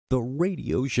The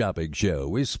Radio Shopping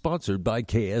Show is sponsored by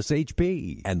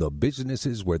KSHP and the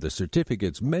businesses where the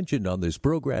certificates mentioned on this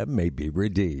program may be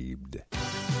redeemed.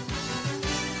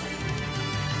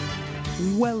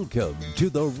 Welcome to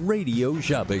the Radio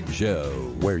Shopping Show,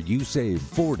 where you save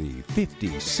 40,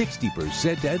 50,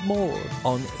 60% and more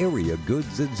on area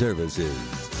goods and services.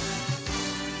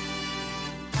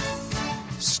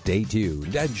 Stay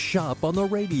tuned and shop on the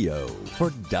radio for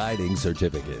dining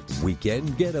certificates,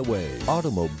 weekend getaway,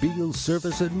 automobile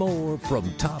service, and more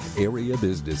from top area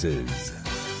businesses.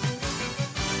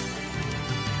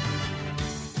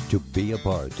 To be a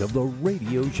part of the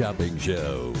Radio Shopping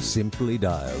Show, simply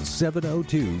dial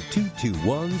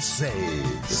 702-221-SAVE,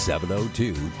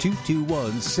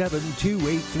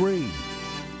 702-221-7283.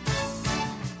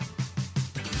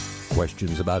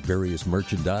 Questions about various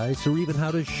merchandise or even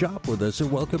how to shop with us are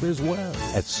welcome as well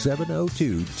at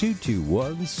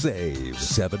 702-221-SAVE,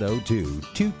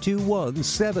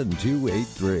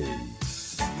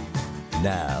 702-221-7283.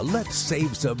 Now, let's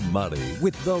save some money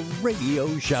with the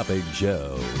Radio Shopping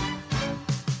Show.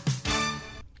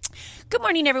 Good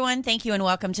morning, everyone. Thank you and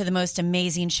welcome to the most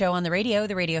amazing show on the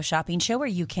Radio Shopping Show, where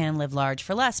you can live large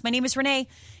for less. My name is Renee.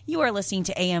 You are listening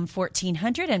to AM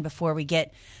 1400. And before we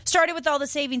get started with all the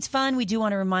savings fun, we do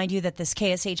want to remind you that this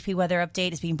KSHP weather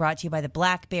update is being brought to you by the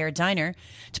Black Bear Diner.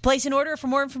 To place an order, for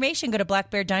more information, go to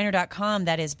blackbeardiner.com.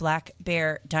 That is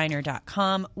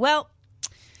blackbeardiner.com. Well,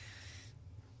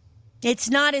 it's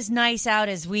not as nice out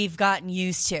as we've gotten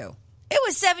used to. It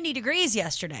was 70 degrees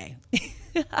yesterday.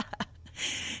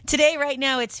 Today, right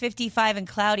now, it's 55 and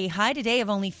cloudy. High today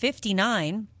of only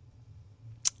 59.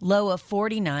 Low of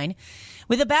 49.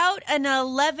 With about an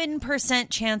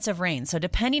 11% chance of rain. So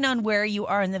depending on where you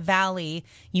are in the valley,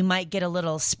 you might get a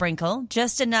little sprinkle.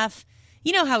 Just enough.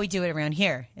 You know how we do it around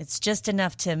here. It's just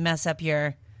enough to mess up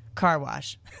your car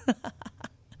wash.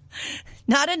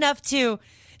 Not enough to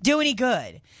do any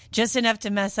good. Just enough to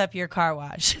mess up your car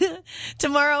wash.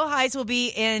 Tomorrow, highs will be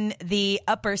in the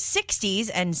upper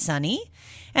 60s and sunny.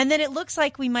 And then it looks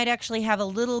like we might actually have a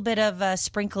little bit of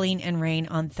sprinkling and rain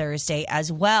on Thursday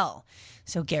as well.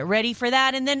 So get ready for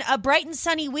that. And then a bright and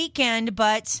sunny weekend,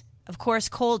 but of course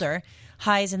colder.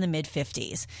 Highs in the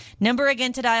mid-50s. Number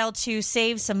again to dial to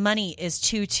save some money is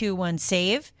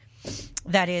 221-SAVE.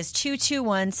 That is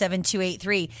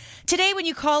 221-7283. Today, when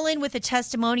you call in with a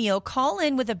testimonial, call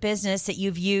in with a business that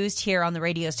you've used here on the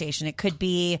radio station. It could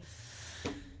be,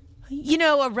 you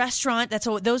know, a restaurant.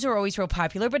 Those are always real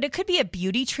popular, but it could be a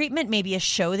beauty treatment, maybe a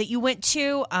show that you went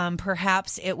to.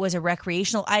 Perhaps it was a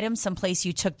recreational item, someplace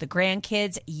you took the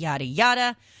grandkids, yada,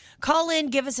 yada. Call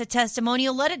in, give us a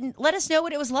testimonial. Let us know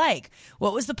what it was like.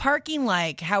 What was the parking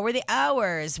like? How were the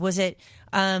hours? Was it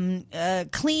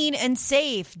clean and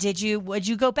safe? Would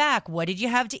you go back? What did you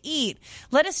have to eat?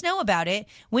 Let us know about it.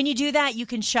 When you do that, you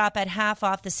can shop at half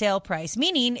off the sale price,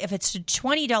 meaning if it's a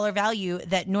 $20 value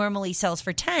that normally sells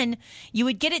for $10, you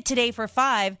would get it today for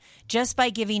 $5 just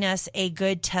by giving us a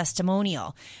good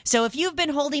testimonial. So if you've been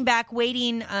holding back,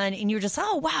 waiting and you're just,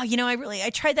 oh, wow, you know, I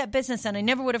tried that business and I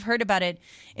never would have heard about it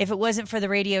if it wasn't for the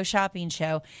Radio Shopping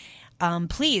Show.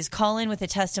 Please call in with a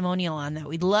testimonial on that.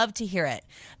 We'd love to hear it.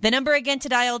 The number again to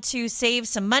dial to save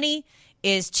some money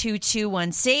is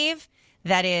 221-SAVE.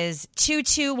 That is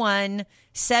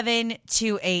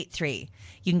 221-7283.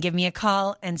 You can give me a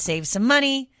call and save some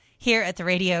money here at the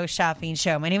Radio Shopping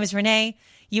Show. My name is Renee.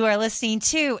 You are listening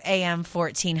to AM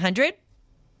 1400.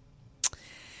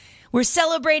 We're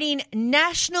celebrating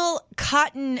National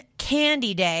Cotton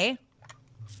Candy Day.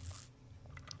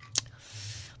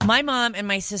 My mom and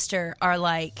my sister are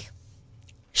like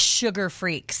sugar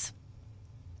freaks.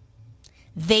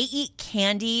 They eat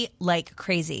candy like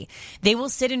crazy. They will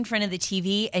sit in front of the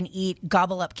TV and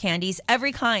gobble up candies,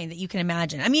 every kind that you can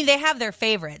imagine. I mean, they have their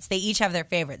favorites. They each have their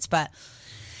favorites, but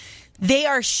they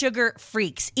are sugar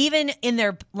freaks. Even in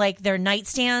their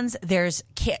nightstands, there's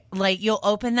you'll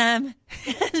open them,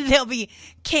 there'll be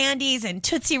candies and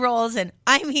Tootsie Rolls, and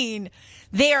I mean,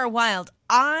 they are wild.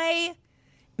 I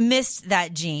missed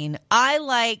that gene. I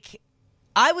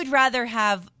would rather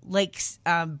have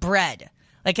bread,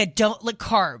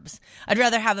 carbs. I'd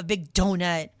rather have a big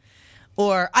donut,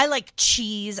 or I like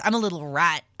cheese. I'm a little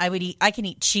rat. I can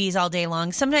eat cheese all day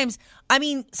long. Sometimes I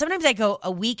go a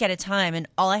week at a time and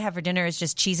all I have for dinner is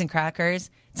just cheese and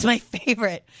crackers. It's my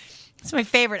favorite.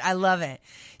 I love it.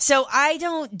 So I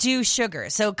don't do sugar.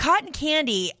 So cotton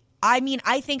candy, I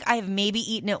think I have maybe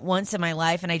eaten it once in my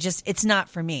life, and it's not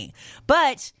for me.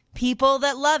 But people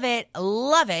that love it,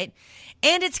 love it.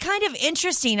 And it's kind of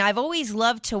interesting. I've always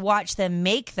loved to watch them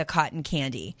make the cotton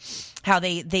candy, how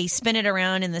they spin it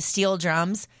around in the steel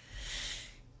drums.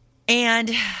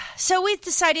 And so we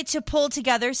decided to pull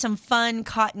together some fun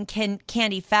cotton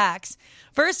candy facts.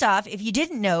 First off, if you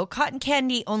didn't know, cotton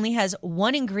candy only has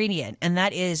one ingredient, and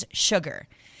that is sugar.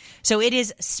 So it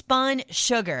is spun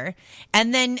sugar.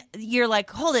 And then you're like,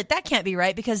 hold it, that can't be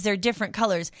right because they're different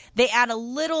colors. They add a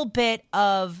little bit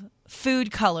of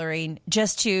food coloring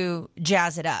just to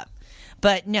jazz it up.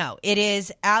 But no, it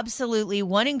is absolutely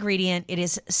one ingredient. It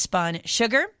is spun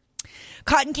sugar.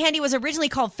 Cotton candy was originally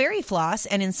called fairy floss,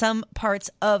 and in some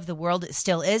parts of the world it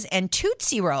still is. And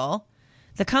Tootsie Roll,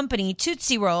 the company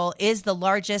Tootsie Roll, is the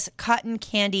largest cotton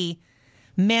candy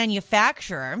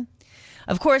manufacturer.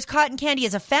 Of course, cotton candy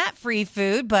is a fat-free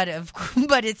food, but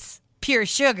it's pure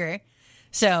sugar.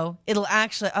 So it'll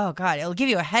actually, oh God, it'll give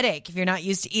you a headache if you're not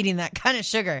used to eating that kind of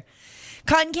sugar.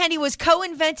 Cotton candy was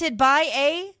co-invented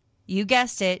by you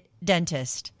guessed it,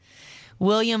 dentist.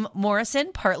 William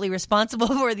Morrison, partly responsible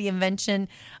for the invention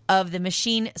of the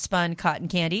machine-spun cotton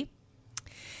candy.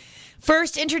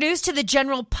 First introduced to the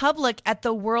general public at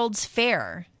the World's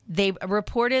Fair, they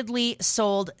reportedly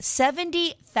sold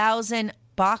 70,000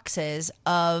 boxes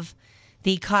of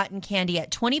the cotton candy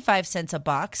at 25 cents a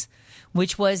box,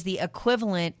 which was the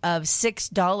equivalent of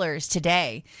 $6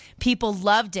 today. People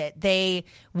loved it. They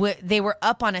were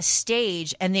up on a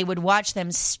stage and they would watch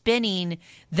them spinning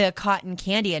the cotton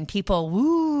candy, and people,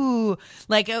 woo,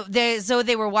 like as though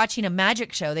they were watching a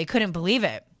magic show. They couldn't believe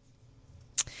it.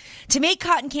 To make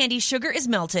cotton candy, sugar is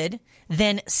melted,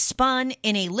 then spun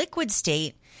in a liquid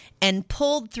state and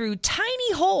pulled through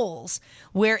tiny holes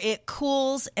where it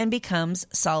cools and becomes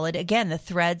solid again. The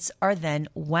threads are then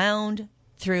wound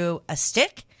through a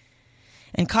stick,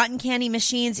 and cotton candy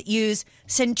machines use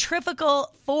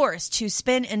centrifugal force to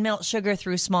spin and melt sugar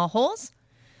through small holes.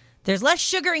 There's less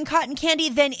sugar in cotton candy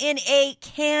than in a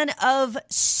can of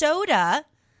soda.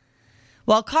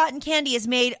 While cotton candy is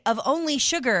made of only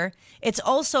sugar, it's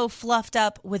also fluffed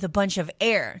up with a bunch of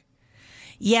air.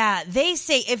 Yeah, they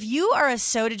say if you are a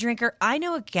soda drinker, I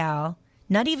know a gal,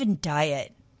 not even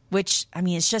diet, which, I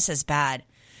mean, it's just as bad.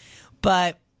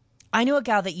 But I know a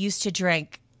gal that used to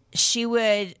drink. She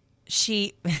would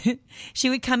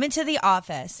come into the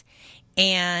office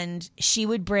and she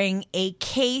would bring a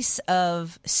case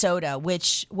of soda,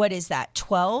 which, what is that,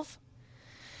 12?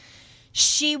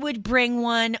 She would bring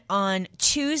one on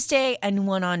Tuesday and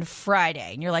one on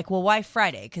Friday. And you're like, well, why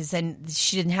Friday? Because then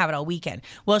she didn't have it all weekend.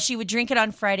 Well, she would drink it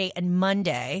on Friday and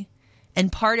Monday and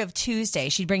part of Tuesday.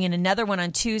 She'd bring in another one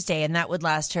on Tuesday, and that would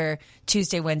last her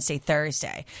Tuesday, Wednesday,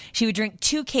 Thursday. She would drink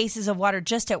 2 cases of water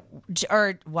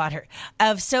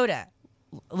of soda,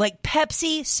 like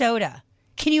Pepsi soda.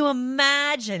 Can you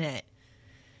imagine it?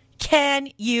 Can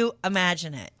you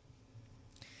imagine it?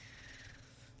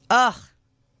 Ugh.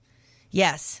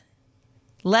 Yes.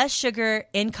 Less sugar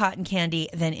in cotton candy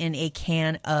than in a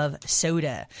can of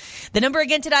soda. The number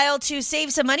again to dial to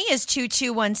save some money is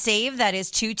 221-SAVE. That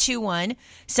is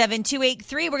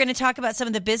 221-7283. We're going to talk about some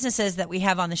of the businesses that we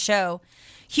have on the show.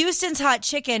 Houston's Hot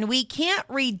Chicken, we can't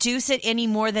reduce it any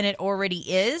more than it already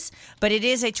is, but it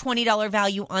is a $20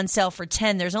 value on sale for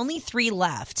 $10. There's only 3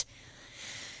 left.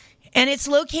 And it's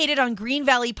located on Green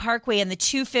Valley Parkway in the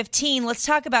 215. Let's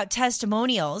talk about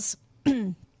testimonials.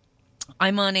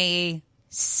 I'm on a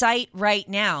site right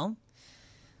now.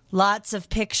 Lots of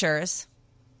pictures.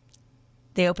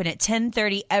 They open at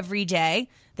 10:30 every day.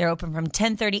 They're open from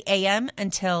 10:30 a.m.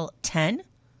 until 10.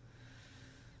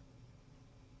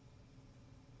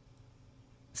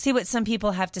 See what some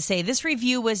people have to say. This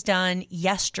review was done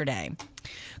yesterday.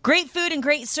 Great food and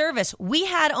great service. We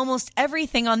had almost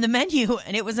everything on the menu,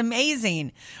 and it was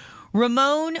amazing.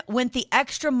 Ramon went the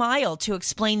extra mile to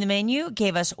explain the menu,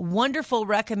 gave us wonderful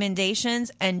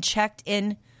recommendations, and checked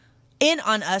in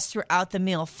on us throughout the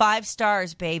meal. 5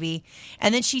 stars, baby.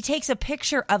 And then she takes a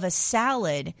picture of a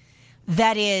salad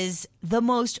that is the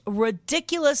most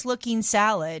ridiculous looking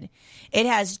salad. It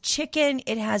has chicken,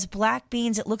 it has black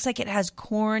beans, it looks like it has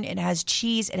corn, it has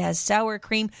cheese, it has sour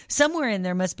cream. Somewhere in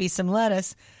there must be some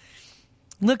lettuce.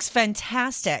 Looks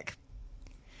fantastic.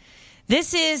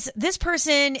 This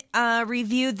person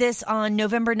reviewed this on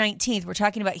November 19th. We're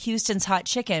talking about Houston's Hot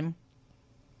Chicken.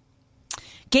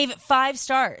 Gave it 5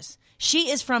 stars.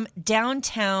 She is from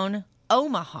downtown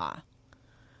Omaha.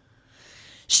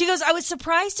 She goes, I was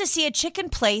surprised to see a chicken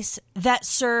place that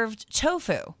served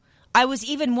tofu. I was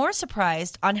even more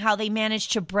surprised on how they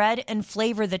managed to bread and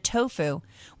flavor the tofu,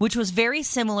 which was very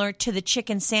similar to the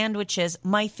chicken sandwiches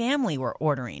my family were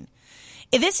ordering.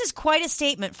 This is quite a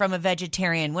statement from a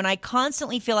vegetarian when I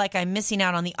constantly feel like I'm missing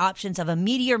out on the options of a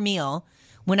meatier meal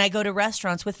when I go to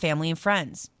restaurants with family and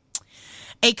friends.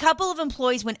 A couple of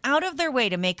employees went out of their way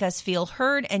to make us feel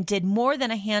heard and did more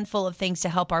than a handful of things to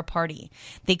help our party.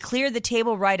 They cleared the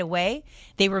table right away.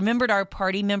 They remembered our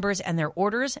party members and their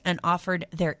orders and offered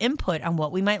their input on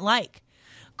what we might like.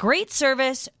 Great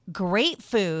service, great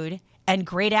food, and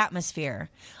great atmosphere.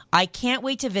 I can't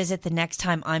wait to visit the next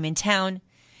time I'm in town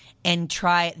and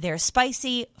try their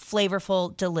spicy,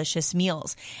 flavorful, delicious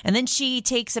meals. And then she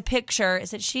takes a picture.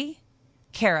 Is it she?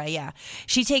 Kara, yeah.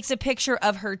 She takes a picture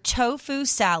of her tofu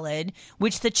salad,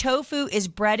 which the tofu is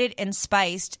breaded and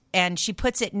spiced, and she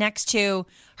puts it next to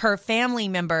her family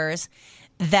members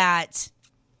that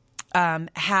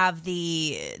have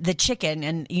the chicken,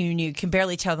 and you can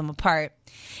barely tell them apart.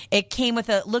 It came with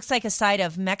looks like a side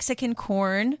of Mexican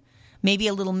corn, maybe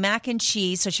a little mac and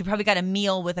cheese. So she probably got a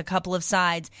meal with a couple of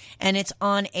sides, and it's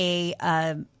on a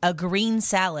green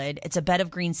salad. It's a bed of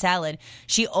green salad.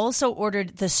 She also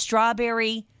ordered the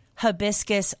strawberry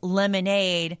hibiscus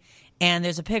lemonade, and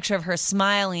there's a picture of her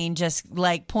smiling, just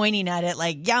like pointing at it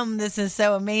like, yum, this is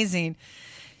so amazing.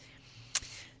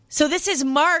 So this is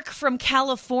Mark from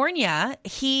California.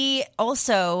 He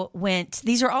also went,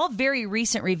 these are all very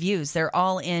recent reviews. They're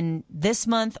all in this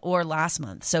month or last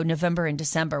month, so November and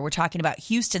December. We're talking about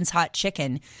Houston's Hot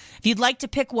Chicken. If you'd like to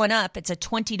pick one up, it's a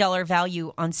 $20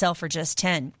 value on sale for just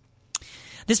 $10.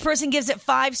 This person gives it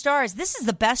 5 stars. This is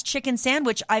the best chicken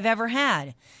sandwich I've ever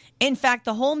had. In fact,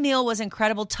 the whole meal was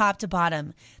incredible top to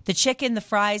bottom. The chicken, the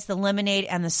fries, the lemonade,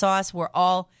 and the sauce were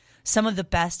all some of the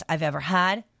best I've ever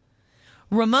had.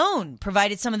 Ramon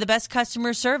provided some of the best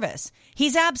customer service.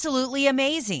 He's absolutely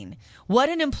amazing. What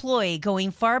an employee,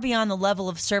 going far beyond the level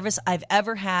of service I've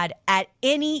ever had at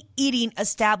any eating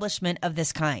establishment of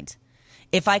this kind.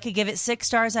 If I could give it 6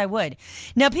 stars, I would.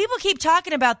 Now, people keep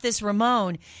talking about this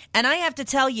Ramon, and I have to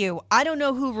tell you, I don't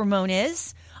know who Ramon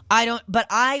is.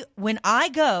 When I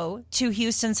go to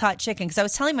Houston's Hot Chicken, because I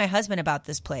was telling my husband about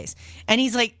this place, and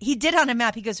he's like, he did on a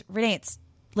map. He goes, Renee, it's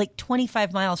like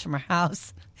 25 miles from our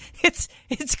house.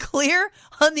 It's clear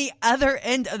on the other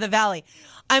end of the valley.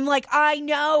 I'm like, I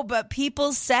know, but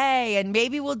people say, and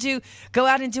maybe we'll go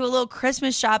out and do a little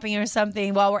Christmas shopping or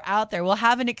something while we're out there. We'll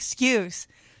have an excuse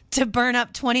to burn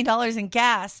up $20 in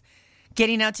gas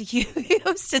getting out to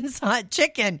Houston's Hot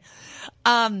Chicken.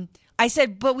 I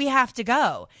said, but we have to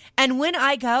go. And when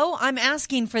I go, I'm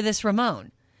asking for this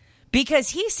Ramon because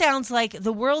he sounds like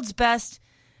the world's best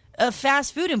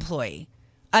fast food employee.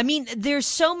 I mean,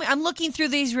 I'm looking through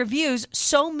these reviews.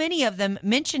 So many of them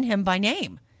mention him by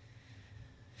name.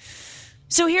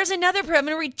 So here's another. I'm going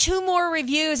to read 2 more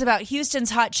reviews about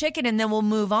Houston's Hot Chicken, and then we'll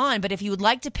move on. But if you would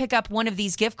like to pick up one of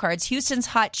these gift cards, Houston's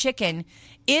Hot Chicken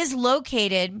is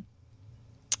located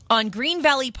on Green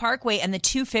Valley Parkway and the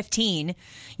 215.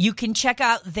 You can check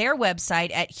out their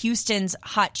website at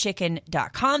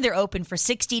houstonshotchicken.com. They're open for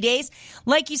 60 days.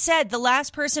 Like you said, the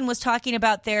last person was talking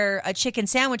about their chicken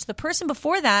sandwich. The person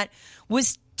before that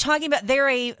was talking about they're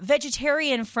a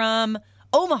vegetarian from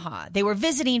Omaha. They were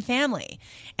visiting family,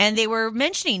 and they were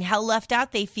mentioning how left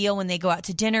out they feel when they go out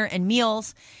to dinner and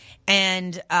meals,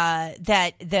 and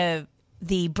that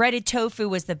the breaded tofu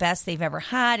was the best they've ever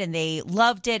had, and they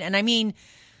loved it. And I mean,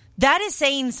 that is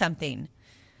saying something.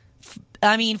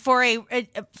 I mean,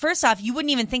 first off, you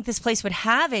wouldn't even think this place would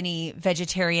have any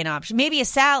vegetarian option. Maybe a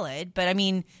salad, but I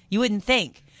mean, you wouldn't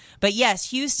think. But yes,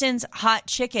 Houston's Hot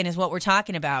Chicken is what we're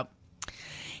talking about.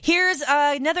 Here's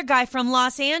another guy from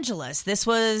Los Angeles. This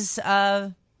was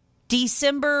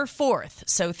December 4th,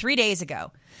 so 3 days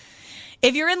ago.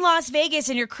 If you're in Las Vegas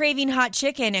and you're craving hot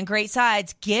chicken and great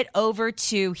sides, get over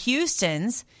to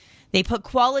Houston's. They put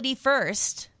quality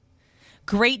first.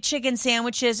 Great chicken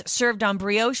sandwiches served on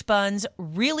brioche buns,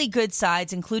 really good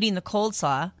sides, including the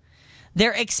coleslaw.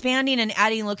 They're expanding and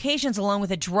adding locations along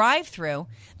with a drive-thru.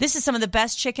 This is some of the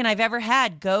best chicken I've ever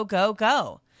had. Go, go,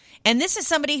 go. And this is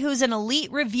somebody who's an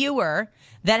elite reviewer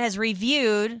that has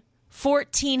reviewed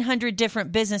 1,400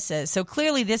 different businesses. So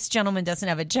clearly this gentleman doesn't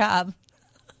have a job.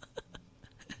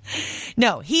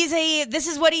 No, this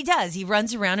is what he does. He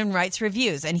runs around and writes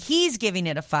reviews, and he's giving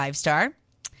it a 5-star.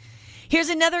 Here's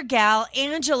another gal,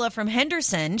 Angela from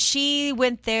Henderson. She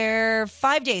went there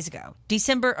 6 days ago,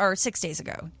 December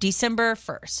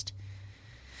 1st.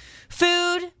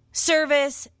 Food,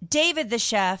 service, David the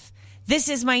chef. This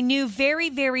is my new very,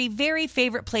 very, very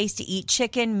favorite place to eat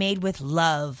chicken made with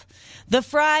love. The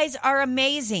fries are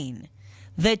amazing.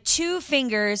 The 2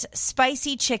 fingers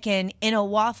spicy chicken in a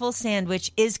waffle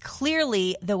sandwich is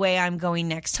clearly the way I'm going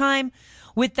next time,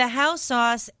 with the house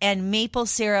sauce and maple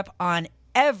syrup on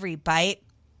every bite.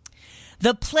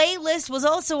 The playlist was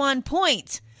also on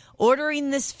point.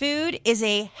 Ordering this food is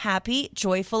a happy,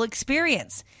 joyful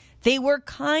experience. They were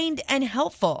kind and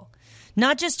helpful.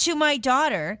 not just to my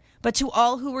daughter, but to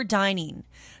all who were dining.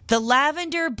 The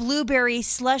lavender blueberry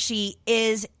slushy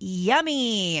is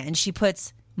yummy. And she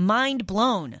puts, mind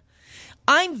blown.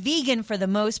 I'm vegan for the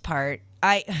most part.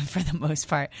 I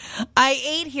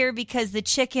ate here because the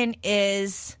chicken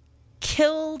is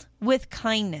killed with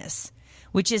kindness,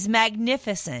 which is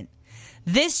magnificent.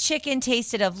 This chicken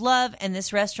tasted of love, and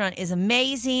this restaurant is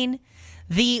amazing.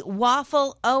 The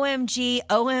waffle,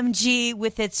 OMG,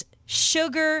 with its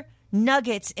sugar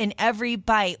nuggets in every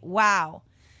bite. Wow.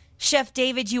 Chef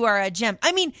David, you are a gem.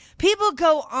 I mean, people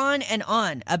go on and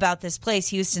on about this place,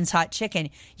 Houston's Hot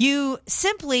Chicken. You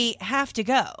simply have to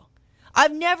go.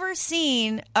 I've never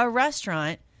seen a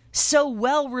restaurant so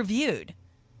well reviewed.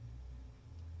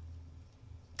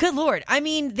 Good Lord. I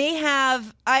mean, they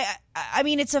have, I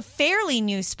mean, it's a fairly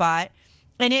new spot,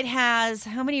 and it has,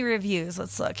 how many reviews?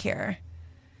 Let's look here.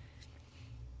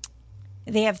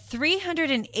 They have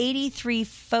 383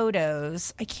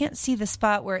 photos. I can't see the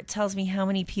spot where it tells me how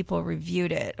many people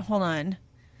reviewed it. Hold on.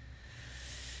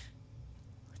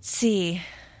 Let's see.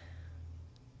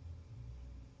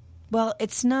 Well,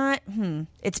 it's not,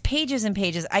 it's pages and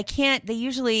pages. I can't, they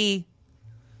usually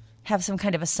have some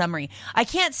kind of a summary. I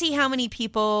can't see how many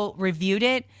people reviewed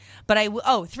it, but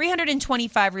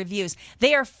 325 reviews.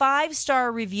 They are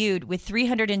 5-star reviewed with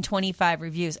 325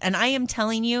 reviews. And I am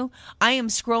telling you, I am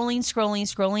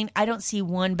scrolling. I don't see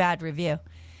one bad review.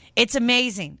 It's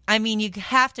amazing. I mean, you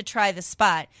have to try the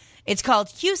spot. It's called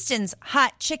Houston's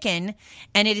Hot Chicken,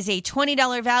 and it is a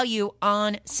 $20 value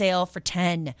on sale for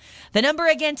 $10. The number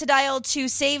again to dial to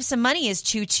save some money is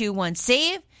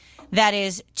 221-SAVE. That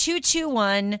is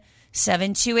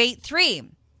 221-7283.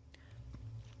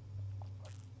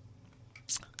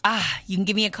 You can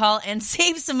give me a call and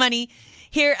save some money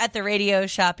here at the Radio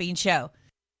Shopping Show.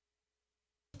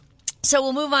 So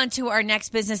we'll move on to our next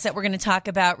business that we're going to talk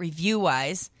about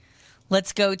review-wise.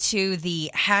 Let's go to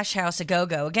the Hash House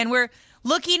A-Go-Go. Again, we're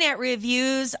looking at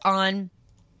reviews on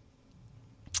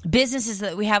businesses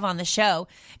that we have on the show.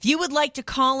 If you would like to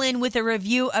call in with a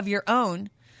review of your own,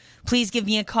 please give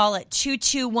me a call at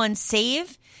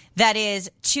 221-SAVE. That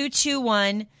is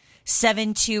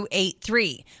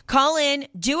 221-7283. Call in,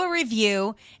 do a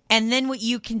review, and then what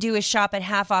you can do is shop at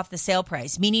half off the sale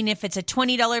price. Meaning if it's a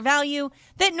 $20 value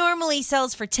that normally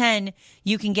sells for $10,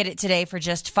 you can get it today for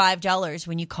just $5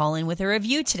 when you call in with a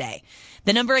review today.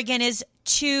 The number again is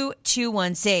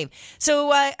 221-SAVE.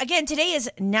 So again, today is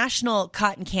National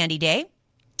Cotton Candy Day.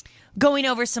 Going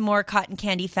over some more cotton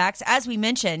candy facts. As we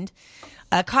mentioned,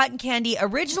 cotton candy,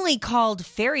 originally called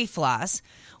Fairy Floss,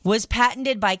 was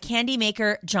patented by candy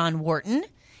maker John Wharton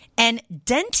and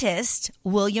dentist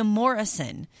William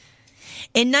Morrison.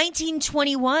 In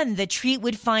 1921, the treat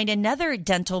would find another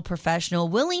dental professional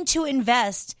willing to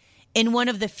invest in one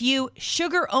of the few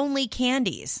sugar-only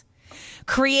candies.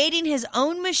 Creating his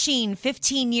own machine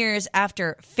 15 years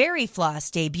after Fairy Floss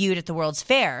debuted at the World's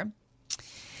Fair,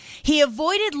 he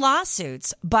avoided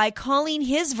lawsuits by calling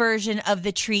his version of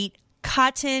the treat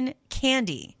cotton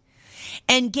candy,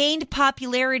 and gained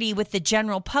popularity with the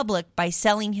general public by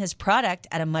selling his product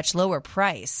at a much lower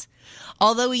price.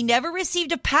 Although he never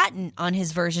received a patent on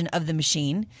his version of the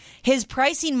machine, his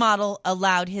pricing model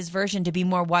allowed his version to be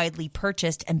more widely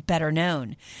purchased and better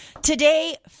known.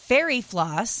 Today, Fairy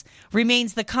Floss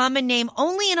remains the common name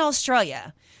only in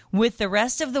Australia, with the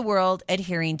rest of the world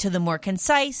adhering to the more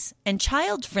concise and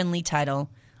child-friendly title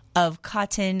of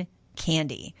cotton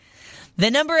candy.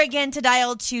 The number again to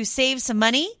dial to save some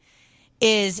money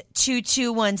is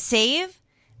 221-SAVE.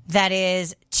 That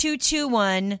is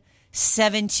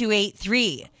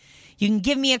 221-7283. You can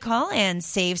give me a call and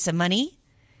save some money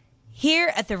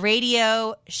here at the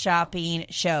Radio Shopping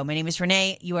Show. My name is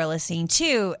Renee. You are listening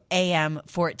to AM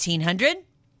 1400.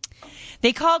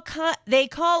 They call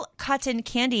cotton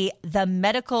candy the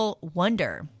medical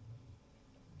wonder.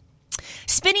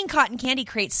 Spinning cotton candy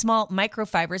creates small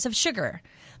microfibers of sugar.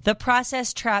 The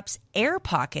process traps air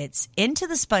pockets into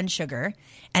the spun sugar,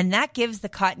 and that gives the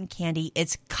cotton candy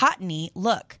its cottony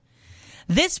look.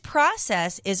 This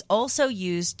process is also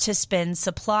used to spin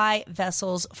supply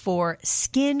vessels for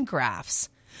skin grafts.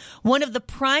 One of the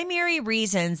primary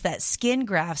reasons that skin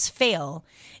grafts fail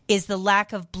is the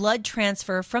lack of blood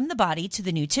transfer from the body to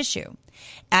the new tissue.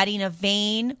 Adding a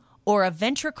vein or a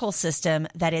ventricle system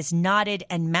that is knotted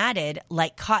and matted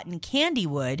like cotton candy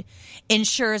would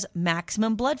ensures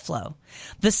maximum blood flow.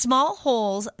 The small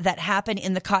holes that happen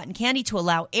in the cotton candy to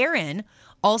allow air in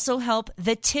also help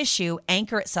the tissue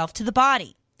anchor itself to the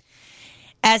body.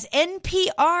 As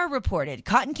NPR reported,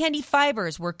 cotton candy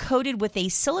fibers were coated with a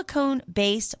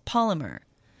silicone-based polymer.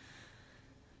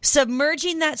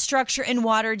 Submerging that structure in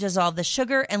water dissolved the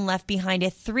sugar and left behind a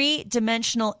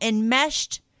 3-dimensional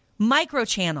enmeshed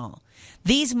microchannel.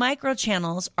 These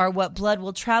microchannels are what blood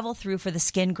will travel through for the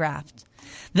skin graft.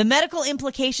 The medical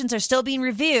implications are still being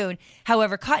reviewed.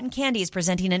 However, cotton candy is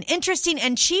presenting an interesting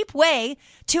and cheap way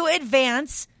to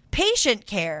advance patient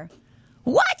care.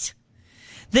 What?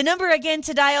 The number again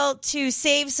to dial to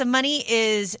save some money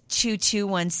is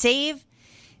 221-SAVE.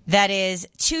 That is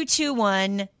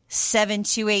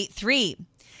 221-7283.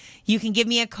 You can give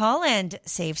me a call and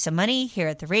save some money here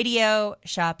at the Radio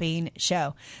Shopping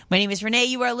Show. My name is Renee.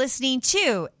 You are listening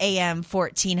to AM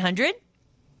 1400.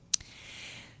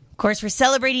 Of course, we're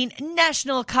celebrating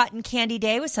National Cotton Candy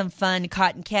Day with some fun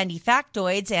cotton candy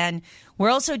factoids, and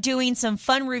we're also doing some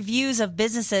fun reviews of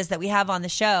businesses that we have on the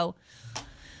show.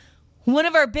 One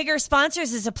of our bigger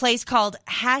sponsors is a place called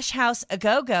Hash House A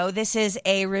Go-Go. This is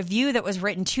a review that was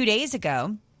written 2 days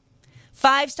ago.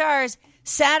 5 stars,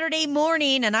 Saturday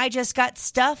morning, and I just got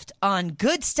stuffed on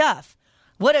good stuff.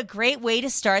 What a great way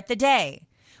to start the day.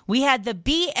 We had the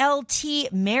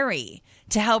BLT Mary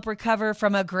to help recover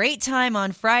from a great time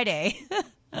on Friday,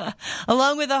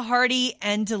 along with a hearty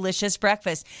and delicious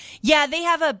breakfast. Yeah, they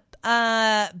have a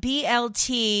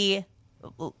BLT,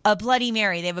 a Bloody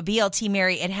Mary. They have a BLT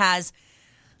Mary. It has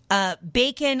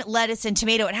bacon, lettuce, and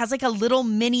tomato. It has like a little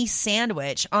mini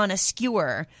sandwich on a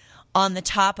skewer on the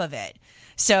top of it.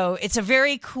 So it's a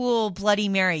very cool Bloody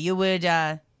Mary. You would,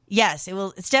 yes, it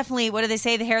will. It's definitely, what do they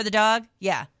say, the hair of the dog?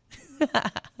 Yeah.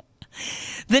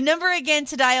 The number again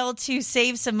to dial to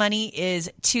save some money is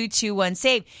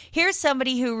 221-SAVE. Here's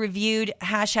somebody who reviewed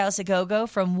Hash House A Go-Go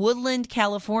from Woodland,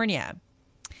 California.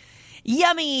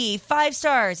 Yummy, 5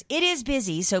 stars. It is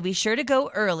busy, so be sure to go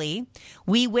early.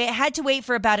 We had to wait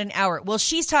for about an hour. Well,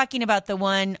 she's talking about the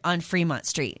one on Fremont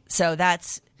Street. So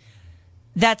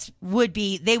they would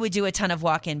do a ton of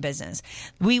walk-in business.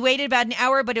 We waited about an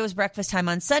hour, but it was breakfast time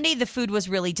on Sunday. The food was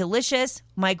really delicious.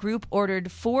 My group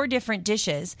ordered 4 different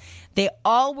dishes. They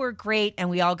all were great, and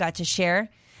we all got to share.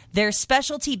 Their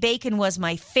specialty bacon was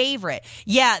my favorite.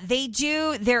 Yeah, they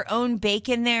do their own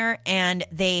bacon there, and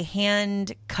they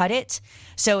hand cut it,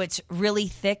 so it's really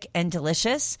thick and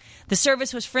delicious. The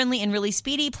service was friendly and really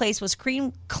speedy. Place was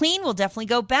clean. We'll definitely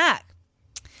go back.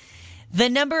 The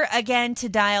number again to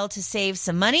dial to save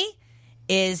some money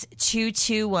is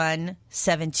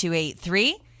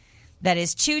 221-7283. That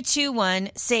is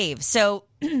 221-SAVE. So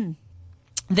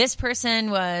this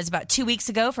person was about 2 weeks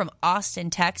ago from Austin,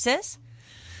 Texas.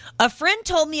 A friend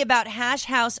told me about Hash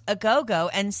House A Go-Go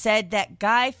and said that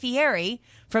Guy Fieri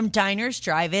from Diners,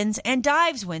 Drive-Ins, and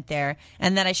Dives went there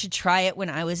and that I should try it when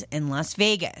I was in Las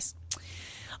Vegas.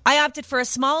 I opted for a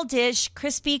small dish,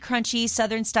 crispy, crunchy,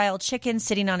 Southern-style chicken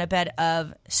sitting on a bed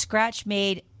of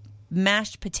scratch-made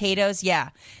mashed potatoes. Yeah,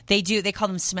 they do. They call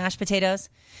them smashed potatoes.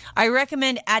 I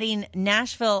recommend adding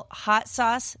Nashville hot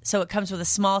sauce, so it comes with a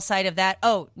small side of that.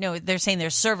 Oh, no, they're saying their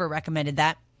server recommended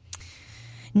that.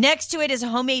 Next to it is a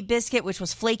homemade biscuit, which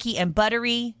was flaky and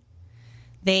buttery.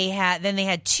 They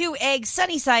had 2 eggs,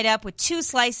 sunny side up, with 2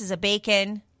 slices of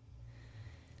bacon.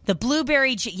 The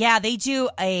blueberry, yeah, they do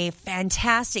a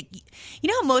fantastic, you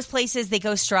know how most places they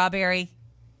go strawberry,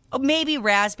 or maybe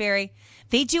raspberry.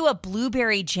 They do a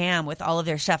blueberry jam with all of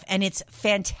their stuff, and it's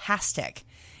fantastic.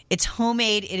 It's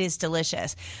homemade. It is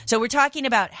delicious. So we're talking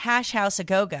about Hash House A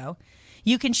Go-Go.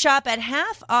 You can shop at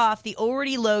half off the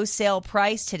already low sale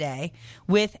price today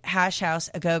with Hash House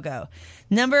A Go-Go.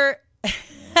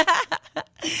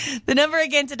 The number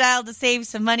again to dial to save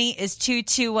some money is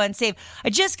 221-SAVE. I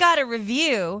just got a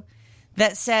review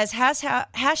that says Hash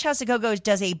House A Go-Go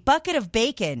does a bucket of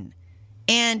bacon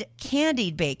and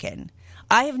candied bacon.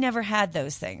 I have never had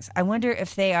those things. I wonder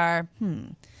if they are, let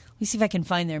me see if I can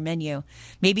find their menu.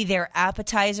 Maybe they're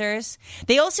appetizers.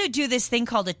 They also do this thing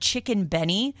called a chicken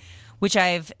Benny, which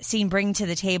I've seen bring to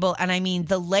the table. And I mean,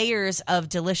 the layers of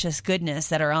delicious goodness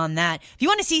that are on that. If you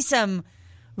want to see some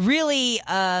really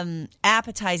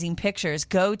appetizing pictures,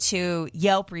 go to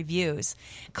Yelp reviews,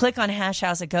 click on Hash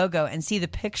House A Go-Go and see the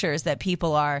pictures that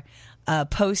people are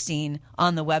posting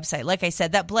on the website. Like I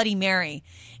said, that Bloody Mary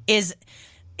it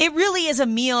really is a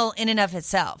meal in and of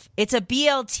itself. It's a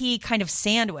BLT kind of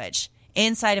sandwich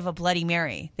inside of a Bloody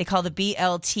Mary. They call the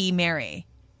BLT Mary.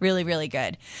 Really, really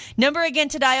good. Number again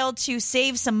to dial to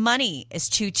save some money is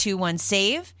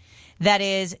 221-SAVE. That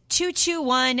is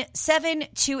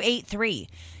 221-7283.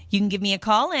 You can give me a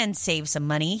call and save some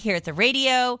money here at the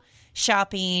Radio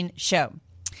Shopping Show.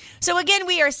 So again,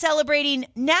 we are celebrating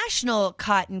National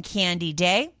Cotton Candy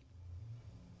Day.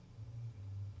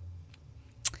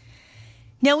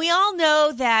 Now, we all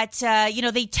know that,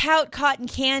 they tout cotton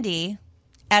candy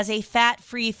as a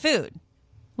fat-free food.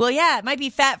 Well, yeah, it might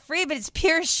be fat-free, but it's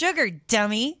pure sugar,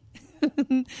 dummy.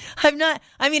 I'm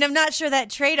not sure that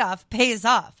trade-off pays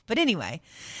off. But anyway,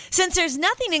 since there's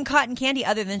nothing in cotton candy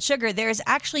other than sugar, there is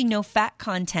actually no fat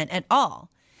content at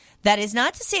all. That is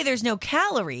not to say there's no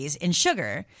calories in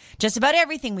sugar. Just about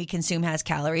everything we consume has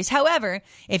calories. However,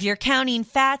 if you're counting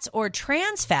fats or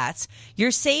trans fats, you're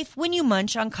safe when you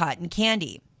munch on cotton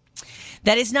candy.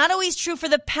 That is not always true for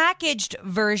the packaged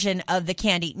version of the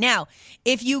candy. Now,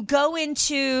 if you go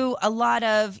into a lot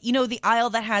of, the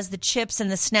aisle that has the chips and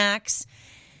the snacks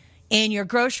in your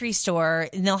grocery store,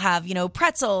 and they'll have,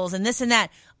 pretzels and this and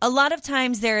that. A lot of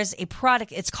times there's a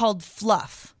product, it's called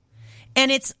Fluff.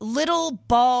 And it's little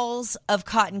balls of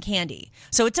cotton candy.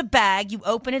 So it's a bag, you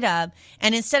open it up,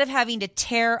 and instead of having to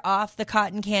tear off the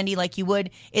cotton candy like you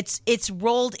would, it's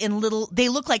rolled in they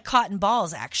look like cotton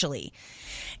balls actually.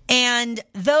 And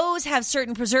those have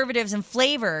certain preservatives and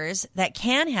flavors that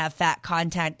can have fat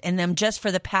content in them just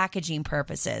for the packaging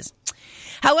purposes.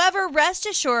 However, rest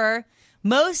assured,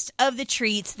 most of the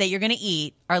treats that you're going to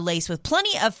eat are laced with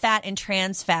plenty of fat and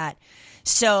trans fat.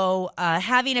 So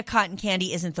having a cotton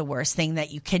candy isn't the worst thing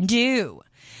that you can do.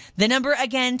 The number,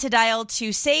 again, to dial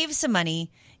to save some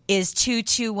money is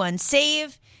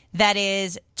 221-SAVE. That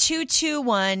is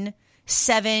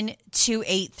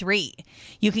 221-7283.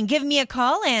 You can give me a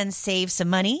call and save some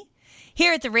money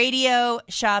here at the Radio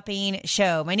Shopping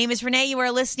Show. My name is Renee. You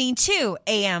are listening to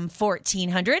AM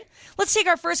 1400. Let's take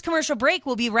our first commercial break.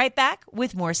 We'll be right back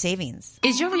with more savings.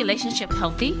 Is your relationship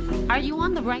healthy? Are you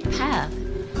on the right path?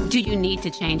 Do you need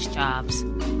to change jobs?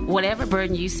 Whatever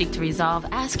burden you seek to resolve,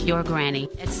 ask your granny.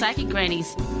 At Psychic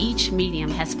Grannies, each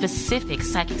medium has specific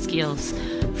psychic skills,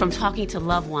 from talking to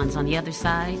loved ones on the other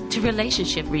side to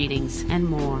relationship readings and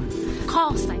more.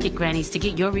 Call Psychic Grannies to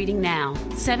get your reading now,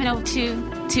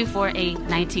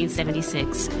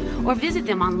 702-248-1976, or visit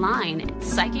them online at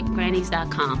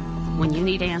psychicgrannies.com. When you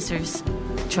need answers,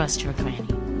 trust your granny.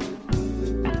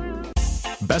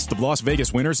 Best of Las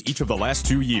Vegas winners each of the last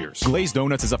 2 years. Glazed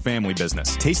Donuts is a family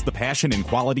business. Taste the passion and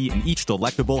quality in each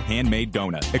delectable handmade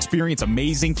donut. Experience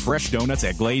amazing fresh donuts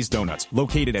at Glazed Donuts,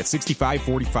 located at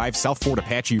 6545 South Fort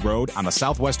Apache Road on the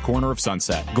southwest corner of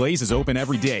Sunset. Glaze is open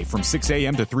every day from 6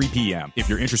 a.m. to 3 p.m. If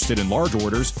you're interested in large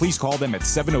orders, please call them at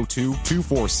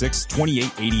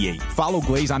 702-246-2888. Follow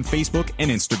Glaze on Facebook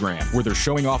and Instagram, where they're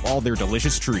showing off all their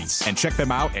delicious treats. And check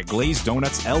them out at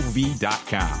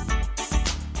glazedonutslv.com.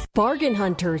 Bargain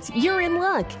hunters, you're in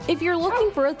luck. If you're looking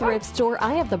for a thrift store,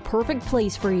 I have the perfect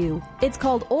place for you. It's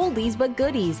called Oldies But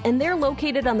Goodies, and they're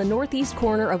located on the northeast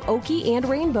corner of Oakey and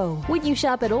Rainbow. When you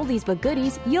shop at Oldies But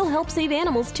Goodies, you'll help save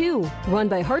animals too. Run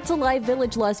by Hearts Alive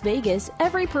Village Las Vegas,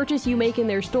 every purchase you make in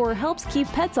their store helps keep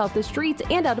pets off the streets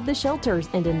and out of the shelters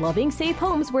and in loving, safe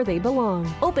homes where they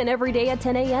belong. Open every day at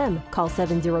 10 a.m. Call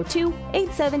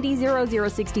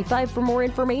 702-870-0065 for more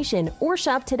information, or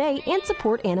shop today and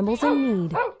support animals in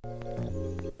need.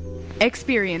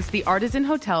 Experience the Artisan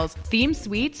Hotel's themed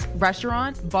suites,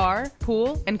 restaurant, bar,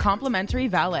 pool, and complimentary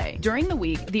valet. During the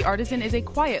week, the Artisan is a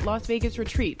quiet Las Vegas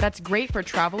retreat that's great for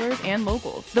travelers and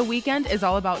locals. The weekend is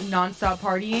all about nonstop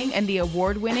partying and the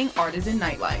award-winning Artisan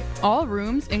nightlife. All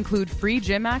rooms include free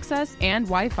gym access and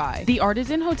Wi-Fi. The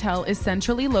Artisan Hotel is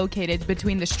centrally located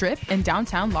between the Strip and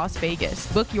downtown Las Vegas.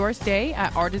 Book your stay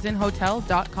at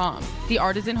artisanhotel.com. The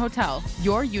Artisan Hotel,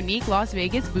 your unique Las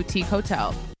Vegas boutique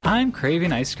hotel. I'm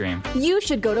craving ice cream. You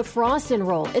should go to Frost &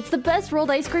 Roll. It's the best rolled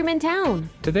ice cream in town.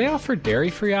 Do they offer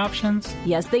dairy-free options?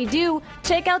 Yes, they do.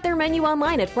 Check out their menu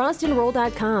online at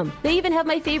frostandroll.com. They even have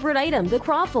my favorite item, the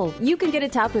Croffle. You can get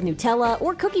it topped with Nutella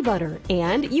or cookie butter.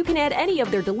 And you can add any of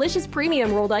their delicious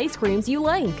premium rolled ice creams you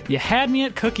like. You had me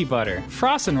at cookie butter.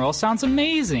 Frost & Roll sounds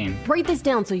amazing. Write this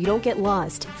down so you don't get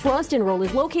lost. Frost & Roll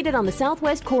is located on the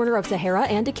southwest corner of Sahara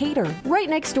and Decatur, right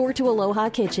next door to Aloha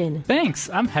Kitchen. Thanks.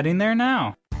 I'm heading there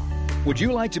now. Would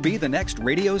you like to be the next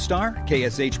radio star?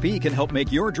 KSHP can help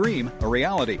make your dream a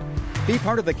reality. Be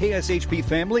part of the KSHP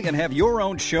family and have your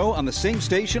own show on the same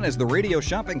station as the Radio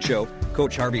Shopping Show,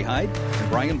 Coach Harvey Hyde and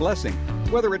Brian Blessing.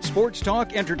 Whether it's sports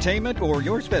talk, entertainment, or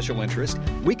your special interest,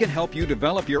 we can help you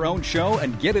develop your own show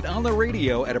and get it on the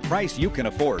radio at a price you can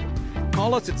afford.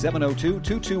 Call us at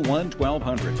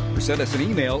 702-221-1200 or send us an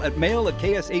email at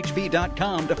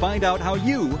mail@kshp.com to find out how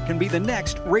you can be the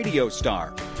next radio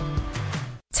star.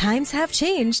 Times have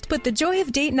changed, but the joy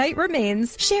of date night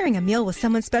remains. Sharing a meal with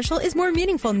someone special is more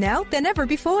meaningful now than ever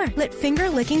before. Let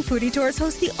Finger Licking Foodie Tours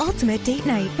host the ultimate date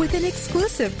night with an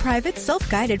exclusive private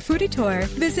self-guided foodie tour.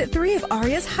 Visit 3 of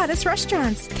Aria's hottest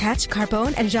restaurants. Catch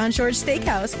Carbone and Jean-Georges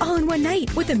Steakhouse all in one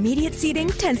night with immediate seating,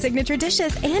 10 signature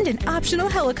dishes, and an optional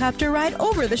helicopter ride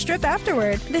over the strip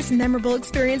afterward. This memorable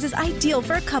experience is ideal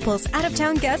for couples,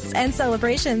 out-of-town guests, and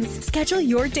celebrations. Schedule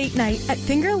your date night at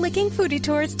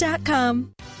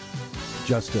fingerlickingfoodietours.com.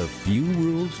 Just a few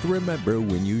rules to remember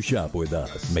when you shop with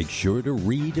us. Make sure to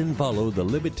read and follow the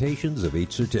limitations of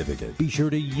each certificate. Be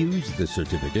sure to use the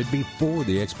certificate before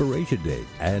the expiration date.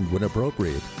 And when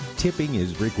appropriate, tipping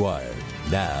is required.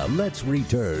 Now, let's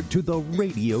return to the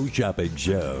Radio Shopping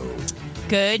Show.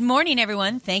 Good morning,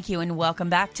 everyone. Thank you, and welcome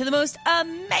back to the most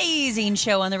amazing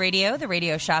show on the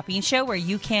Radio Shopping Show, where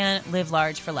you can live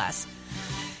large for less.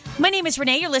 My name is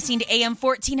Renee. You're listening to AM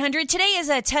 1400. Today is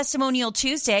a Testimonial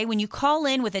Tuesday, when you call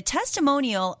in with a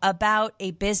testimonial about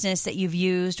a business that you've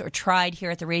used or tried here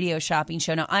at the Radio Shopping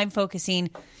Show. Now, I'm focusing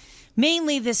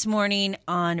mainly this morning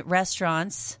on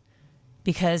restaurants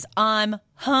because I'm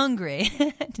hungry.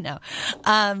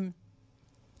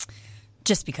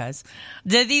 Just because.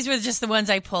 These were just the ones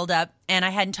I pulled up, and I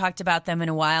hadn't talked about them in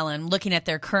a while, and looking at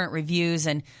their current reviews,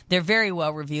 and they're very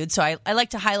well reviewed. So I like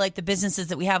to highlight the businesses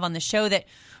that we have on the show that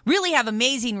really have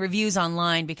amazing reviews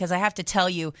online, because I have to tell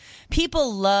you,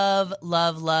 people love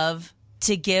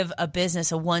to give a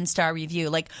business a 1-star review.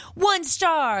 Like, 1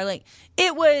 star, like,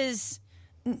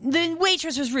 the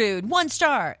waitress was rude, 1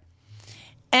 star.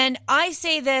 And I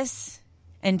say this,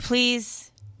 and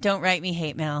please don't write me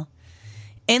hate mail.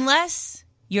 Unless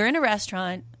you're in a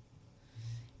restaurant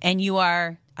and you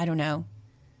are, I don't know,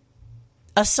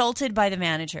 assaulted by the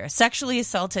manager, sexually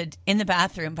assaulted in the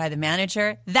bathroom by the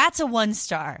manager, that's a 1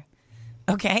 star.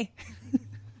 Okay?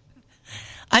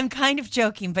 I'm kind of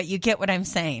joking, but you get what I'm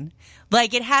saying.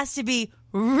 Like, it has to be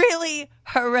really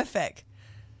horrific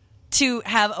to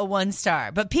have a 1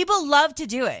 star. But people love to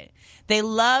do it. They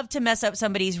love to mess up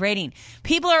somebody's rating.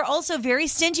 People are also very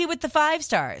stingy with the 5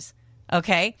 stars.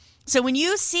 Okay? So when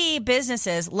you see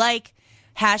businesses like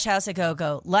Hash House A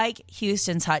Go-Go, like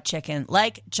Houston's Hot Chicken,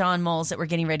 like John Moles that we're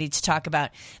getting ready to talk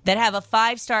about, that have a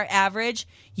 5-star average,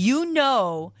 you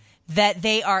know that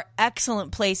they are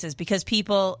excellent places, because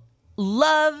people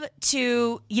love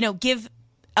to, give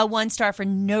a 1 star for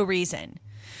no reason.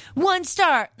 1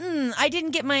 star, I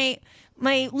didn't get my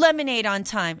lemonade on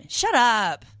time. Shut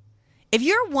up. If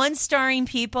you're 1-starring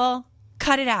people,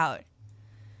 cut it out.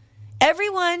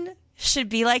 Everyone should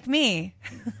be like me.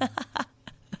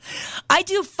 I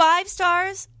do 5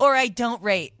 stars or I don't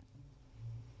rate.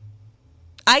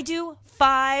 I do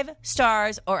 5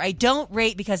 stars or I don't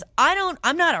rate, because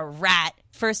I'm not a rat,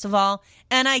 first of all,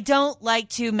 and I don't like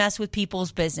to mess with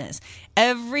people's business.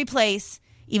 Every place,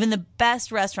 even the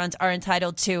best restaurants, are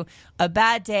entitled to a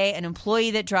bad day, an employee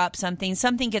that drops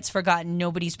something gets forgotten.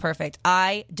 Nobody's perfect.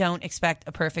 I don't expect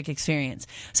a perfect experience.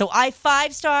 So I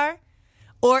 5-star.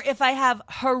 Or if I have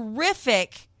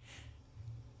horrific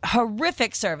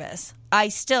service, I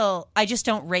just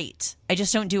don't rate. I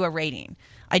just don't do a rating.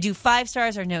 I do 5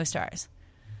 stars or no stars.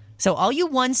 So all you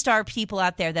 1-star people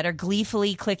out there that are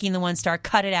gleefully clicking the 1 star,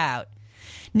 cut it out.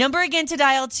 Number again to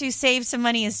dial to save some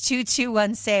money is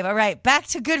 221-SAVE. All right, back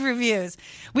to good reviews.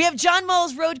 We have John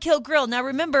Moles Roadkill Grill. Now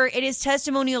remember, it is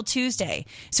Testimonial Tuesday.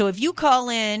 So if you call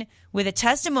in with a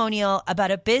testimonial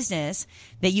about a business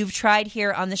that you've tried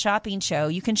here on the shopping show,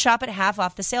 you can shop at half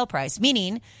off the sale price.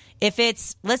 Meaning, if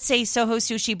it's, let's say, Soho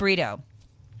Sushi Burrito.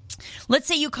 Let's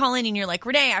say you call in and you're like,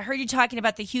 Renee, I heard you talking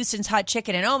about the Houston's Hot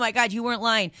Chicken, and oh my God, you weren't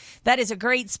lying. That is a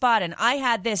great spot, and I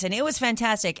had this, and it was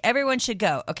fantastic. Everyone should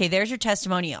go. Okay, there's your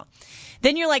testimonial.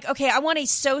 Then you're like, okay, I want a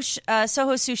Soho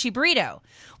Sushi Burrito.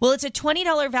 Well, it's a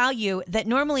 $20 value that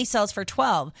normally sells for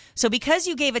 $12. So because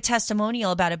you gave a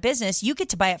testimonial about a business, you get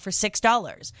to buy it for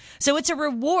 $6. So it's a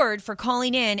reward for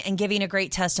calling in and giving a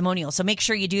great testimonial. So make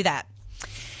sure you do that.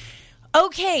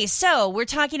 Okay, so we're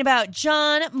talking about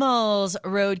John Moles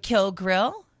Roadkill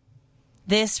Grill.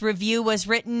 This review was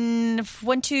written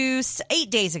 8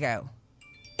 days ago.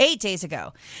 8 days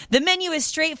ago. The menu is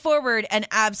straightforward and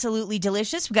absolutely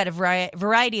delicious. We've got a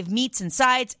variety of meats and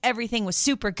sides. Everything was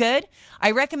super good.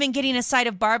 I recommend getting a side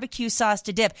of barbecue sauce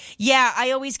to dip. Yeah,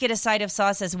 I always get a side of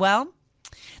sauce as well.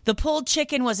 The pulled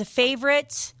chicken was a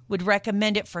favorite. Would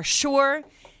recommend it for sure.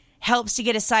 Helps to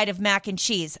get a side of mac and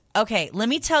cheese. Okay, let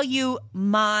me tell you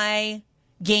my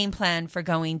game plan for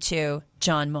going to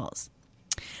John Moles.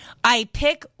 I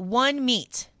pick one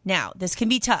meat. Now, this can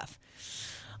be tough.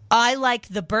 I like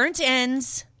the burnt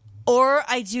ends, or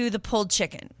I do the pulled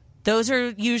chicken. Those are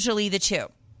usually the two.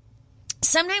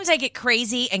 Sometimes I get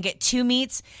crazy and get 2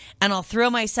 meats, and I'll throw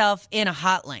myself in a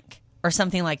hot link or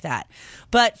something like that.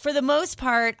 But for the most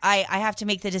part, I have to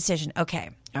make the decision. Okay,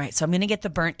 all right, so I'm going to get the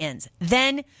burnt ends.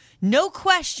 Then, no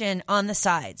question on the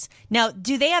sides. Now,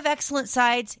 do they have excellent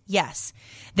sides? Yes.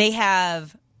 They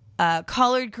have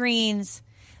collard greens.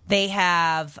 They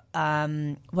have,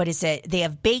 They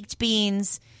have baked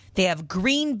beans. They have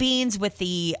green beans with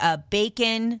the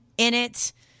bacon in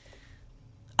it.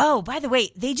 Oh, by the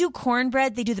way, they do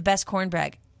cornbread. They do the best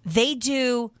cornbread. They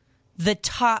do the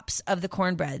tops of the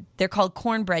cornbread. They're called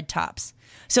cornbread tops.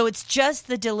 So it's just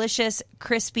the delicious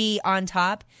crispy on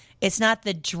top. It's not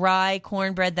the dry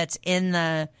cornbread that's in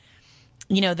the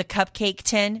cupcake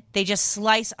tin. They just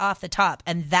slice off the top,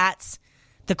 and that's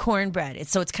the cornbread.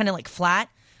 It's kind of like flat.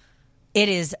 It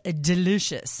is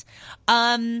delicious.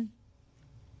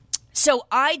 So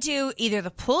I do either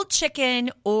the pulled chicken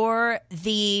or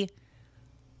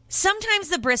sometimes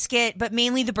the brisket, but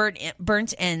mainly the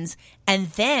burnt ends. And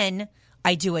then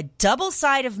I do a double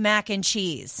side of mac and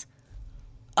cheese.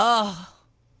 Oh,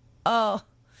 I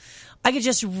could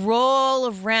just roll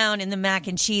around in the mac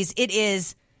and cheese. It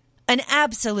is an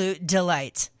absolute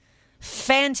delight.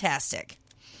 Fantastic.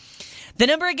 The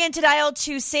number again to dial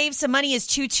to save some money is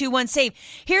 221-SAVE.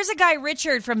 Here's a guy,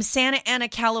 Richard, from Santa Ana,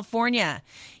 California.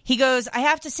 He goes, I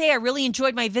have to say I really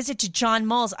enjoyed my visit to John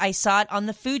Mull's. I saw it on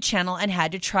the Food Channel and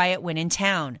had to try it when in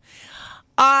town.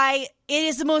 It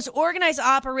is the most organized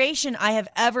operation I have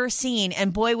ever seen,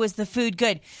 and boy, was the food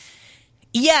good.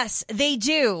 Yes, they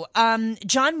do.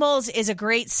 John Mull's is a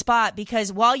great spot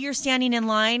because while you're standing in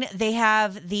line, they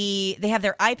have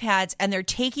their iPads and they're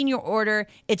taking your order.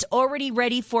 It's already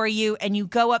ready for you, and you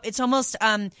go up. It's almost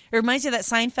it reminds me of that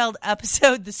Seinfeld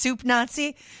episode, The Soup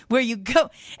Nazi, where you go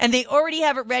and they already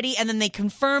have it ready, and then they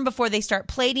confirm before they start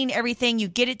plating everything. You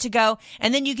get it to go,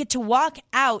 and then you get to walk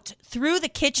out through the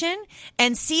kitchen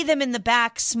and see them in the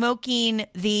back smoking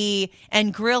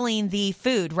and grilling the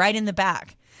food right in the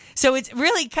back. So it's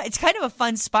kind of a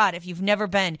fun spot if you've never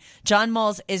been. John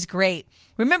Mull's is great.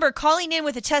 Remember, calling in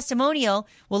with a testimonial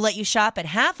will let you shop at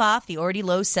half off the already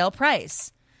low sale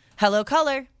price. Hello,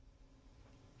 caller.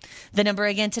 The number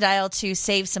again to dial to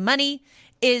save some money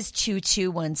is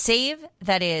 221-SAVE.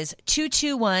 That is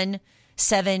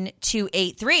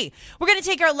 221-7283. We're going to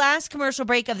take our last commercial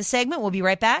break of the segment. We'll be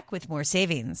right back with more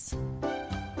savings.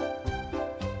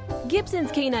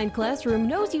 Gibson's Canine Classroom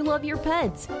knows you love your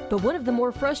pets, but one of the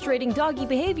more frustrating doggy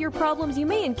behavior problems you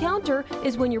may encounter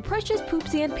is when your precious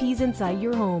poops and pees inside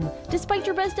your home, despite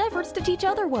your best efforts to teach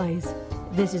otherwise.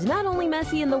 This is not only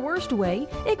messy in the worst way,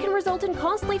 it can result in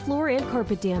costly floor and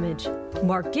carpet damage.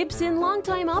 Mark Gibson,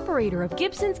 longtime operator of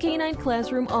Gibson's Canine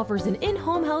Classroom, offers an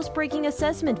in-home housebreaking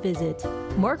assessment visit.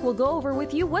 Mark will go over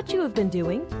with you what you have been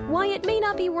doing, why it may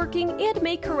not be working, and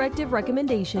make corrective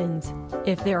recommendations.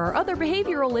 If there are other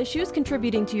behavioral issues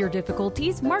contributing to your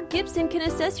difficulties, Mark Gibson can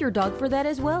assess your dog for that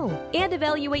as well, and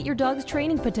evaluate your dog's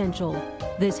training potential.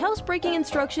 This housebreaking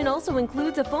instruction also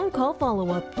includes a phone call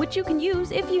follow-up, which you can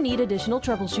use if you need additional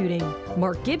troubleshooting.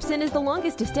 Mark Gibson is the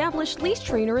longest established leash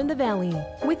trainer in the Valley,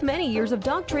 with many years of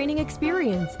dog training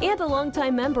experience and a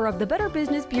longtime member of the Better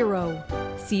Business Bureau.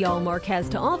 See all Mark has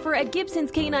to offer at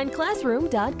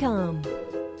Gibson'sCanineClassroom.com.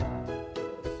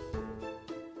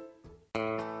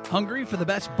 Hungry for the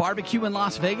best barbecue in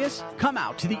Las Vegas? Come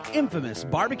out to the infamous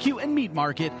barbecue and meat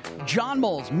market, John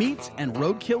Mull's Meats and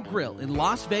Roadkill Grill in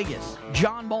Las Vegas.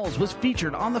 John Mull's was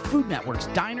featured on the Food Network's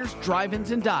Diners,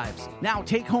 Drive-Ins, and Dives. Now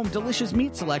take home delicious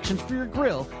meat selections for your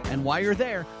grill, and while you're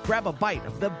there, grab a bite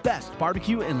of the best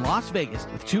barbecue in Las Vegas.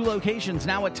 With 2 locations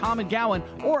now at Tom and Gowan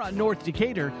or on North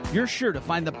Decatur, you're sure to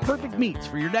find the perfect meats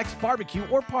for your next barbecue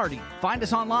or party. Find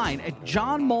us online at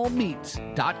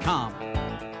johnmullmeats.com.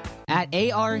 At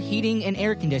AR Heating and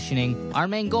Air Conditioning, our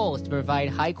main goal is to provide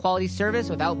high-quality service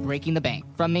without breaking the bank.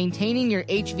 From maintaining your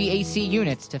HVAC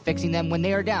units to fixing them when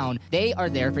they are down, they are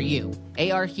there for you.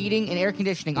 AR Heating and Air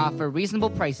Conditioning offer reasonable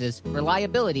prices,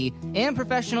 reliability, and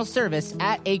professional service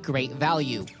at a great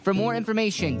value. For more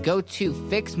information, go to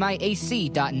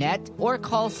fixmyac.net or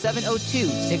call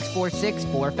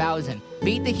 702-646-4000.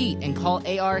 Beat the heat and call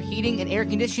AR Heating and Air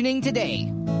Conditioning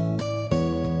today.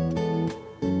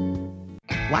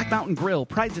 Black Mountain Grill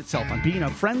prides itself on being a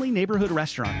friendly neighborhood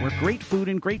restaurant where great food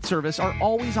and great service are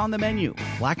always on the menu.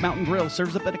 Black Mountain Grill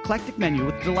serves up an eclectic menu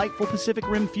with delightful Pacific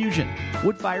Rim fusion,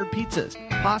 wood-fired pizzas,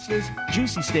 pastas,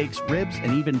 juicy steaks, ribs,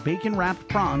 and even bacon-wrapped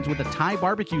prawns with a Thai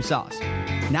barbecue sauce.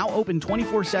 Now open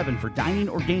 24/7 for dining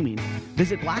or gaming.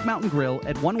 Visit Black Mountain Grill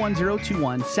at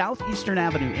 11021 Southeastern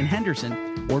Avenue in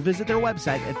Henderson or visit their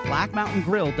website at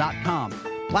blackmountaingrill.com.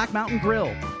 Black Mountain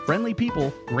Grill. Friendly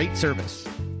people, great service.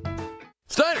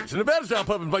 Steiner's, the Nevada-style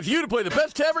pub, invites you to play the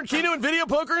best tavern, keno, and video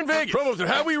poker in Vegas. Promos are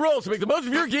how we roll, so make the most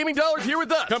of your gaming dollars here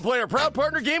with us. Come play our proud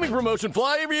partner gaming promotion,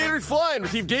 Fly Aviators Fly, and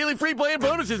receive daily free play and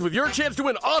bonuses with your chance to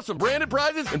win awesome branded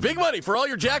prizes and big money for all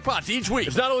your jackpots each week.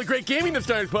 It's not only great gaming that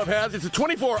Steiner's Pub has, it's a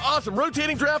 24 awesome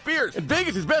rotating draft beers and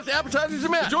Vegas' best appetizers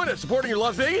and match. Join us supporting your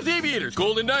Las Vegas Aviators,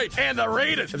 Golden Knights, and the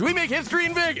Raiders as we make history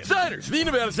in Vegas. Steiner's, the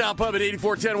Nevada-style pub at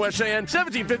 8410 West Cheyenne,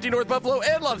 1750 North Buffalo,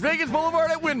 and Las Vegas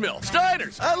Boulevard at Windmill.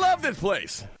 Steiner's, I love this place.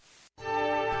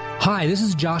 Hi, this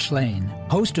is Josh Lane,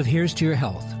 host of Here's to Your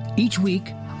Health. Each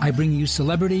week, I bring you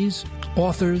celebrities,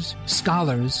 authors,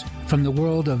 scholars from the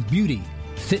world of beauty,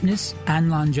 fitness,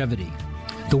 and longevity.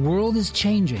 The world is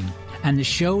changing, and the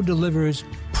show delivers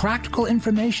practical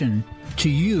information to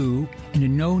you in a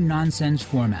no-nonsense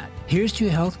format. Here's to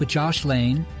Your Health with Josh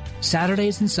Lane,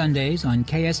 Saturdays and Sundays on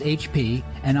KSHP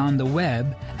and on the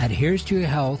web at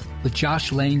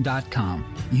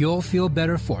herestoyourhealthwithjoshlane.com. You'll feel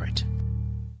better for it.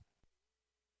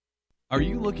 Are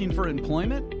you looking for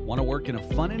employment? Want to work in a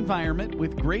fun environment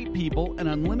with great people and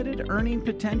unlimited earning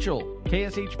potential?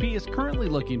 KSHP is currently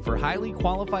looking for highly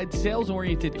qualified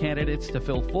sales-oriented candidates to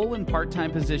fill full and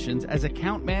part-time positions as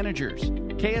account managers.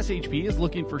 KSHP is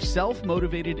looking for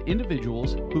self-motivated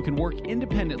individuals who can work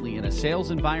independently in a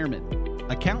sales environment.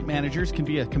 Account managers can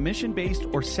be a commission-based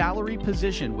or salary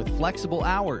position with flexible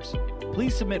hours.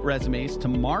 Please submit resumes to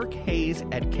Mark Hayes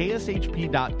at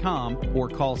kshp.com or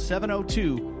call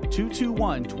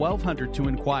 702-221-1200 to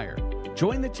inquire.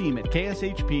 Join the team at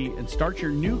KSHP and start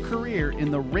your new career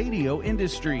in the radio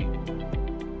industry.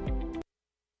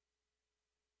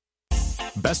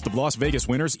 Best of Las Vegas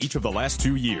winners each of the last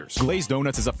 2 years. Glazed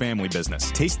Donuts is a family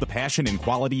business. Taste the passion and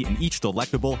quality in each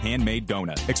delectable handmade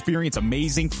donut. Experience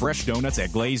amazing fresh donuts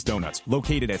at Glazed Donuts,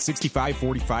 located at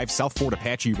 6545 South Fort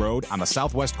Apache Road on the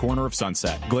southwest corner of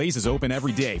Sunset. Glaze is open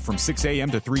every day from 6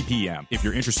 a.m. to 3 p.m. If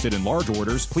you're interested in large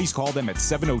orders, please call them at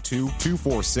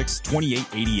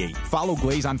 702-246-2888. Follow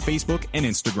Glaze on Facebook and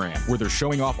Instagram, where they're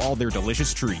showing off all their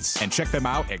delicious treats. And check them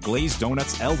out at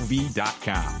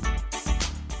glazedonutslv.com.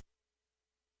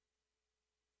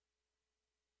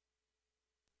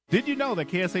 Did you know that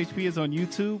KSHP is on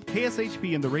YouTube?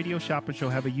 KSHP and the Radio Shopping Show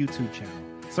have a YouTube channel.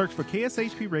 Search for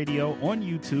KSHP Radio on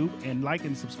YouTube and like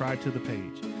and subscribe to the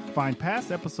page. Find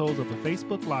past episodes of the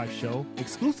Facebook Live show,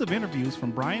 exclusive interviews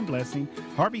from Brian Blessing,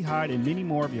 Harvey Hyde, and many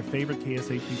more of your favorite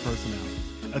KSHP personalities.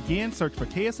 Again, search for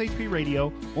KSHP Radio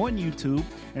on YouTube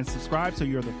and subscribe so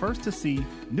you're the first to see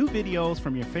new videos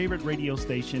from your favorite radio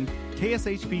station,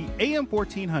 KSHP AM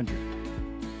 1400.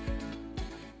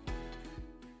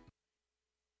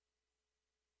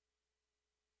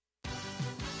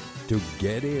 To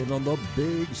get in on the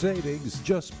big savings,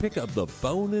 just pick up the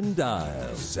phone and dial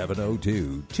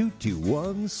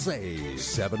 702-221-SAVE,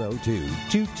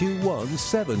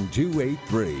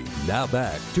 702-221-7283. Now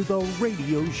back to the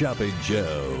Radio Shopping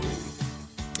Show.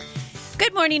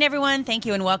 Good morning, everyone. Thank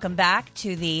you and welcome back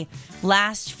to the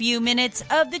last few minutes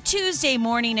of the Tuesday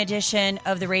morning edition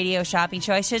of the Radio Shopping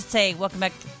Show. I should say welcome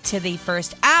back to the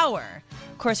first hour.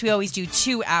 Of course, we always do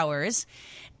 2 hours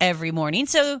every morning.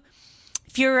 So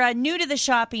if you're new to the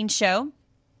shopping show,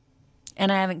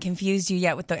 and I haven't confused you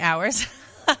yet with the hours,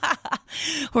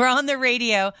 we're on the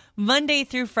radio Monday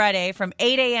through Friday from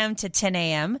 8 a.m. to 10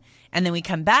 a.m., and then we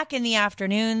come back in the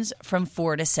afternoons from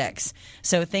 4 to 6.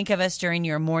 So think of us during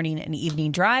your morning and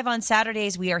evening drive. On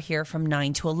Saturdays, we are here from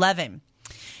 9 to 11.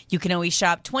 You can always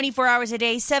shop 24 hours a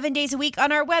day, 7 days a week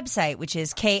on our website, which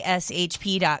is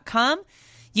kshp.com.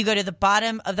 You go to the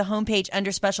bottom of the homepage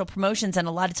under special promotions, and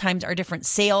a lot of times our different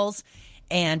sales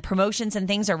and promotions and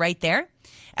things are right there.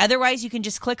 Otherwise, you can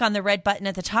just click on the red button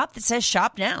at the top that says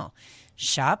Shop Now.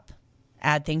 Shop,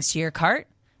 add things to your cart,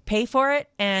 pay for it,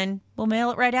 and we'll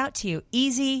mail it right out to you.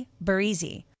 Easy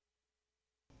breezy.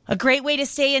 A great way to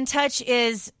stay in touch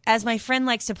is, as my friend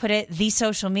likes to put it, the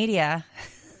social media.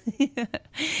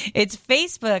 It's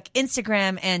Facebook,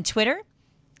 Instagram, and Twitter.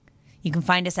 You can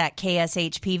find us at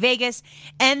KSHP Vegas.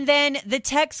 And then the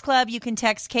text club, you can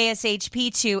text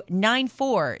KSHP to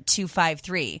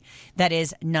 94253. That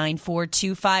is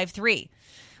 94253.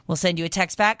 We'll send you a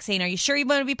text back saying, are you sure you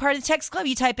want to be part of the text club?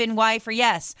 You type in Y for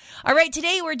yes. All right,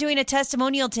 today we're doing a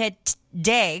testimonial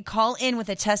day. Call in with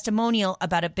a testimonial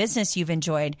about a business you've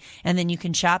enjoyed, and then you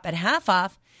can shop at half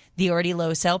off the already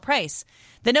low sale price.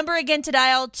 The number again to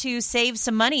dial to save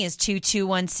some money is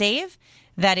 221-SAVE.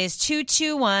 That is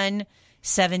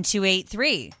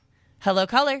 221-7283. Hello,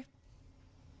 caller.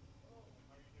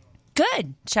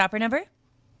 Good. Shopper number?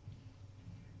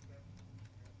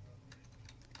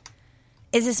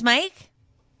 Is this Mike?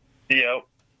 Yep.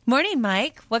 Morning,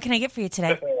 Mike. What can I get for you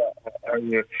today? How are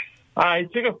you? I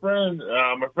took a friend.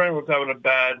 My friend was having a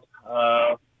bad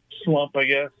slump, I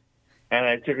guess, and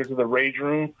I took her to the rage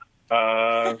room.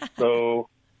 So,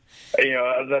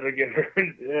 I let her get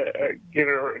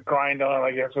her grind on,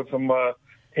 I guess, with some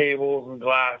tables and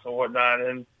glass and whatnot,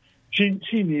 and she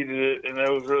needed it, and it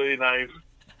was really nice.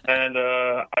 And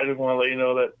I just want to let you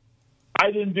know that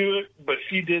I didn't do it, but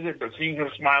she did it. But seeing her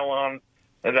smile on,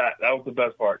 and that was the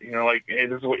best part. Like, hey,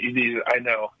 this is what you needed. I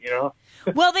know.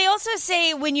 Well, they also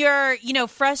say when you're,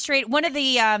 frustrated, one of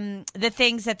the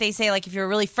things that they say, like if you're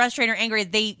really frustrated or angry,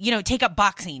 they, take up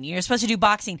boxing. You're supposed to do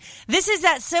boxing. This is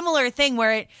that similar thing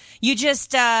where you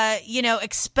just,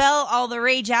 expel all the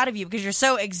rage out of you because you're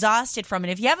so exhausted from it.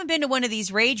 If you haven't been to one of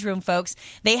these rage room, folks,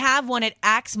 they have one at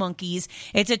Axe Monkeys.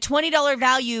 It's a $20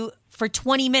 value for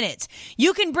 20 minutes.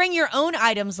 You can bring your own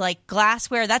items like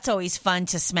glassware. That's always fun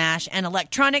to smash, and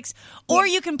electronics. Or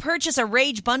you can purchase a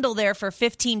Rage bundle there for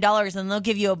 $15, and they'll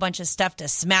give you a bunch of stuff to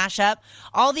smash up.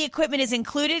 All the equipment is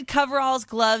included: coveralls,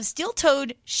 gloves,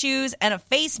 steel-toed shoes, and a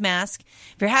face mask.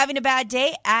 If you're having a bad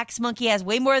day, Axe Monkey has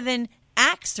way more than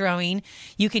axe throwing.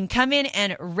 You can come in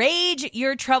and rage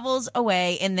your troubles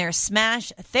away in their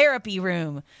Smash Therapy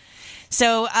room.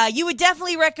 So you would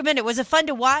definitely recommend it. Was it fun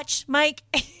to watch, Mike?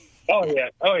 Oh yeah,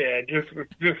 just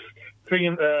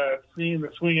seeing the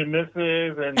swing and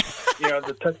misses, and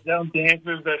the touchdown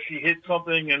dances that she hit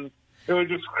something, and it was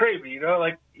just crazy.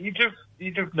 Like you just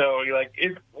know,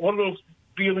 it's one of those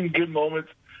feeling good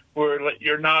moments where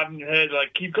you're nodding your head,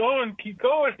 like keep going, and get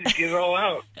it all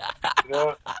out.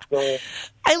 So,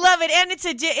 I love it, and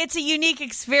it's a unique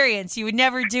experience. You would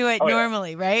never do it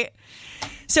normally, right?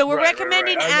 So we're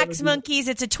recommending Axe Monkeys.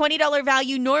 It's a $20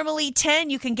 value, normally $10.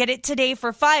 You can get it today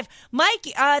for $5. Mike,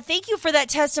 thank you for that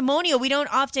testimonial. We don't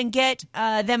often get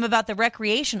them about the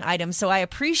recreation items, so I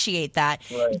appreciate that.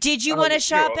 Right. Did you want to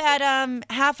shop at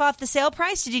half off the sale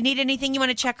price? Did you need anything you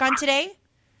want to check on today?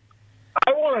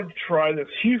 I want to try this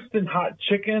Houston hot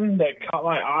chicken that caught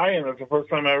my eye, and it's the first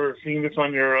time I've ever seen this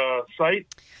on your site.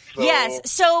 So yes,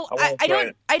 so I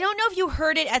don't know if you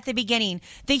heard it at the beginning.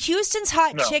 The Houston's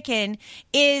hot chicken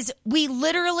is,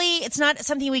 it's not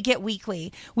something we get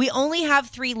weekly. We only have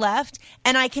 3 left,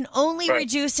 and I can only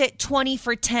reduce it 20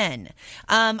 for 10.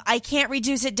 I can't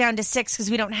reduce it down to 6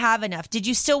 because we don't have enough. Did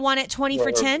you still want it 20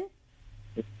 for 10?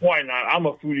 Why not? I'm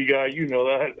a foodie guy. You know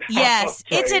that. Yes,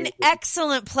 it's an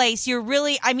excellent place.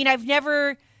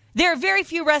 There are very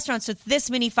few restaurants with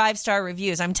this many 5-star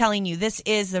reviews. I'm telling you, this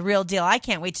is the real deal. I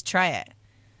can't wait to try it.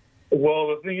 Well,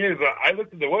 the thing is, I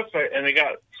looked at the website, and they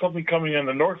got something coming on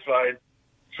the north side.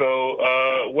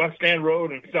 So West End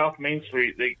Road and South Main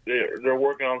Street, they're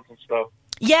working on some stuff.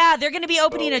 Yeah, they're going to be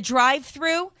opening a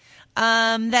drive-through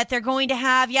that they're going to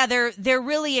have. Yeah, they're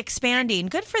really expanding.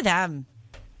 Good for them.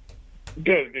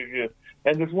 Good.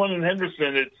 And this one in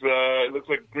Henderson, it looks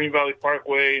like Green Valley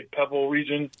Parkway, Pebble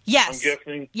region. Yes. I'm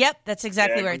guessing. Yep, that's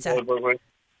exactly where it's at.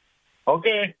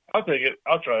 Okay, I'll take it.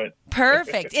 I'll try it.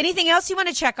 Perfect. Anything else you want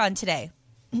to check on today?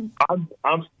 You're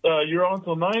on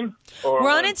until 9? We're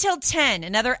on until 10.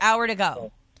 Another hour to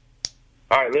go.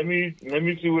 All right, let me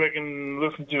see what I can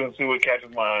listen to and see what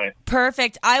catches my eye.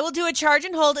 Perfect. I will do a charge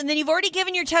and hold, and then you've already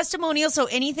given your testimonial, so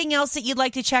anything else that you'd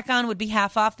like to check on would be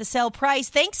half off the sale price.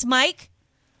 Thanks, Mike.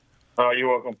 You're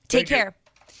welcome. Take care.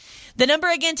 The number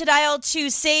again to dial to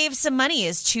save some money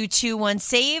is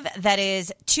 221-SAVE. That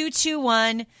is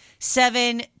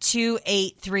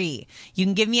 221-7283. You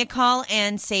can give me a call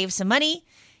and save some money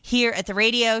here at the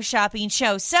Radio Shopping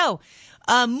Show. So,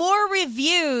 more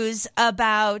reviews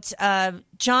about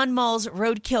John Mull's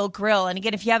Roadkill Grill. And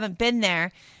again, if you haven't been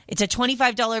there, it's a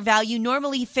 $25 value,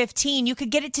 normally $15. You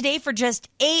could get it today for just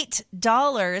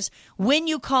 $8 when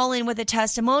you call in with a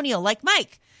testimonial, like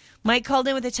Mike. Mike called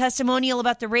in with a testimonial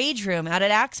about the Rage Room out at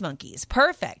Axe Monkeys.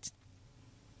 Perfect.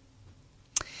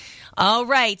 All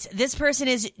right. This person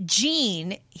is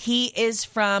Gene. He is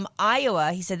from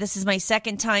Iowa. He said, this is my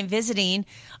second time visiting.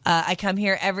 I come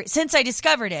here since I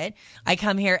discovered it. I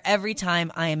come here every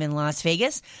time I am in Las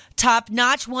Vegas. Top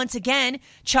notch once again.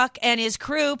 Chuck and his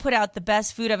crew put out the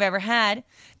best food I've ever had.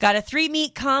 Got a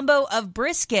 3-meat combo of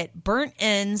brisket, burnt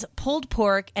ends, pulled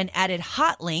pork, and added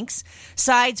hot links.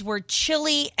 Sides were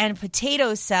chili and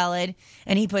potato salad.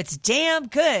 And he puts damn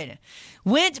good.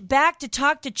 Went back to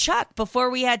talk to Chuck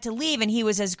before we had to leave, and he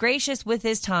was as gracious with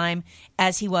his time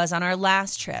as he was on our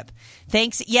last trip.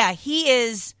 Thanks. Yeah, he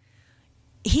is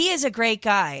a great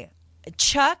guy.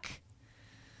 Chuck,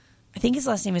 I think his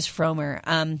last name is Fromer.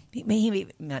 He may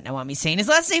not want me saying his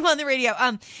last name on the radio.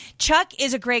 Chuck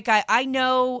is a great guy. I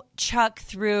know Chuck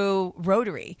through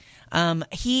Rotary.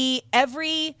 Anything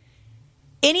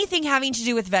having to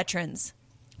do with veterans,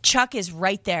 Chuck is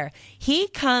right there. He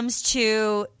comes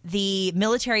to the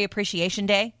Military Appreciation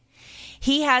Day.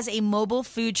 He has a mobile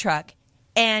food truck.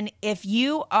 And if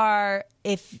you are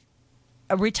a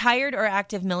retired or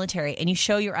active military and you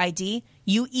show your ID,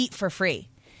 you eat for free.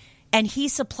 And he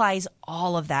supplies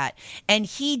all of that. And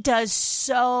he does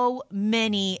so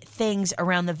many things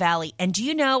around the valley. And do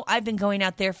you know, I've been going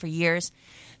out there for years.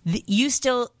 You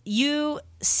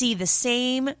see the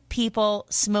same people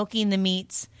smoking the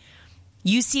meats.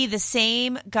 You see the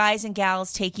same guys and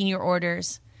gals taking your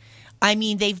orders. I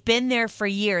mean, they've been there for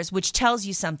years, which tells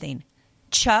you something.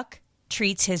 Chuck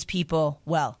treats his people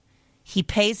well. He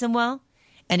pays them well,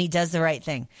 and he does the right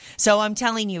thing. So I'm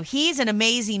telling you, he's an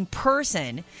amazing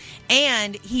person,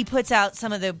 and he puts out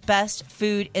some of the best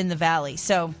food in the valley.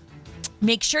 So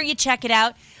make sure you check it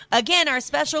out. Again, our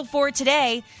special for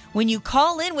today, when you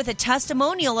call in with a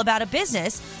testimonial about a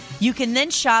business, you can then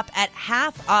shop at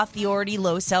half off the already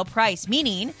low sell price,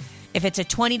 meaning if it's a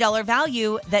 $20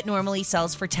 value that normally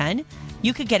sells for $10,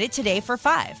 you could get it today for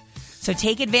 $5. So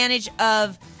take advantage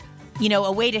of,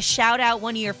 a way to shout out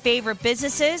one of your favorite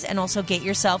businesses and also get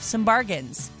yourself some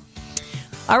bargains.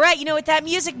 All right, you know what that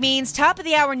music means. Top of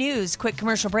the hour news, quick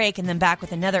commercial break, and then back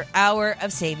with another hour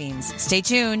of savings. Stay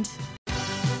tuned.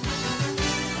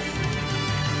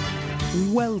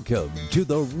 Welcome to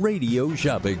the Radio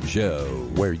Shopping Show,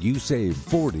 where you save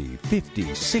 40, 50,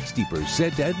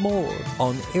 60% and more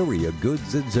on area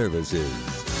goods and services.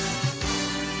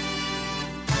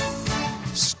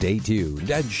 Stay tuned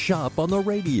and shop on the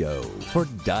radio for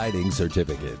dining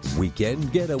certificates,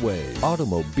 weekend getaway,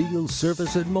 automobile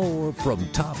service, and more from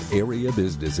top area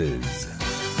businesses.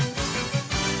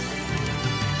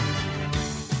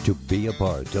 To be a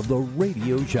part of the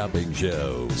Radio Shopping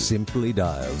Show, simply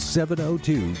dial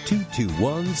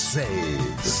 702-221-SAVE,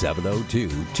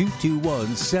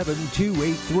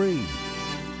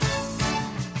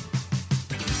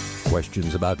 702-221-7283.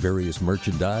 Questions about various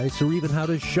merchandise or even how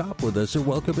to shop with us are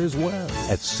welcome as well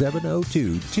at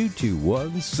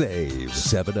 702-221-SAVE,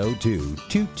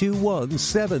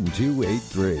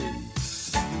 702-221-7283.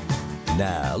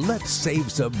 Now, let's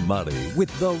save some money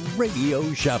with the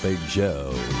Radio Shopping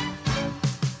Show.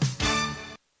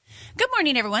 Good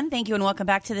morning, everyone. Thank you and welcome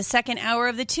back to the second hour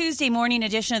of the Tuesday morning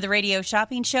edition of the Radio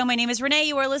Shopping Show. My name is Renee.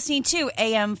 You are listening to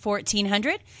AM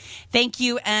 1400. Thank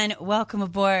you and welcome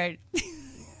aboard.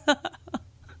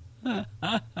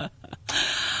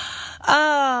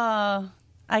 Oh,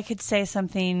 I could say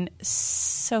something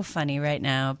so funny right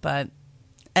now, but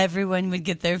everyone would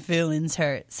get their feelings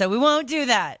hurt. So we won't do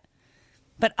that.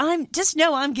 But I'm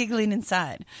giggling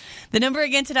inside. The number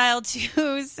again to dial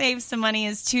to save some money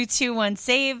is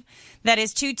 221-SAVE. That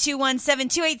is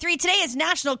 221-7283. Today is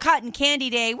National Cotton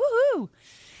Candy Day. Woohoo!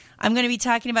 I'm going to be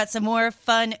talking about some more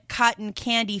fun cotton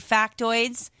candy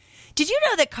factoids. Did you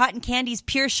know that cotton candy is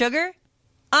pure sugar?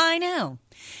 I know.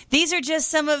 These are just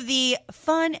some of the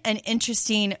fun and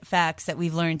interesting facts that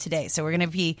we've learned today. So we're going to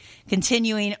be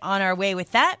continuing on our way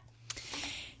with that.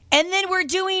 And then we're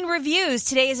doing reviews.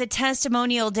 Today is a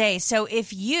testimonial day. So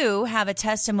if you have a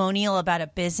testimonial about a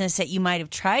business that you might have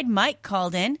tried, Mike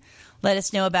called in. Let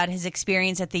us know about his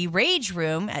experience at the Rage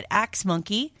Room at Axe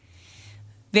Monkey.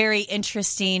 Very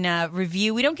interesting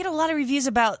review. We don't get a lot of reviews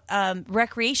about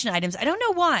recreation items. I don't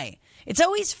know why. It's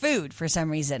always food for some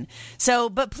reason. So,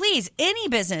 but please, any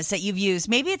business that you've used,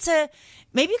 maybe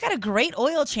you got a great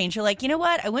oil change. You're like, you know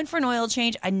what? I went for an oil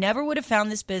change. I never would have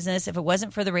found this business if it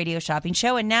wasn't for the Radio Shopping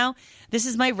Show. And now this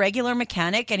is my regular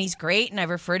mechanic and he's great. And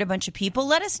I've referred a bunch of people.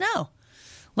 Let us know.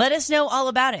 Let us know all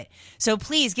about it. So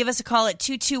please give us a call at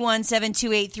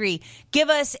 221-7283. Give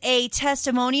us a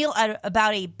testimonial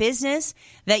about a business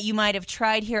that you might have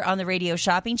tried here on the Radio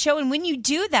Shopping Show. And when you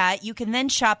do that, you can then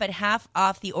shop at half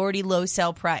off the already low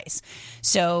sell price.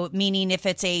 So meaning if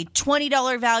it's a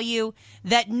 $20 value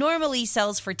that normally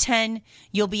sells for $10,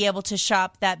 you'll be able to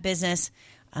shop that business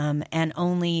and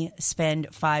only spend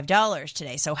 $5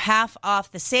 today. So half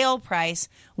off the sale price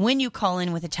when you call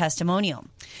in with a testimonial.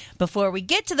 Before we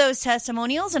get to those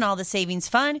testimonials and all the savings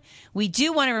fun, we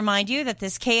do want to remind you that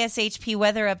this KSHP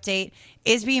weather update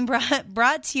is being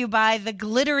brought to you by the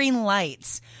Glittering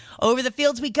Lights. Over the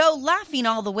fields we go, laughing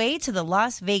all the way to the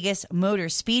Las Vegas Motor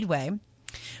Speedway.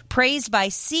 Praised by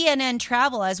CNN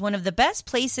Travel as one of the best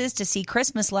places to see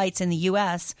Christmas lights in the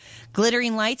U.S.,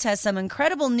 Glittering Lights has some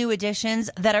incredible new additions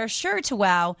that are sure to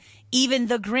wow even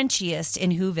the Grinchiest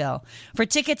in Whoville. For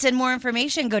tickets and more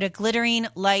information, go to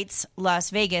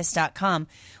glitteringlightslasvegas.com.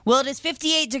 Well, it is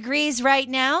 58 degrees right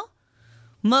now,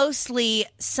 mostly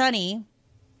sunny.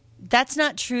 That's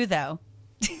not true, though.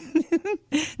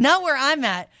 Not where I'm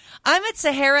at. I'm at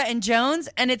Sahara and Jones,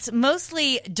 and it's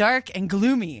mostly dark and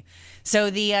gloomy.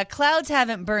 So the clouds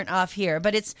haven't burnt off here,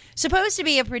 but it's supposed to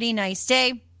be a pretty nice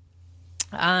day.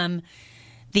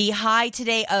 The high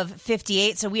today of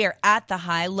 58, so we are at the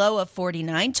high, low of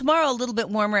 49. Tomorrow a little bit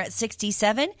warmer at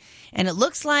 67, and it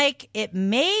looks like it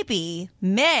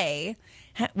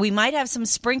we might have some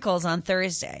sprinkles on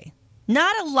Thursday.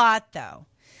 Not a lot, though.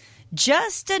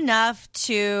 Just enough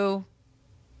to,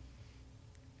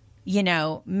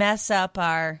 mess up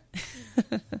our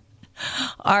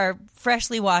our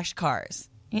freshly washed cars.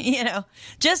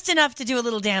 Just enough to do a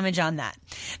little damage on that.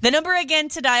 The number again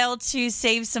to dial to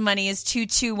save some money is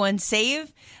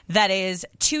 221-SAVE. That is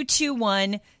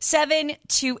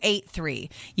 221-7283.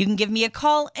 You can give me a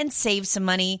call and save some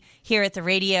money here at the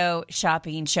Radio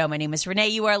Shopping Show. My name is Renee.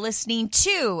 You are listening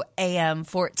to AM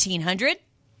 1400.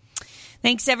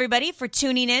 Thanks, everybody, for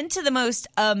tuning in to the most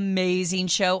amazing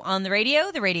show on the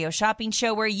Radio Shopping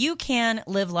Show, where you can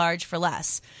live large for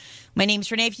less. My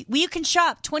name's Renee. You can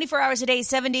shop 24 hours a day,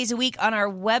 7 days a week on our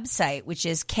website, which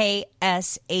is kshp.com.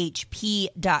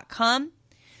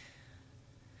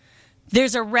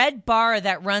 There's a red bar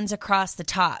that runs across the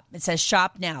top. It says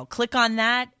Shop Now. Click on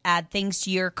that, add things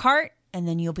to your cart, and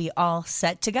then you'll be all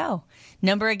set to go.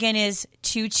 Number again is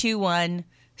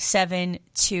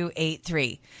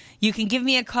 221-7283. You can give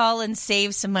me a call and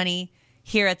save some money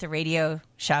here at the Radio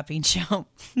Shopping Show.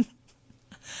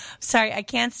 Sorry, I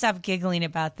can't stop giggling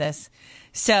about this.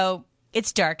 So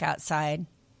it's dark outside.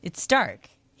 It's dark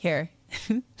here.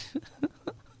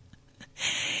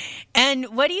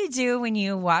 And what do you do when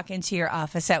you walk into your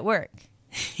office at work?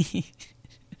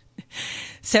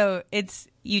 So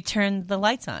you turn the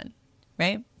lights on,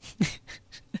 right?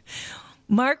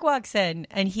 Mark walks in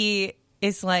and he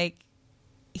is like,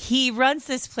 he runs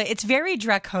this place. It's very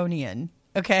draconian,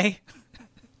 okay?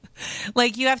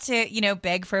 Like you have to,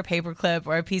 beg for a paperclip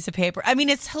or a piece of paper. I mean,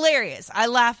 it's hilarious. I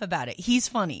laugh about it. He's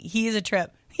funny. He is a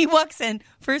trip. He walks in.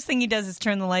 First thing he does is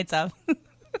turn the lights off. So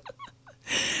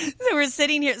we're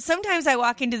sitting here. Sometimes I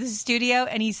walk into the studio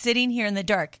and he's sitting here in the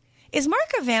dark. Is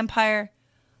Mark a vampire?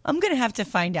 I'm going to have to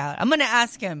find out. I'm going to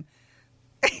ask him.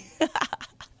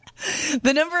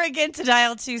 The number again to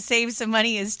dial to save some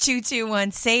money is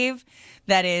 221-SAVE.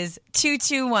 That is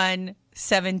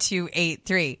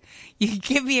 221-7283. You can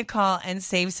give me a call and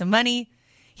save some money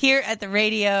here at the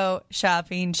Radio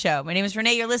Shopping Show. My name is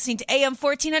Renee. You're listening to AM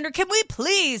 1400. Can we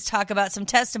please talk about some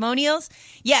testimonials?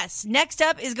 Yes. Next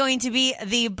up is going to be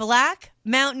the Black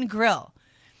Mountain Grill.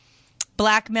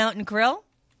 Black Mountain Grill.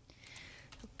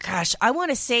 Gosh, I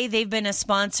want to say they've been a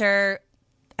sponsor.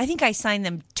 I think I signed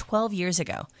them 12 years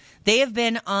ago. They have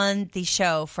been on the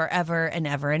show forever and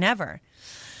ever and ever.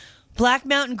 Black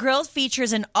Mountain Grill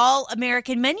features an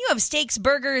all-American menu of steaks,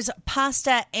 burgers,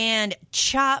 pasta, and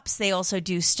chops. They also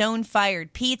do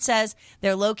stone-fired pizzas.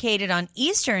 They're located on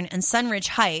Eastern and Sunridge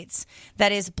Heights.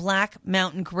 That is Black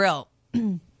Mountain Grill.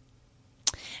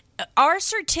 Our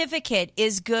certificate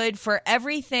is good for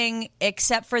everything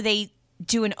except for they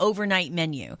do an overnight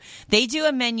menu. They do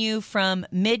a menu from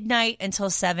midnight until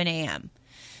 7 a.m.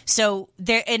 So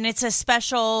and it's a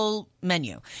special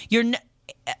menu.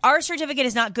 Our certificate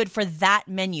is not good for that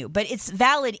menu, but it's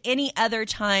valid any other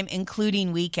time,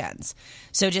 including weekends.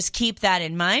 So just keep that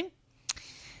in mind.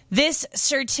 This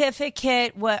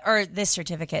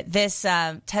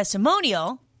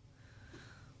testimonial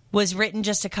was written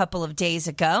just a couple of days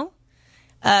ago.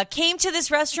 Came to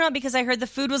this restaurant because I heard the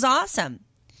food was awesome.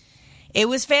 It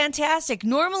was fantastic.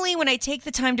 Normally, when I take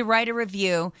the time to write a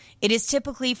review, it is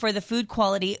typically for the food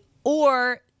quality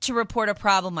or to report a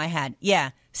problem I had.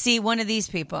 Yeah. See, one of these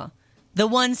people, the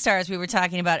 1 stars we were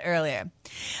talking about earlier.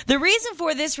 The reason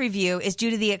for this review is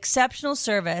due to the exceptional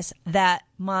service that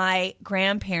my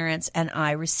grandparents and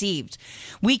I received.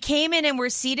 We came in and were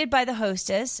seated by the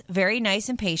hostess, very nice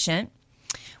and patient.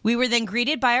 We were then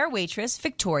greeted by our waitress,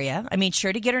 Victoria. I made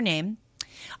sure to get her name.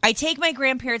 I take my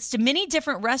grandparents to many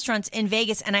different restaurants in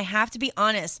Vegas, and I have to be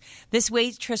honest, this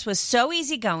waitress was so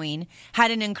easygoing,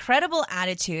 had an incredible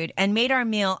attitude, and made our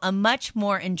meal a much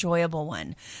more enjoyable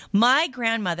one. My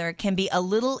grandmother can be a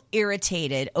little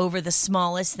irritated over the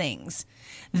smallest things.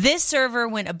 This server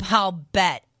went, I'll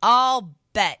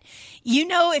bet.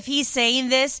 If he's saying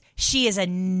this, she is a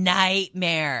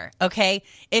nightmare, okay?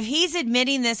 If he's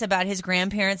admitting this about his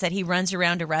grandparents that he runs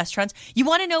around to restaurants, you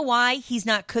want to know why he's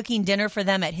not cooking dinner for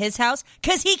them at his house?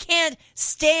 Because he can't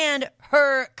stand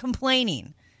her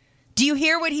complaining. Do you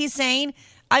hear what he's saying?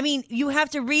 I mean, you have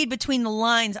to read between the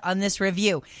lines on this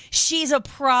review. She's a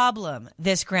problem,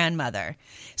 this grandmother.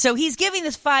 So he's giving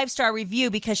this 5-star review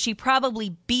because she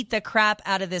probably beat the crap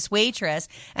out of this waitress.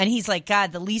 And he's like,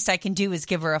 God, the least I can do is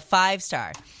give her a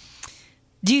 5-star.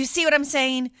 Do you see what I'm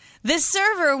saying? This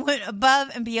server went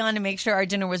above and beyond to make sure our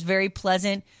dinner was very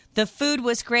pleasant. The food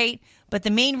was great, but the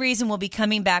main reason we'll be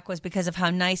coming back was because of how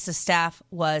nice the staff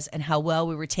was and how well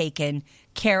we were taken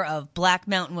care of. Black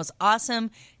Mountain was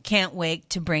awesome. Can't wait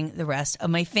to bring the rest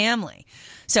of my family.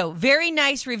 So very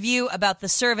nice review about the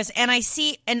service. And I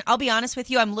see, and I'll be honest with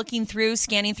you, I'm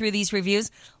scanning through these reviews,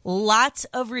 lots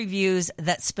of reviews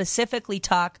that specifically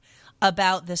talk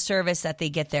about the service that they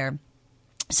get there.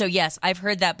 So yes, I've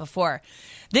heard that before.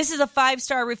 This is a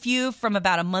 5-star review from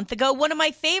about a month ago. One of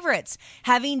my favorites.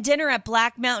 Having dinner at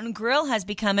Black Mountain Grill has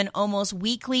become an almost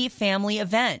weekly family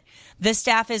event. The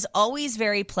staff is always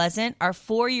very pleasant. Our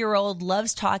 4-year-old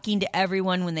loves talking to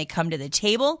everyone when they come to the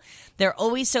table. They're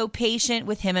always so patient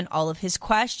with him and all of his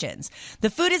questions. The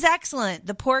food is excellent.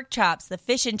 The pork chops, the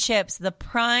fish and chips, the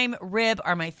prime rib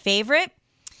are my favorite.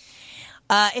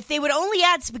 If they would only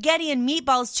add spaghetti and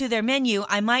meatballs to their menu,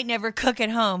 I might never cook at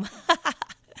home.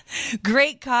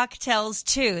 Great cocktails,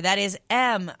 too. That is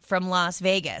M from Las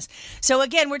Vegas. So,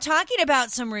 again, we're talking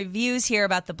about some reviews here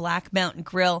about the Black Mountain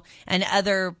Grill and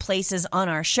other places on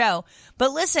our show.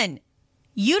 But listen,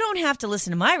 you don't have to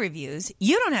listen to my reviews.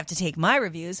 You don't have to take my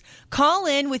reviews. Call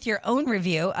in with your own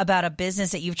review about a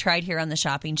business that you've tried here on the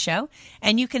Shopping Show,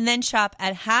 and you can then shop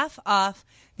at half off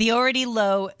the already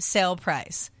low sale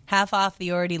price. Half off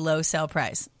the already low sale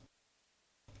price.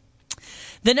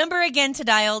 The number again to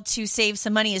dial to save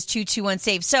some money is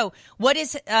 221-SAVE. So what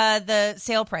is the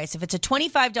sale price? If it's a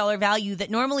 $25 value that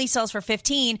normally sells for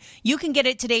 $15, you can get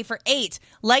it today for $8,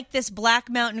 like this Black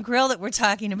Mountain Grill that we're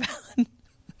talking about.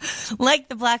 Like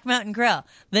the Black Mountain Grill.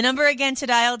 The number again to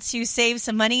dial to save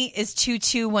some money is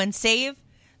 221-SAVE.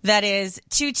 That is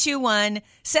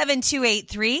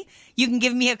 221-7283. You can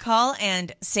give me a call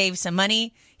and save some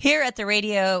money here at the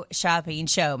Radio Shopping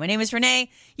Show. My name is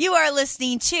Renee. You are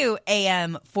listening to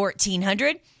AM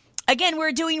 1400. Again,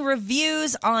 we're doing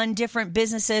reviews on different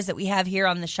businesses that we have here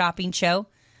on the Shopping Show.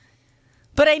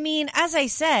 But I mean, as I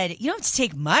said, you don't have to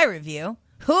take my review.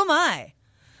 Who am I?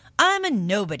 I'm a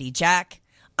nobody, Jack.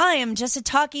 I am just a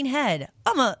talking head.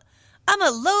 I'm a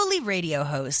lowly radio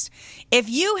host. If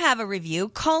you have a review,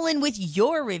 call in with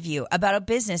your review about a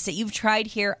business that you've tried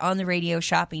here on the Radio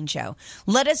Shopping Show.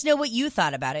 Let us know what you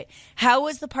thought about it. How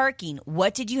was the parking?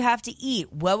 What did you have to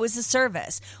eat? What was the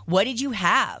service? What did you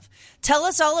have? Tell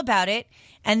us all about it.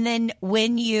 And then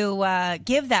when you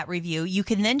give that review, you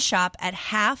can then shop at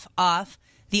half off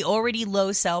the already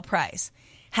low sale price.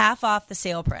 Half off the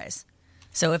sale price.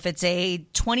 So if it's a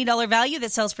 $20 value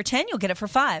that sells for $10, you'll get it for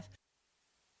 $5.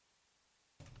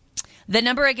 The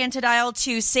number again to dial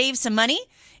to save some money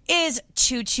is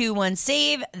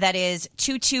 221-SAVE. That is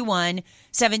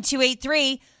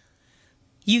 221-7283.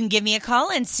 You can give me a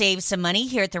call and save some money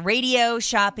here at the Radio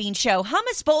Shopping Show.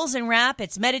 Hummus bowls and wrap.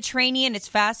 It's Mediterranean. It's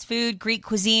fast food, Greek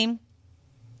cuisine.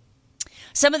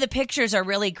 Some of the pictures are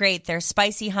really great. Their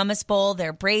spicy hummus bowl,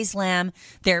 their braised lamb,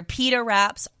 their pita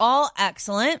wraps, all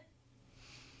excellent.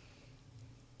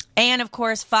 And, of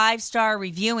course, 5-star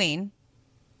reviewing.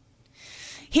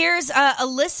 Here's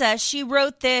Alyssa. She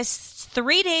wrote this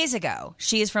 3 days ago.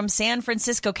 She is from San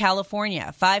Francisco,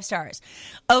 California. 5 stars.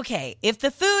 Okay, if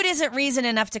the food isn't reason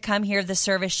enough to come here, the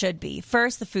service should be.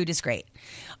 First, the food is great.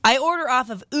 I order off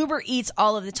of Uber Eats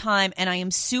all of the time, and I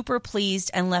am super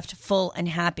pleased and left full and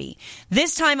happy.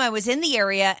 This time I was in the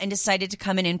area and decided to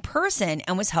come in person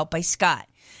and was helped by Scott.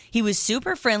 He was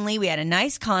super friendly. We had a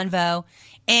nice convo,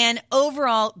 and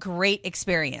overall, great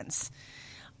experience.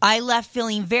 I left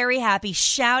feeling very happy.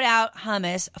 Shout out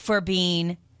Hummus for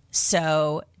being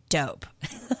so dope.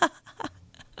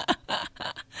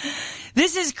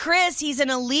 This is Chris. He's an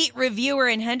elite reviewer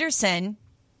in Henderson.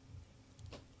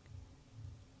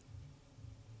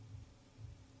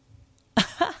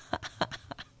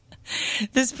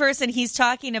 This person, he's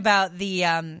talking about the...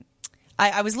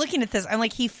 I was looking at this. I'm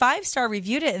like, he 5-star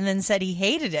reviewed it and then said he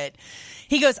hated it.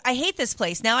 He goes, I hate this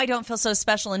place. Now I don't feel so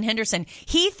special in Henderson.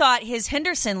 He thought his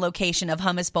Henderson location of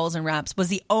hummus bowls and wraps was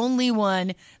the only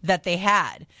one that they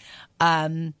had.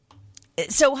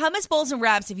 So hummus bowls and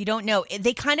wraps, if you don't know,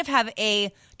 they kind of have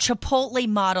a Chipotle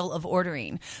model of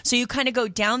ordering. So you kind of go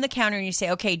down the counter and you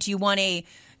say, okay, do you want a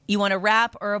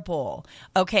wrap or a bowl?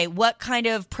 Okay, what kind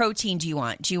of protein do you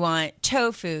want? Do you want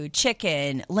tofu,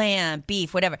 chicken, lamb,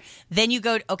 beef, whatever? Then you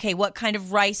go, okay, what kind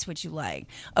of rice would you like?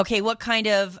 Okay, what kind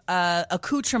of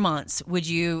accoutrements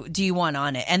do you want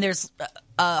on it? And there's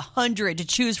 100 to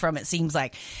choose from, it seems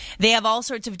like. They have all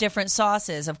sorts of different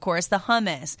sauces, of course, the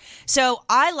hummus. So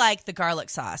I like the garlic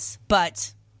sauce,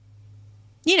 but,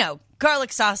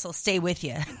 garlic sauce will stay with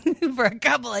you for a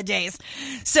couple of days.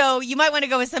 So you might want to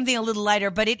go with something a little lighter,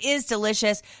 but it is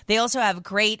delicious. They also have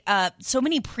great, so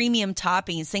many premium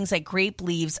toppings, things like grape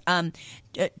leaves,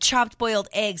 chopped boiled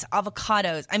eggs,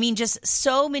 avocados. I mean, just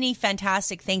so many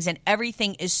fantastic things, and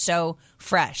everything is so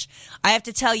fresh. I have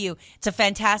to tell you, it's a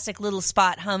fantastic little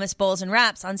spot. Hummus, bowls, and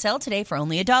wraps on sale today for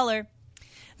only $1.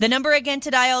 The number again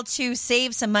to dial to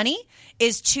save some money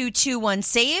is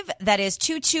 221-SAVE. That is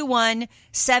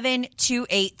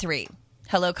 221-7283.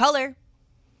 Hello, caller.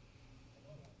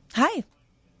 Hi.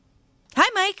 Hi,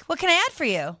 Mike. What can I add for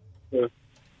you?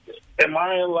 Am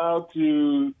I allowed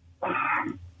to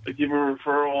give a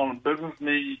referral on a business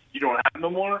maybe you don't have no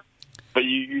more, but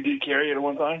you did carry it at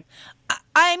one time?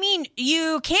 I mean,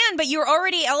 you can, but you're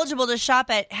already eligible to shop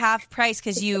at half price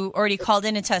because you already called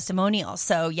in a testimonial.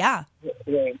 So, yeah.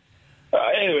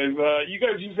 Anyways, you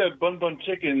guys used that Bun Bun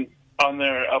Chicken on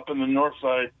there up in the north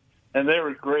side, and they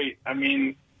were great. I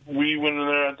mean, we went in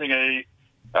there. I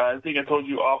think I told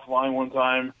you offline one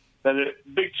time that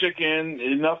big chicken,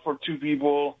 enough for two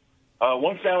people.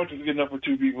 One sandwich is good enough for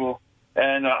two people.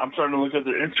 And I'm starting to look at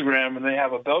their Instagram, and they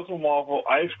have a Belgian waffle,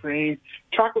 ice cream,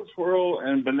 chocolate swirl,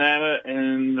 and banana,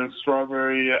 and the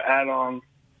strawberry add-on,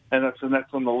 and that's the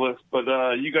next on the list. But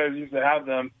you guys used to have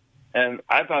them, and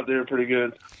I thought they were pretty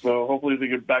good. So hopefully they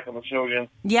get back on the show again.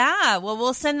 Yeah, well,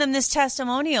 we'll send them this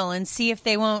testimonial and see if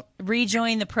they won't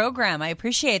rejoin the program. I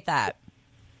appreciate that.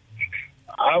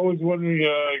 I was wondering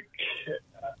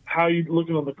how you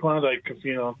looking on the Klondike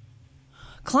Casino.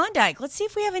 Klondike, let's see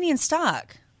if we have any in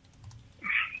stock.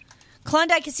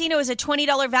 Klondike Casino is a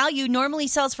 $20 value, normally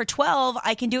sells for $12.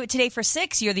 I can do it today for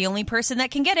 $6. You're the only person that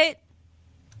can get it.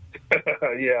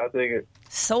 Yeah, I'll take it.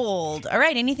 Sold. All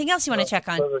right, anything else you want to check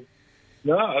on?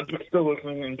 No, I'm still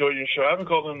listening and enjoy your show. I haven't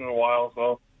called in a while,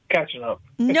 so catching up.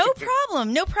 No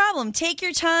problem, no problem. Take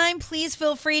your time. Please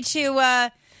feel free to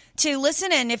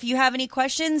listen, and if you have any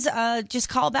questions, just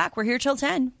call back. We're here till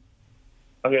 10.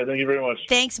 Okay, thank you very much.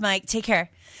 Thanks, Mike. Take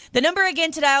care. The number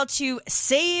again to dial to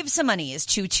save some money is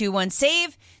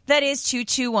 221-SAVE. That is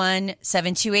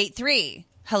 221-7283.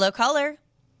 Hello, caller.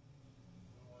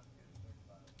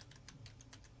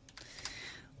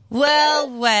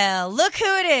 Well, look who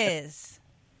it is.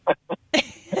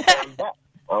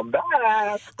 I'm back.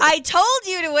 I told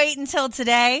you to wait until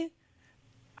today.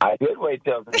 I did wait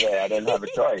till today. I didn't have a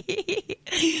choice.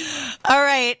 All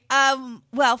right.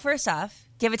 Well, first off,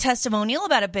 do you have a testimonial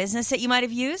about a business that you might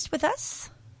have used with us?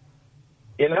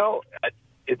 You know,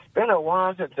 it's been a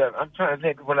while since I'm trying to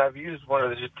think when I've used one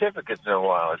of the certificates in a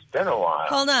while. It's been a while.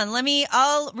 Hold on.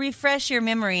 I'll refresh your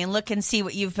memory and look and see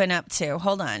what you've been up to.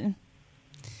 Hold on.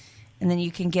 And then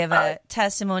you can give a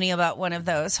testimony about one of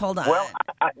those. Hold on. Well,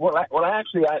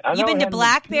 actually, I know you've been to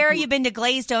Black Bear. You've been to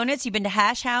Glazed Donuts. You've been to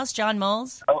Hash House. John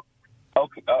Moles. Oh,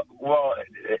 okay. Well,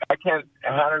 I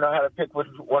don't know how to pick which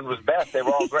one was best. They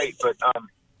were all great, but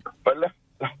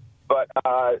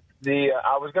I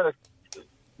was going to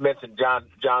mention John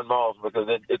Moles because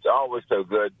it's always so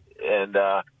good. And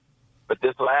but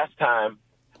this last time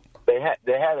they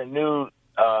had a new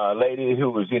lady who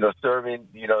was serving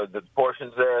the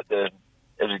portions there as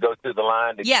you go through the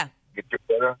line to get your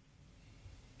dinner.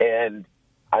 And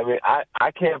I mean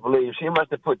I can't believe she must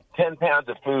have put 10 pounds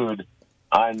of food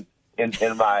in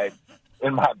my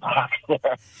box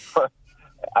there.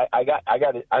 I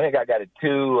think I got a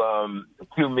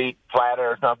two meat platter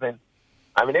or something.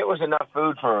 I mean, it was enough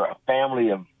food for a family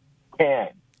of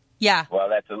 10. Yeah. Well,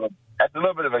 that's a little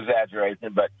bit of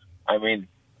exaggeration, but I mean,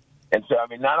 and so I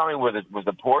mean, not only was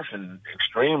the portion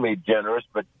extremely generous,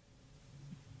 but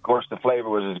of course the flavor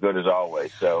was as good as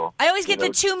always. So I always get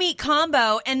the 2 meat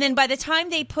combo, and then by the time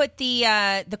they put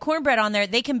the cornbread on there,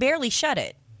 they can barely shut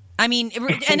it. I mean,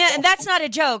 and that's not a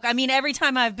joke. I mean, every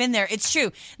time I've been there, it's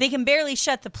true. They can barely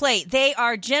shut the plate. They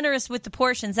are generous with the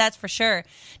portions, that's for sure.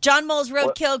 John Moles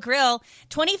Roadkill Grill,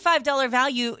 $25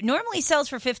 value, normally sells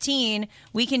for $15.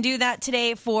 We can do that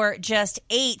today for just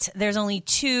 $8. There's only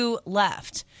 2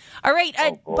 left. All right,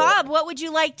 Bob, what would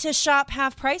you like to shop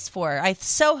half price for?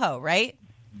 Soho, right?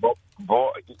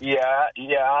 Yeah.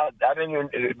 I didn't even,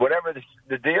 whatever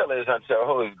the deal is on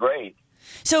Soho is great.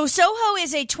 So Soho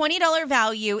is a $20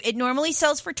 value. It normally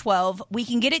sells for $12. We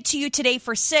can get it to you today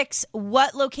for $6.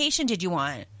 What location did you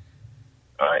want?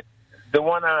 All right. The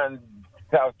one on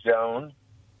South Jones.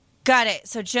 Got it.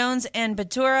 So Jones and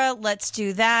Badura, let's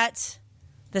do that.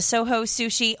 The Soho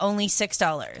sushi, only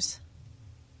 $6.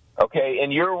 Okay,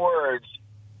 in your words,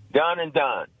 done and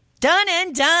done. Done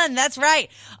and done. That's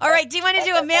right. All right. Do you want to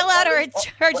do a mail out or a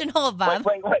charge and hold, Bob?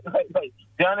 Wait.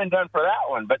 Done and done for that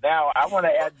one. But now I want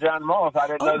to add John Moles. I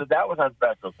didn't know that was on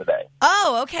special today.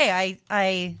 Oh, okay.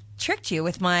 I tricked you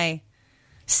with my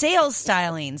Sales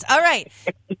stylings. All right.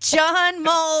 John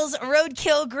Mull's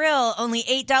Roadkill Grill, only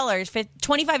 $8.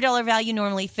 $25 value,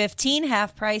 normally $15.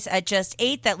 Half price at just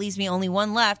 $8. That leaves me only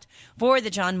one left for the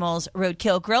John Mull's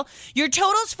Roadkill Grill. Your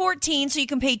total's $14, so you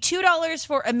can pay $2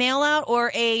 for a mail out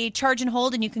or a charge and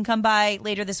hold, and you can come by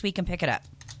later this week and pick it up.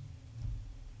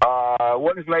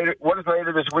 What does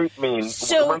later this week mean?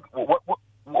 So,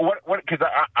 what? Because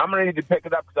I'm going to need to pick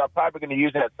it up because I'm probably going to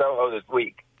use it at Soho this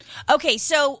week. Okay,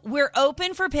 so we're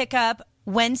open for pickup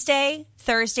Wednesday,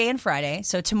 Thursday, and Friday.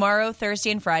 So tomorrow,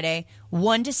 Thursday, and Friday,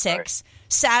 1 to 6. Right.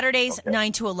 Saturdays,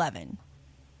 9 to 11.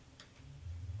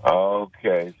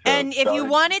 Okay. And if you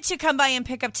wanted to come by and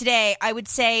pick up today, I would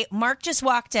say Mark just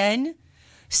walked in.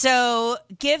 So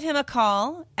give him a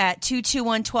call at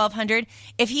 221-1200.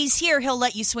 If he's here, he'll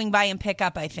let you swing by and pick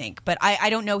up, I think. But I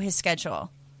don't know his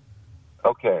schedule.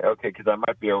 Okay, because I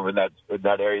might be over in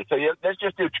that area. So yeah, let's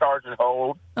just do charge and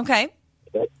hold. Okay.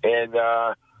 And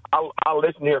I'll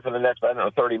listen here for the next,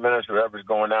 30 minutes or whatever's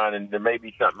going on, and there may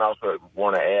be something else I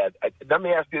want to add. Let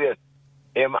me ask you this.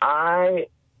 Am I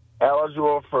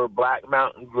eligible for Black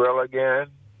Mountain Grill again?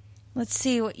 Let's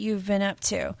see what you've been up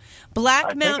to.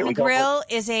 Black Mountain Grill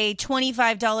is a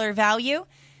 $25 value.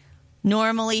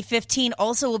 Normally $15.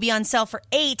 Also will be on sale for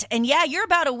 $8. And yeah, you're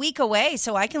about a week away,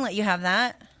 so I can let you have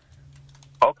that.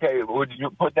 Okay, would you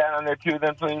put that on there too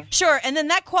then, please? Sure, and then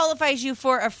that qualifies you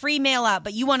for a free mail out,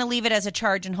 but you want to leave it as a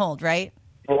charge and hold, right?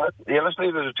 Yeah, let's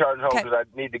leave it as a charge and hold because I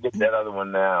need to get that other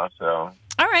one now. So.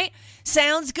 All right,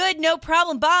 sounds good, no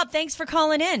problem. Bob, thanks for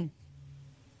calling in.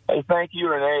 Hey, thank you,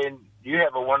 Renee, and you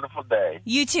have a wonderful day.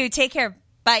 You too, take care.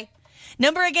 Bye.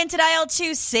 Number again to dial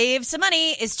to save some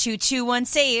money is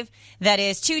 221-SAVE. That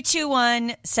is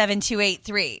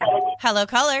 221-7283. Hello,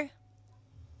 caller.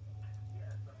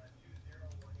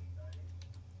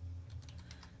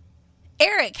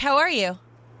 Eric, how are you?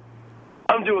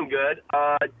 I'm doing good.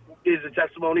 Is it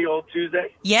Testimonial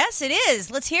Tuesday? Yes, it is.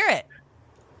 Let's hear it.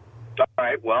 All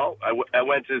right. Well, I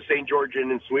went to St. George Inn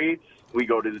and Suites. We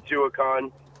go to the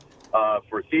Tuacahn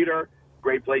for theater.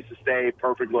 Great place to stay.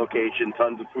 Perfect location.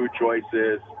 Tons of food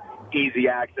choices. Easy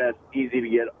access. Easy to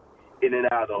get in and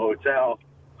out of the hotel.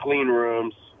 Clean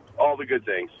rooms. All the good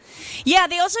things. Yeah,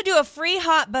 they also do a free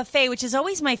hot buffet, which is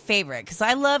always my favorite because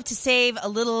I love to save a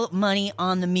little money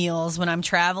on the meals when I'm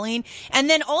traveling. And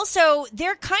then also,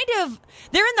 they're in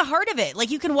the heart of it.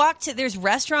 Like you can walk to, there's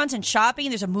restaurants and shopping.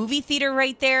 There's a movie theater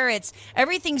right there.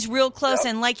 Everything's real close.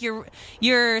 Yep. And like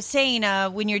you're saying,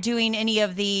 when you're doing any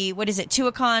of the,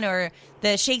 Tuacahn or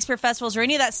the Shakespeare festivals or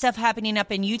any of that stuff happening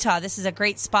up in Utah, this is a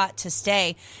great spot to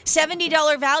stay.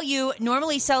 $70 value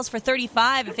normally sells for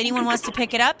 $35. If anyone wants to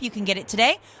pick it up, you can get it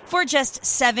today for just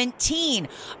 $17.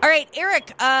 All right,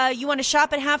 Eric, you want to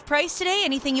shop at half price today?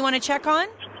 Anything you want to check on?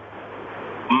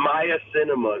 Maya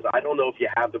Cinemas. I don't know if you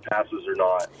have the passes or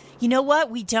not. You know what?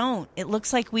 We don't. It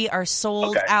looks like we are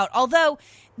sold out. Although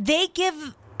they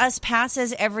give us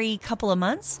passes every couple of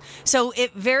months. So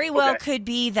it very well could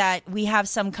be that we have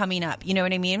some coming up. You know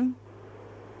what I mean?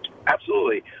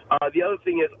 Absolutely. The other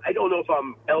thing is, I don't know if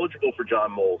I'm eligible for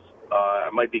John Mull's. I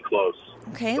might be close.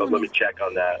 Okay. So let me check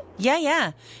on that.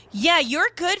 Yeah, you're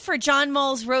good for John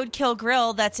Mull's Roadkill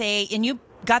Grill. And you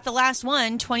got the last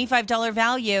one, $25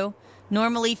 value.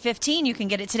 Normally $15. You can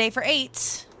get it today for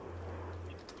 $8.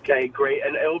 Okay, great.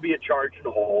 And it will be a charge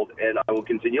and hold, and I will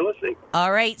continue listening.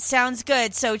 All right, sounds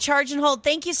good. So charge and hold.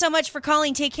 Thank you so much for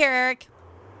calling. Take care, Eric.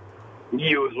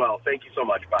 You as well. Thank you so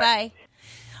much. Bye. Bye.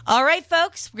 All right,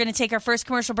 folks, we're going to take our first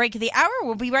commercial break of the hour.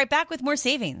 We'll be right back with more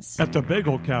savings. At the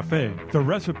Bagel Cafe, the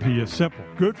recipe is simple.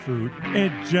 Good food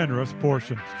and generous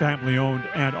portions. Family owned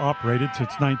and operated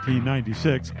since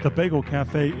 1996, the Bagel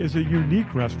Cafe is a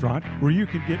unique restaurant where you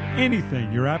can get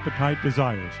anything your appetite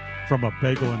desires. From a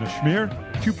bagel and a schmear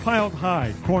to piled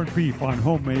high corned beef on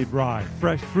homemade rye,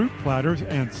 fresh fruit platters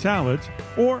and salads,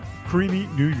 or creamy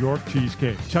New York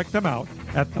cheesecake. Check them out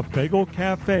at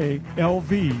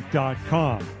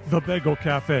thebagelcafeLV.com. The Bagel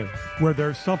Cafe, where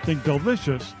there's something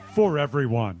delicious for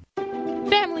everyone.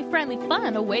 Family-friendly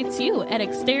fun awaits you at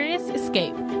Exterius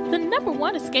Escape. The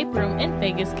 #1 escape room in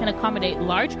Vegas can accommodate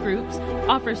large groups,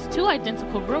 offers 2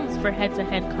 identical rooms for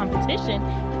head-to-head competition,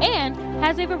 and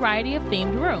has a variety of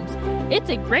themed rooms. It's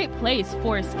a great place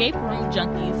for escape room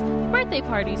junkies, birthday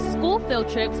parties, school field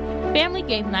trips, family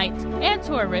game nights, and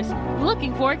tourists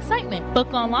looking for excitement.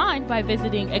 Book online by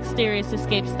visiting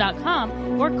ExteriusEscapes.com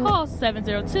or call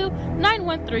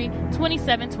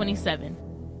 702-913-2727.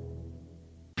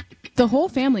 The whole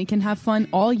family can have fun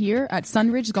all year at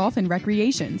Sunridge Golf and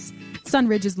Recreations.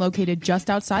 Sunridge is located just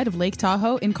outside of Lake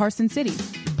Tahoe in Carson City.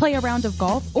 Play a round of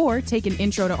golf or take an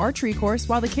intro to archery course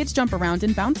while the kids jump around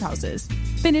in bounce houses.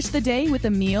 Finish the day with a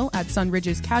meal at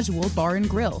Sunridge's Casual Bar and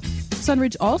Grill.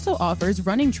 Sunridge also offers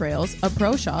running trails, a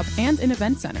pro shop, and an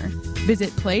event center.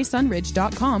 Visit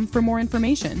PlaySunridge.com for more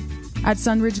information. At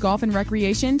Sunridge Golf and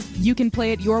Recreation, you can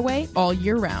play it your way all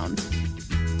year round.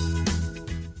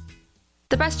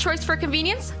 The best choice for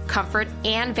convenience, comfort,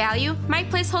 and value, My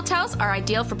Place hotels are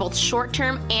ideal for both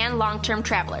short-term and long-term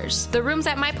travelers. The rooms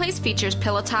at My Place features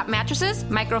pillow-top mattresses,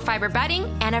 microfiber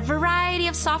bedding, and a variety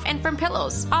of soft and firm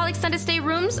pillows. All extended stay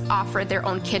rooms offer their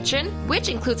own kitchen, which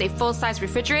includes a full-size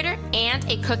refrigerator and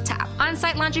a cooktop.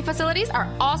 On-site laundry facilities are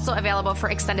also available for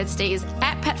extended stays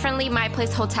at pet-friendly My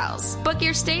Place hotels. Book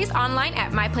your stays online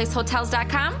at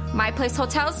myplacehotels.com. My Place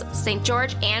Hotels, St.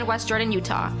 George and West Jordan,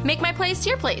 Utah. Make My Place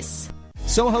your place.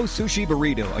 Soho Sushi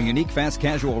Burrito, a unique fast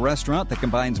casual restaurant that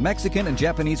combines Mexican and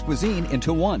Japanese cuisine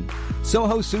into one.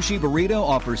 Soho Sushi Burrito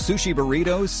offers sushi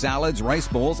burritos, salads, rice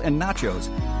bowls, and nachos.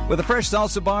 With a fresh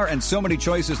salsa bar and so many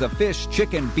choices of fish,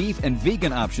 chicken, beef, and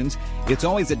vegan options, it's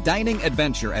always a dining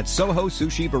adventure at Soho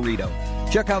Sushi Burrito.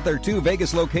 Check out their 2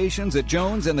 Vegas locations at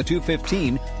Jones and the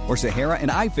 215, or Sahara and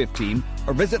I-15,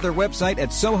 or visit their website at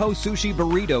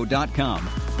sohosushiburrito.com.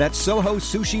 That's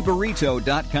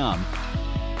sohosushiburrito.com.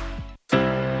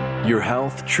 Your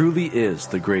health truly is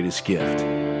the greatest gift.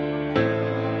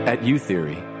 At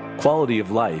U-Theory, quality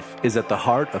of life is at the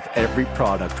heart of every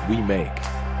product we make.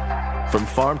 From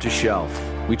farm to shelf,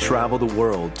 we travel the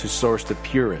world to source the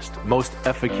purest, most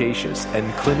efficacious,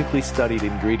 and clinically studied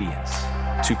ingredients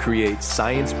to create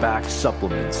science-backed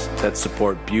supplements that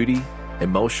support beauty,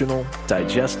 emotional,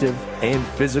 digestive, and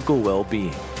physical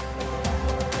well-being.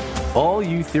 All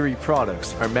U-Theory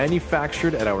products are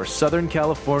manufactured at our Southern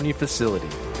California facility,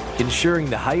 ensuring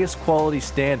the highest quality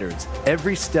standards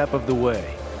every step of the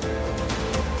way.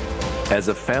 As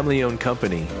a family-owned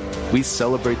company, we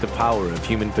celebrate the power of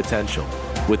human potential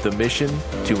with the mission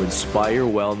to inspire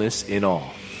wellness in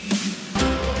all.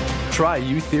 Try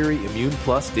U-Theory Immune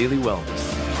Plus Daily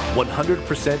Wellness.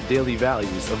 100% daily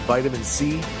values of vitamin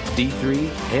C, D3,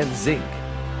 and zinc.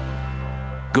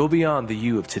 Go beyond the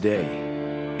you of today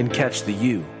and catch the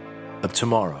you of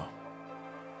tomorrow.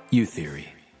 U-Theory.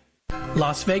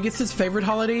 Las Vegas' favorite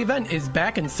holiday event is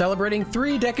back and celebrating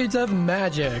 3 decades of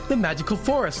magic. The Magical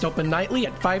Forest, open nightly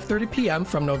at 5:30 p.m.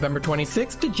 from November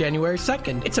 26th to January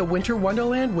 2nd. It's a winter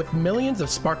wonderland with millions of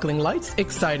sparkling lights,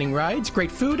 exciting rides,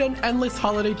 great food, and endless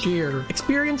holiday cheer.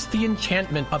 Experience the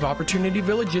enchantment of Opportunity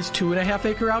Village's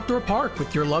 2.5-acre outdoor park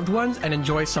with your loved ones and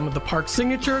enjoy some of the park's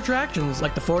signature attractions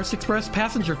like the Forest Express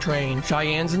passenger train,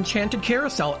 Cheyenne's Enchanted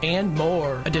Carousel, and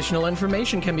more. Additional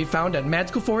information can be found at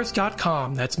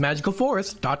magicalforest.com. That's magicalforest.com.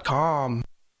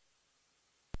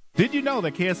 Did you know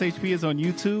that KSHP is on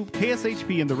YouTube?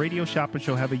 KSHP and the Radio Shopping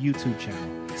Show have a YouTube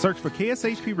channel. Search for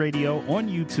KSHP Radio on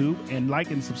YouTube and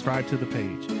like and subscribe to the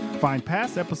page. Find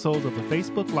past episodes of the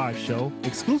Facebook Live show,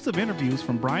 exclusive interviews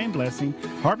from Brian Blessing,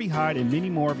 Harvey Hyde, and many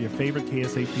more of your favorite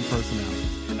KSHP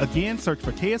personalities. Again, search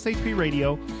for KSHP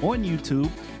Radio on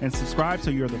YouTube and subscribe so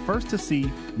you're the first to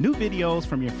see new videos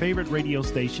from your favorite radio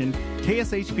station,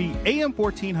 KSHP AM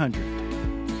 1400.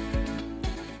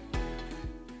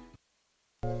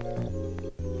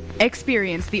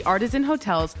 Experience the Artisan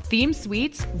Hotel's themed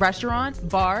suites, restaurant,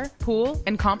 bar, pool,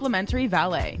 and complimentary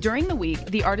valet. During the week,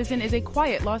 the Artisan is a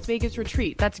quiet Las Vegas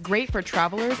retreat that's great for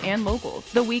travelers and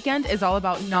locals. The weekend is all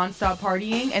about nonstop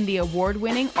partying and the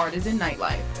award-winning Artisan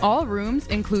nightlife. All rooms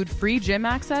include free gym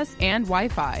access and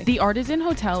Wi-Fi. The Artisan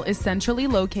Hotel is centrally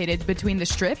located between the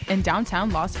Strip and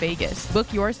downtown Las Vegas.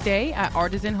 Book your stay at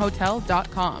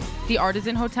artisanhotel.com. The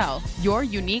Artisan Hotel, your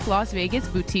unique Las Vegas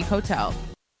boutique hotel.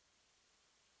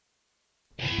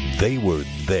 They were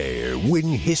there when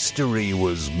history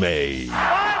was made. And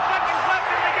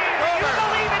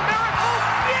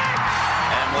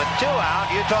with 2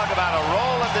 out, you talk about a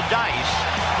roll of the dice.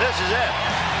 This is it.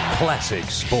 Classic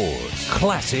sports,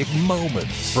 classic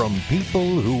moments from people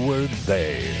who were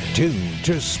there. Tune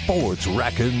to Sports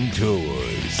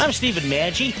Raconteurs. I'm Stephen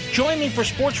Maggi. Join me for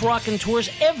Sports Raconteurs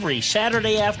every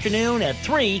Saturday afternoon at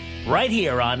 3, right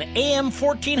here on AM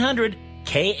 1400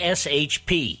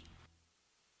 KSHP.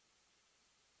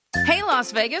 Hey,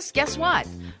 Las Vegas, guess what?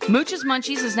 Mooch's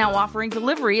Munchies is now offering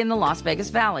delivery in the Las Vegas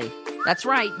Valley. That's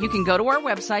right, you can go to our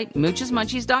website,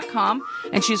 moochesmunchies.com,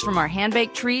 and choose from our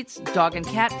hand-baked treats, dog and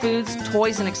cat foods,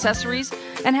 toys, and accessories,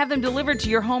 and have them delivered to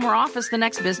your home or office the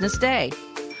next business day.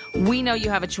 We know you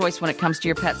have a choice when it comes to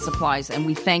your pet supplies, and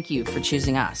we thank you for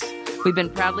choosing us. We've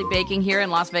been proudly baking here in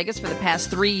Las Vegas for the past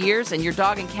 3 years, and your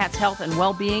dog and cat's health and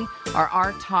well-being are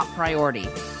our top priority.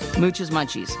 Mooch's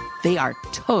Munchies, they are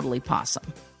totally possum.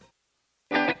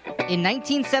 In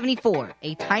 1974,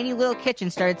 a tiny little kitchen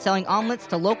started selling omelets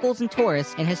to locals and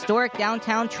tourists in historic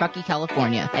downtown Truckee,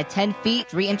 California. At 10 feet,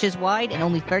 3 inches wide, and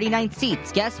only 39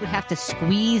 seats, guests would have to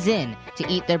squeeze in to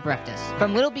eat their breakfast.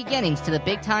 From little beginnings to the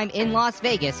big time in Las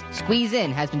Vegas, Squeeze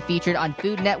In has been featured on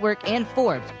Food Network and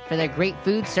Forbes for their great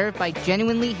food served by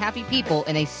genuinely happy people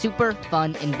in a super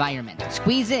fun environment.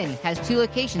 Squeeze In has 2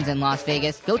 locations in Las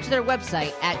Vegas. Go to their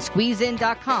website at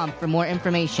squeezein.com for more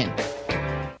information.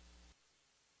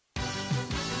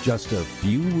 Just a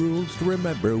few rules to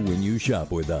remember when you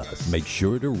shop with us. Make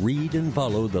sure to read and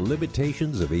follow the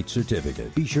limitations of each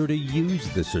certificate. Be sure to use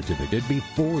the certificate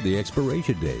before the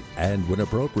expiration date. And when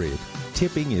appropriate,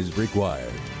 tipping is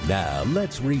required. Now,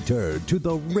 let's return to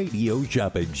the Radio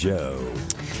Shopping Show.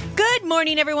 Good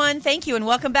morning, everyone. Thank you, and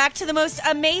welcome back to the most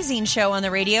amazing show on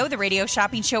the Radio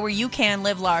Shopping Show, where you can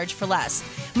live large for less.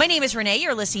 My name is Renee.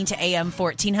 You're listening to AM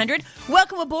 1400.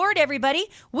 Welcome aboard, everybody.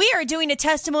 We are doing a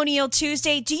Testimonial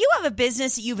Tuesday. Do you have a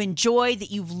business that you've enjoyed,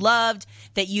 that you've loved,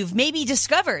 that you've maybe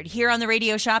discovered here on the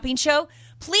Radio Shopping Show?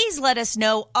 Please let us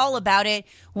know all about it.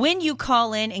 When you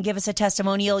call in and give us a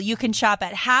testimonial, you can shop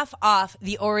at half off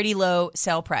the already low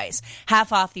sale price.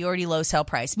 Half off the already low sale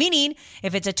price. Meaning,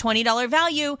 if it's a $20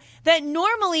 value that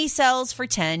normally sells for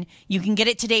 $10, you can get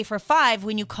it today for $5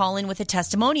 when you call in with a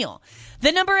testimonial.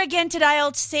 The number again to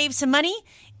dial to save some money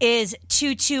is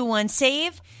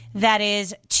 221-SAVE. That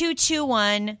is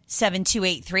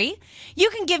 221-7283. You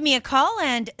can give me a call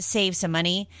and save some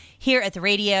money here at the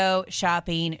Radio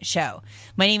Shopping Show.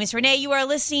 My name is Renee. You are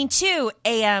listening to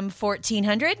AM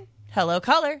 1400. Hello,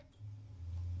 caller.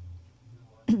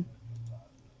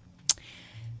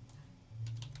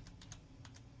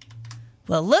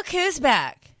 Well, look who's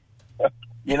back.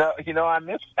 You know, I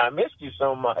missed you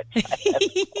so much.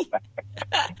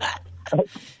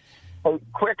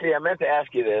 Quickly, I meant to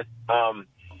ask you this.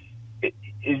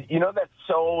 You know that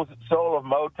Soul of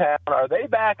Motown? Are they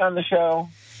back on the show?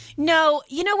 No.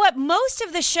 You know what? Most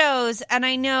of the shows, and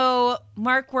I know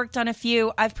Mark worked on a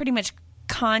few, I've pretty much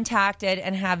contacted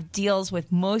and have deals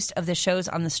with most of the shows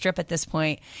on the Strip at this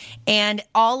point, and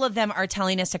all of them are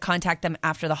telling us to contact them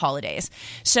after the holidays.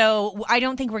 So I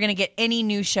don't think we're going to get any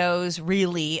new shows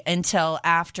really until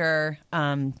after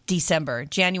December,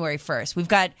 January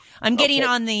 1st. I'm getting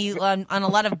on a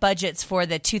lot of budgets for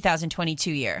the 2022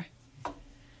 year.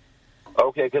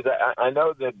 Okay, because I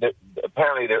know that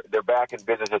apparently they're back in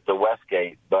business at the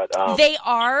Westgate, but they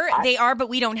are, but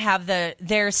we don't have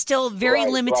they're still very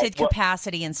limited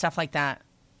capacity and stuff like that.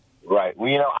 Right.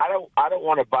 Well, I don't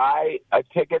want to buy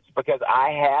tickets because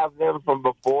I have them from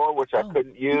before, which I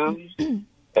couldn't use. And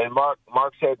Mark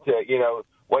said to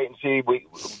wait and see, we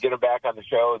get them back on the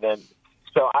show then.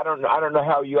 So I don't know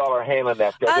how you all are handling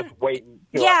that. So just waiting.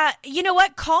 Yeah, you know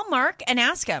what? Call Mark and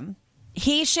ask him.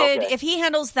 He should, if he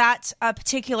handles that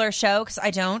particular show, because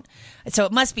I don't, so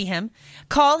it must be him.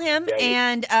 Call him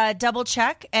and double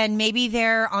check, and maybe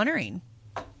they're honoring.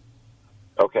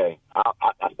 Okay,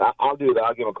 I'll do that.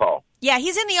 I'll give him a call. Yeah,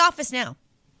 he's in the office now.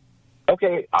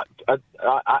 Okay,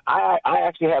 I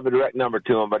actually have a direct number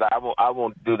to him, but I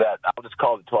won't do that. I'll just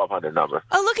call the 1200 number.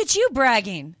 Oh, look at you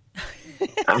bragging.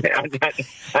 Hold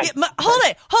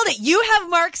it. You have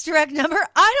Mark's direct number?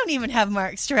 I don't even have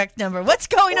Mark's direct number. What's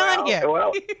going on here?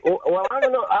 Well, I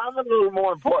don't know. I'm a little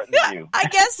more important than you. I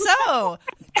guess so.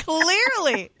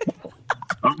 Clearly.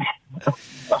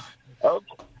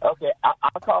 Okay.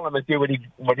 I'll call him and see what he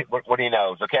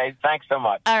knows. Okay. Thanks so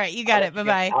much. All right. You got it.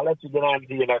 Bye-bye. I'll let you get on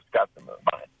to your next customer.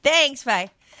 Bye. Thanks.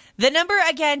 Bye. The number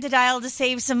again to dial to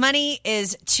save some money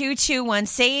is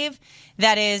 221-SAVE.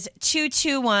 That is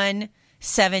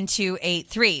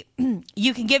 221-7283.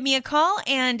 You can give me a call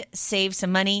and save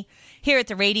some money here at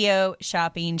the Radio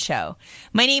Shopping Show.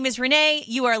 My name is Renee.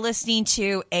 You are listening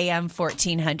to AM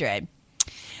 1400.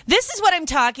 This is what I'm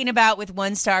talking about with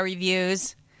one-star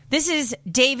reviews. This is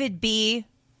David B.,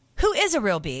 who is a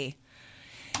real B.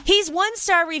 He's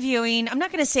one-star reviewing. I'm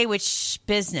not going to say which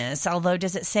business, although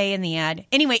does it say in the ad?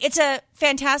 Anyway, it's a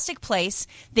fantastic place.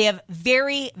 They have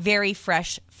very, very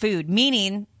fresh food,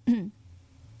 meaning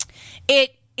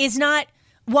it is not,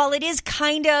 while it is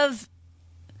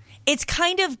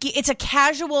it's a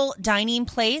casual dining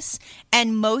place,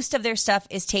 and most of their stuff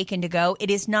is taken to go.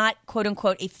 It is not, quote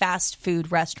unquote, a fast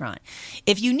food restaurant.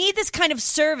 If you need this kind of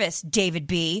service, David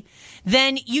B.,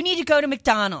 then you need to go to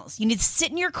McDonald's. You need to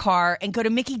sit in your car and go to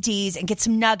Mickey D's and get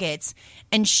some nuggets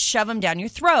and shove them down your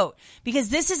throat, because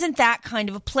this isn't that kind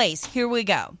of a place. Here we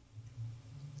go.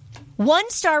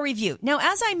 1-star review. Now,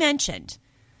 as I mentioned,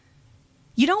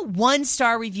 you don't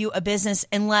 1-star review a business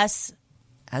unless,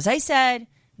 as I said,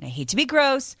 and I hate to be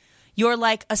gross, you're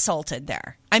like assaulted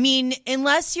there. I mean,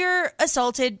 unless you're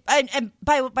assaulted, and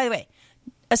by the way,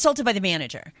 assaulted by the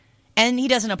manager, and he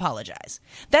doesn't apologize.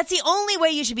 That's the only way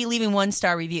you should be leaving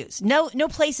 1-star reviews. No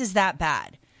place is that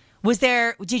bad.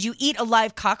 Did you eat a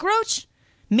live cockroach?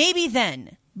 Maybe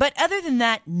then. But other than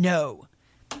that, no.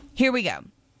 Here we go.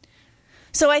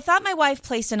 So I thought my wife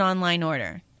placed an online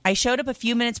order. I showed up a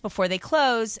few minutes before they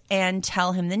close and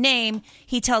tell him the name.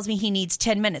 He tells me he needs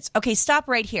 10 minutes. Okay, stop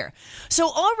right here. So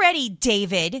already,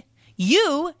 David,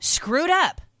 you screwed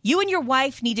up. You and your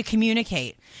wife need to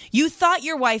communicate. You thought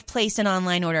your wife placed an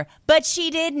online order, but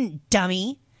she didn't,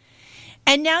 dummy.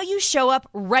 And now you show up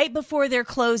right before they're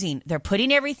closing. They're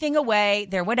putting everything away.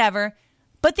 They're whatever.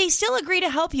 But they still agree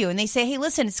to help you. And they say, hey,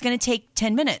 listen, it's going to take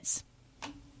 10 minutes.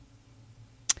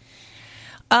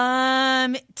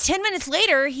 10 minutes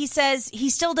later, he says he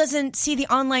still doesn't see the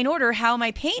online order. How am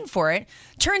I paying for it?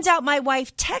 Turns out my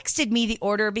wife texted me the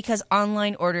order because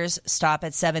online orders stop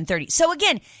at 7:30. So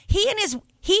again, he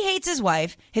hates his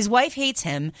wife hates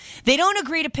him. They don't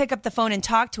agree to pick up the phone and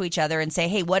talk to each other and say,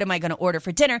 hey, what am I going to order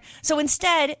for dinner? So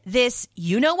instead, this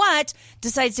you-know-what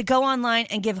decides to go online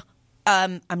and give,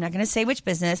 I'm not going to say which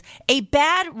business, a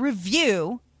bad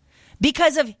review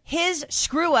because of his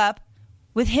screw-up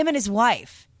with him and his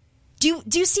wife. Do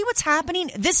you see what's happening?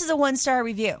 This is a 1-star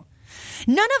review.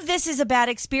 None of this is a bad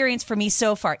experience for me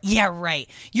so far. Yeah, right.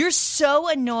 You're so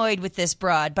annoyed with this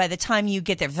broad by the time you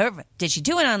get there. Did she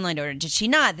do an online order? Did she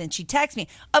not? Then she texts me.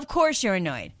 Of course you're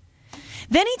annoyed.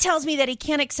 Then he tells me that he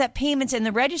can't accept payments in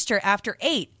the register after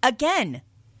 8. Again,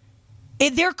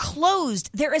 they're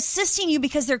closed. They're assisting you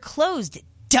because they're closed,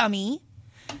 dummy.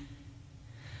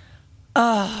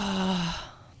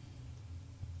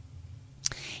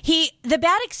 The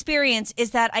bad experience is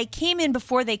that I came in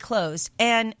before they closed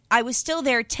and I was still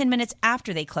there 10 minutes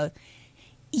after they closed.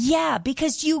 Yeah,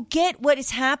 because you get what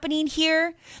is happening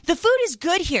here. The food is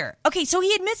good here. Okay, so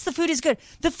he admits the food is good.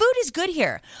 The food is good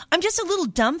here. I'm just a little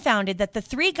dumbfounded that the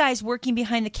 3 guys working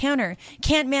behind the counter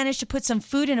can't manage to put some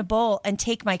food in a bowl and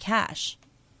take my cash.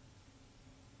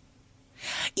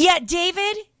 Yeah,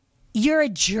 David, you're a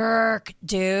jerk,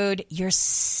 dude. You're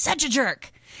such a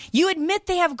jerk. You admit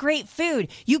they have great food.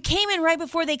 You came in right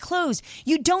before they closed.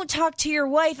 You don't talk to your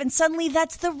wife, and suddenly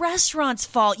that's the restaurant's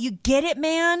fault. You get it,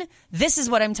 man? This is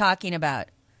what I'm talking about.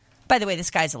 By the way,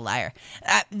 this guy's a liar.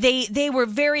 They were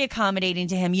very accommodating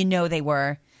to him. You know they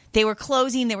were. They were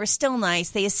closing. They were still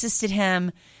nice. They assisted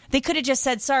him. They could have just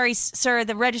said, sorry, sir,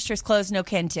 the register's closed. No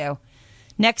can do.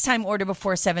 Next time, order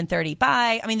before 7:30.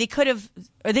 Bye. I mean, they could have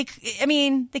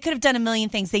done a million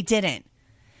things. They didn't.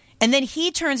 And then he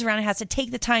turns around and has to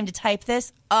take the time to type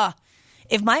this.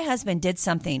 If my husband did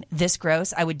something this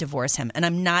gross, I would divorce him. And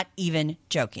I'm not even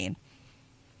joking.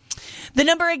 The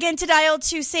number again to dial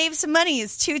to save some money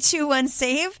is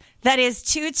 221-SAVE. That is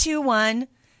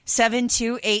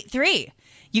 221-7283.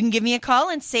 You can give me a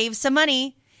call and save some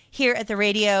money here at the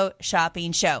Radio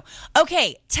Shopping Show.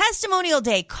 Okay, Testimonial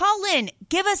Day. Call in.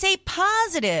 Give us a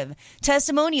positive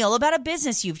testimonial about a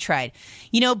business you've tried.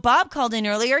 You know, Bob called in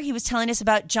earlier. He was telling us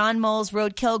about John Mole's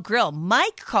Roadkill Grill.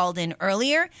 Mike called in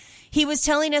earlier. He was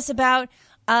telling us about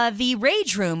the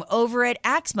Rage Room over at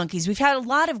Axe Monkeys. We've had a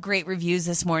lot of great reviews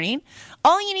this morning.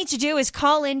 All you need to do is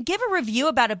call in, give a review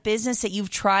about a business that you've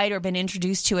tried or been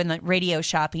introduced to in the Radio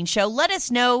Shopping Show. Let us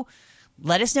know.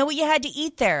 Let us know what you had to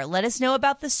eat there. Let us know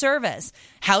about the service.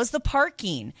 How's the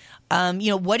parking?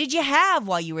 What did you have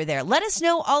while you were there? Let us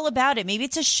know all about it. Maybe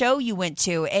it's a show you went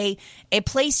to, a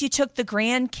place you took the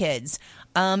grandkids,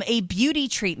 a beauty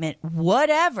treatment,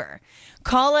 whatever.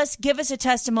 Call us, give us a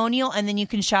testimonial, and then you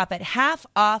can shop at half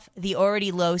off the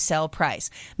already low sell price.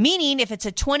 Meaning if it's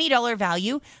a $20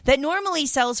 value that normally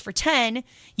sells for $10,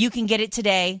 you can get it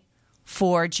today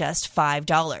for just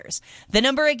 $5. The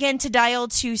number again to dial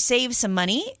to save some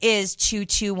money is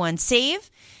 221-SAVE.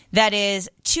 That is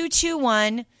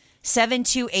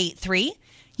 221-7283.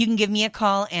 You can give me a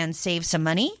call and save some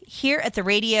money here at the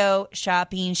Radio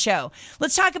Shopping Show.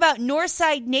 Let's talk about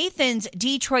Northside Nathan's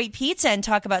Detroit Pizza and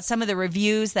talk about some of the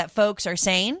reviews that folks are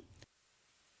saying.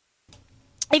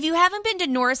 If you haven't been to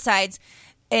Northside's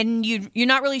and you're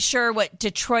not really sure what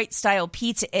Detroit-style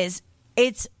pizza is,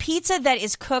 it's pizza that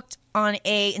is cooked on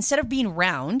instead of being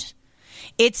round,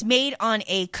 it's made on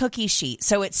a cookie sheet.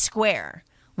 So it's square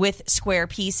with square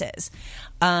pieces.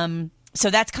 So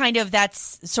that's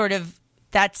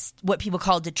what people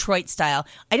call Detroit style.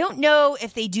 I don't know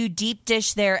if they do deep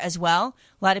dish there as well.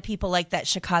 A lot of people like that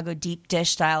Chicago deep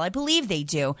dish style. I believe they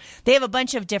do. They have a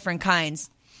bunch of different kinds.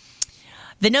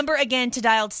 The number again to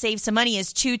dial to save some money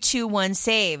is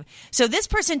 221-SAVE. So this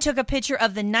person took a picture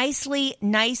of the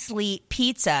Nicely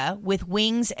pizza with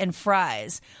wings and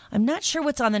fries. I'm not sure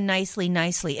what's on the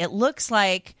Nicely. It looks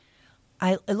like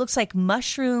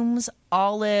mushrooms,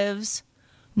 olives,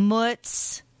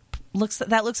 mutts.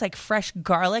 That looks like fresh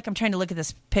garlic. I'm trying to look at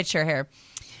this picture here.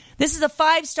 This is a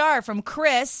 5-star from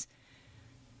Chris,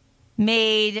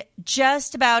 made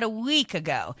just about a week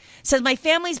ago. Says, my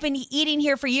family's been eating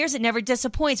here for years. It never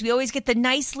disappoints. We always get the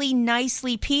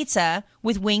Nicely pizza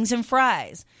with wings and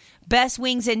fries. Best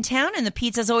wings in town, and the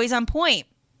pizza's always on point.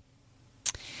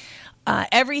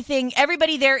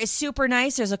 Everybody there is super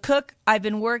nice. There's a cook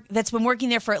that's been working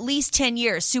there for at least 10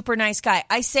 years. Super nice guy.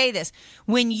 I say this,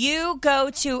 when you go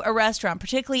to a restaurant,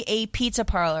 particularly a pizza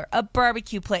parlor, a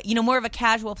barbecue place, more of a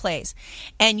casual place,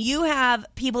 and you have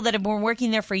people that have been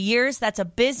working there for years, that's a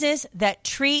business that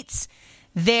treats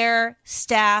their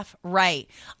staff right.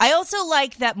 I also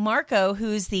like that Marco,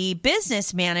 who's the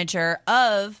business manager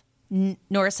of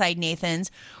Northside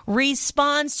Nathan's,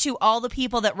 responds to all the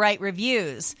people that write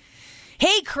reviews.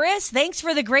 Hey, Chris, thanks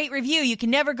for the great review. You can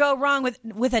never go wrong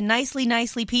with a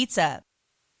Nicely pizza.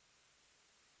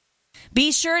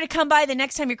 Be sure to come by the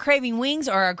next time you're craving wings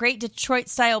or a great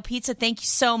Detroit-style pizza. Thank you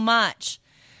so much.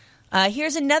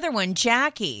 Here's another one,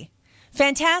 Jackie.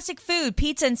 Fantastic food.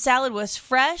 Pizza and salad was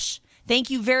fresh. Thank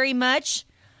you very much.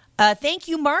 Thank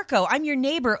you, Marco. I'm your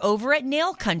neighbor over at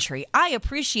Nail Country. I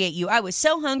appreciate you. I was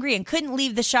so hungry and couldn't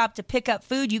leave the shop to pick up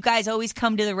food. You guys always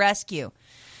come to the rescue.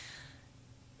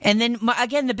 And then,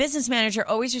 again, the business manager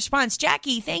always responds,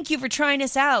 Jackie, thank you for trying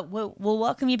us out. We'll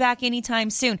welcome you back anytime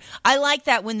soon. I like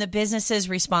that when the businesses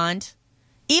respond.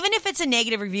 Even if it's a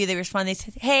negative review, they respond. They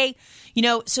say, hey,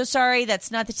 so sorry.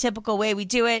 That's not the typical way we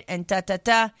do it. And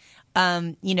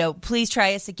please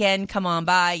try us again. Come on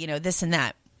by, this and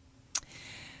that.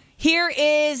 Here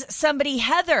is somebody,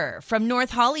 Heather from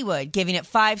North Hollywood, giving it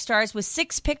 5 stars with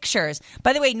 6 pictures.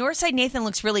 By the way, Northside Nathan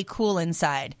looks really cool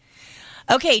inside.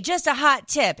 Okay, just a hot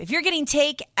tip. If you're getting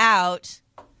takeout,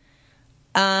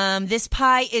 this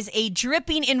pie is a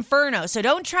dripping inferno, so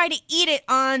don't try to eat it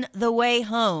on the way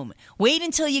home. Wait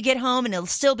until you get home, and it'll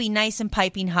still be nice and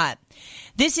piping hot.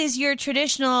 This is your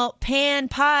traditional pan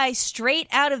pie straight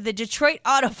out of the Detroit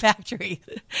Auto Factory.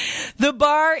 The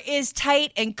bar is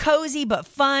tight and cozy but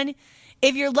fun.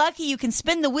 If you're lucky, you can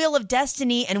spin the wheel of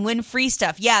destiny and win free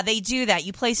stuff. Yeah, they do that.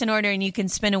 You place an order and you can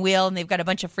spin a wheel, and they've got a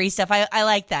bunch of free stuff. I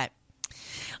like that.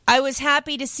 I was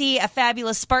happy to see a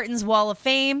fabulous Spartans Wall of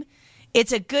Fame.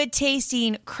 It's a good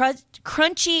tasting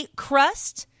crunchy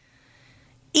crust.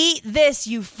 Eat this,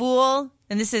 you fool.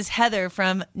 And this is Heather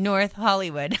from North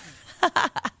Hollywood.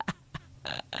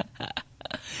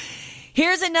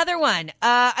 Here's another one.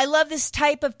 I love this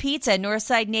type of pizza.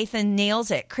 Northside Nathan nails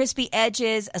it. Crispy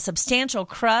edges, a substantial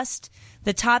crust.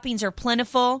 The toppings are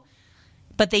plentiful,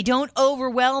 but they don't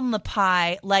overwhelm the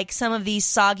pie like some of these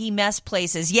soggy mess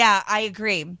places. Yeah, I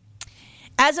agree.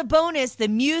 As a bonus, the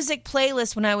music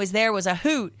playlist when I was there was a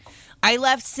hoot. I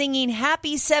left singing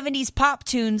happy 70s pop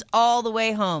tunes all the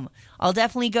way home. I'll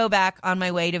definitely go back on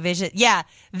my way to visit. Yeah,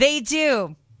 they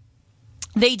do.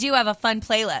 They do have a fun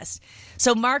playlist.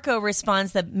 So Marco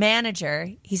responds, the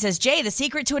manager, he says, Jay, the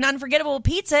secret to an unforgettable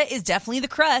pizza is definitely the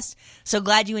crust. So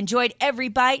glad you enjoyed every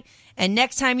bite. And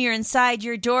next time you're inside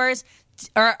your doors,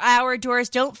 or our doors,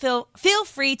 don't feel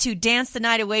free to dance the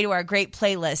night away to our great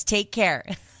playlist. Take care.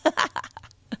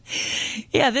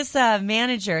 Yeah, this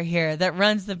manager here that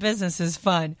runs the business is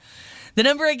fun. The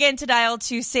number again to dial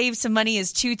to save some money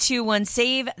is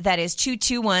 221-SAVE. That is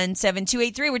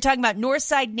 221-7283. We're talking about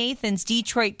Northside Nathan's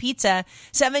Detroit Pizza.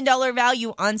 $7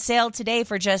 value on sale today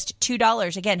for just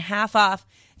 $2. Again, half off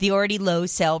the already low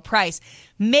sale price.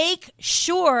 Make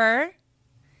sure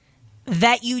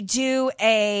that you do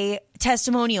a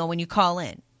testimonial when you call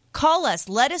in. Call us.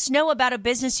 Let us know about a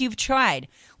business you've tried.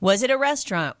 Was it a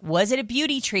restaurant? Was it a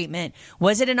beauty treatment?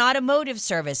 Was it an automotive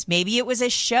service? Maybe it was a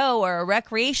show or a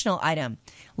recreational item.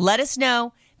 Let us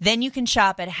know. Then you can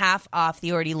shop at half off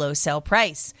the already low sale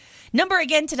price. Number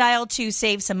again to dial to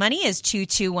save some money is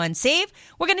 221-SAVE.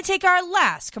 We're going to take our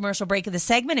last commercial break of the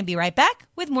segment and be right back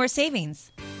with more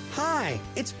savings. Hi,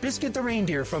 it's Biscuit the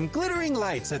Reindeer from Glittering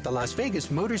Lights at the Las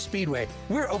Vegas Motor Speedway.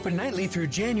 We're open nightly through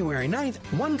January 9th.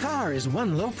 One car is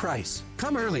one low price.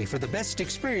 Come early for the best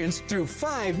experience through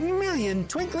 5 million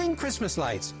twinkling Christmas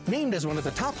lights. Named as one of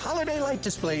the top holiday light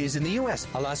displays in the U.S.,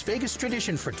 a Las Vegas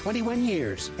tradition for 21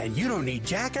 years. And you don't need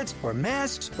jackets or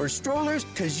masks or strollers,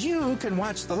 because you can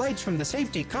watch the lights from the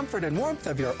safety, comfort, and warmth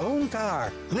of your own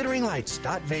car.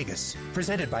 GlitteringLights.Vegas.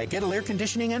 Presented by Gettle Air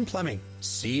Conditioning and Plumbing.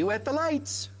 See you at the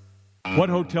lights. What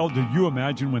hotel do you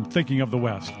imagine when thinking of the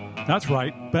West? That's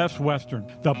right, Best Western.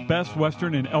 The Best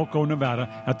Western in Elko,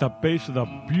 Nevada, at the base of the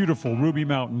beautiful Ruby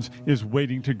Mountains, is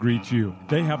waiting to greet you.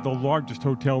 They have the largest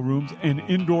hotel rooms and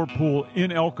indoor pool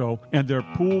in Elko, and their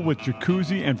pool with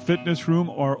jacuzzi and fitness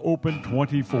room are open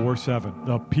 24/7.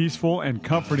 The peaceful and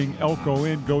comforting Elko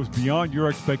Inn goes beyond your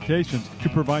expectations to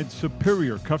provide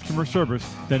superior customer service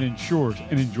that ensures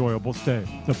an enjoyable stay.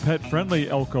 The pet-friendly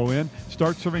Elko Inn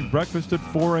starts serving breakfast at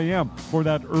 4 a.m. for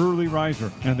that early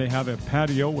riser, and they have a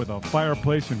patio with a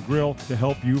fireplace and grill to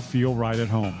help you feel right at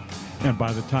home. And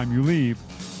by the time you leave,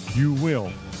 you will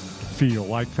feel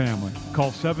like family.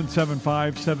 Call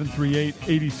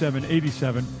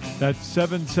 775-738-8787. That's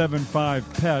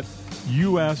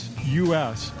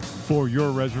 775-PET-US for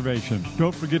your reservation.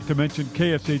 Don't forget to mention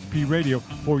KSHP Radio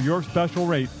for your special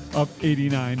rate of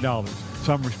 $89.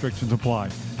 Some restrictions apply.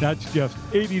 That's just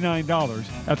 $89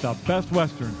 at the Best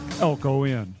Western Elko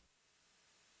Inn.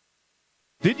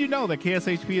 Did you know that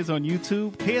KSHP is on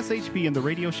YouTube? KSHP and the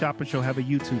Radio Shopping Show have a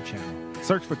YouTube channel.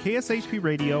 Search for KSHP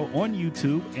Radio on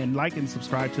YouTube and like and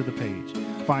subscribe to the page.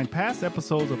 Find past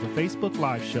episodes of the Facebook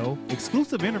Live show,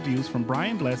 exclusive interviews from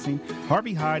Brian Blessing,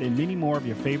 Harvey Hyde, and many more of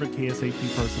your favorite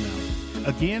KSHP personalities.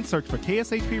 Again, search for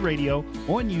KSHP Radio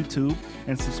on YouTube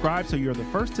and subscribe so you're the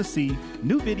first to see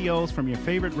new videos from your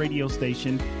favorite radio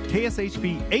station,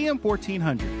 KSHP AM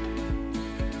 1400.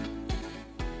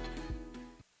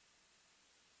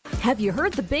 Have you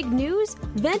heard the big news?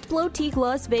 Vent Blotique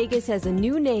Las Vegas has a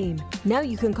new name. Now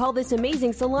you can call this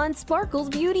amazing salon Sparkles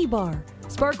Beauty Bar.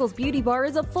 Sparkles Beauty Bar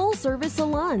is a full-service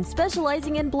salon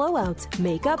specializing in blowouts,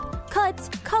 makeup, cuts,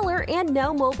 color, and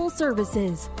now mobile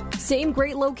services. Same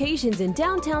great locations in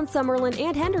downtown Summerlin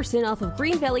and Henderson off of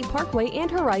Green Valley Parkway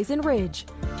and Horizon Ridge.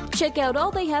 Check out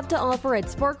all they have to offer at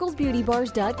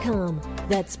sparklesbeautybars.com.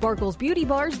 That's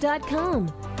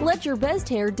sparklesbeautybars.com. Let your best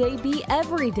hair day be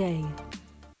every day.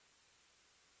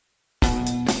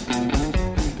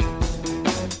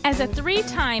 As a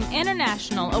 3-time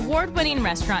international award-winning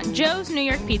restaurant, Joe's New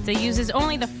York Pizza uses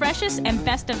only the freshest and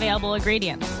best available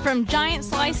ingredients. From giant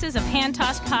slices of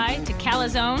hand-tossed pie to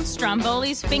calzone,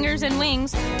 strombolis, fingers, and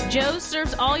wings, Joe's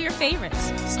serves all your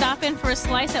favorites. Stop in for a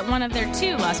slice at one of their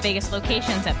 2 Las Vegas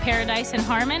locations at Paradise and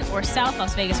Harmon or South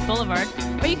Las Vegas Boulevard,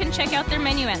 or you can check out their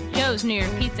menu at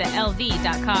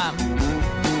joesnewyorkpizzalv.com.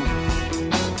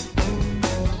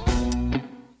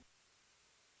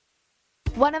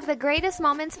 One of the greatest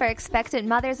moments for expectant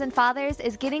mothers and fathers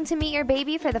is getting to meet your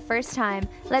baby for the first time.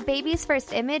 Let Baby's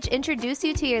First Image introduce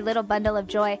you to your little bundle of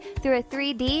joy through a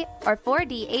 3D or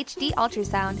 4D HD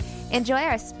ultrasound. Enjoy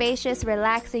our spacious,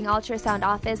 relaxing ultrasound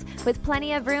office with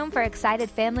plenty of room for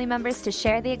excited family members to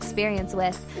share the experience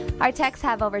with. Our techs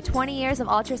have over 20 years of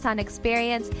ultrasound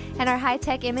experience, and our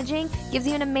high-tech imaging gives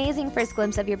you an amazing first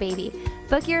glimpse of your baby.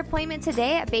 Book your appointment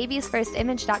today at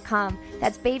babiesfirstimage.com.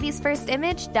 That's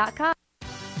babiesfirstimage.com.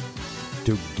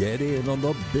 To get in on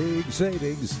the big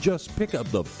savings, just pick up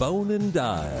the phone and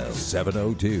dial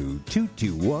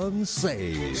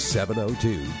 702-221-SAVE,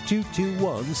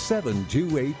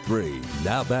 702-221-7283.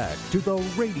 Now back to the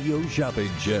Radio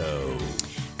Shopping Show.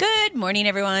 Good morning,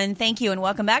 everyone. Thank you, and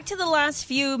welcome back to the last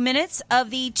few minutes of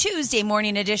the Tuesday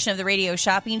morning edition of the Radio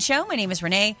Shopping Show. My name is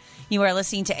Renee. You are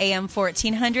listening to AM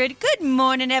 1400. Good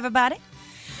morning, everybody.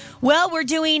 Well, we're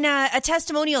doing a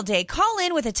testimonial day. Call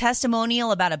in with a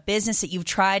testimonial about a business that you've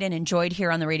tried and enjoyed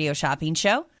here on the Radio Shopping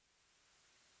Show.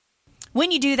 When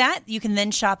you do that, you can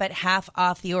then shop at half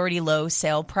off the already low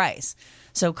sale price.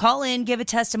 So call in, give a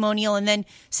testimonial, and then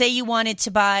say you wanted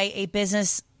to buy a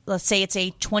business, let's say it's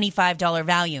a $25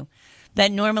 value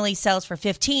that normally sells for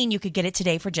 $15, you could get it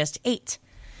today for just $8.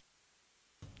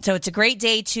 So it's a great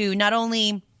day to not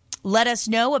only let us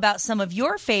know about some of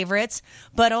your favorites,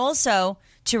 but also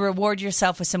to reward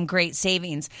yourself with some great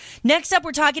savings. Next up,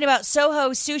 we're talking about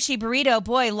Soho Sushi Burrito.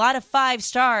 Boy, a lot of 5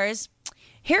 stars.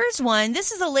 Here's one.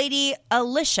 This is a lady,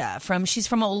 Alicia, she's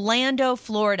from Orlando,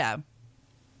 Florida.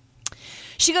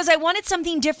 She goes, I wanted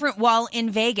something different while in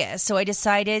Vegas, so I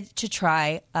decided to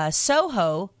try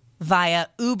Soho via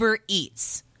Uber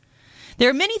Eats. There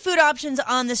are many food options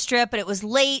on the Strip, but it was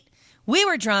late. We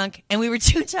were drunk, and we were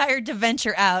too tired to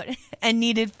venture out and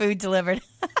needed food delivered.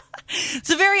 It's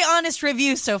a very honest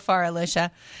review so far,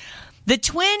 Alicia. The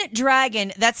Twin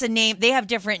Dragon, that's a name. They have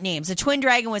different names. The Twin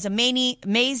Dragon was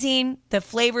amazing. The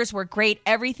flavors were great.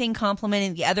 Everything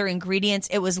complementing the other ingredients.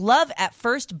 It was love at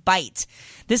first bite.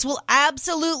 This will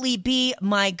absolutely be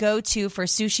my go-to for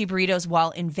sushi burritos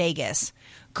while in Vegas.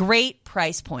 Great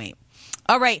price point.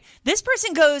 All right. This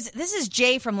person goes, this is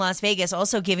Jay from Las Vegas,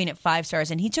 also giving it 5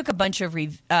 stars. And he took a bunch of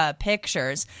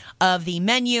pictures of the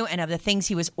menu and of the things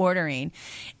he was ordering.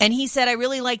 And he said, I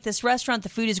really like this restaurant. The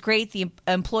food is great. The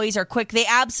employees are quick. They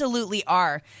absolutely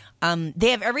are.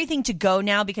 They have everything to go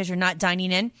now because you're not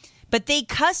dining in. But they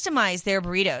customized their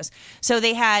burritos. So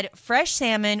they had fresh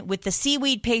salmon with the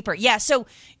seaweed paper. Yeah, so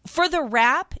for the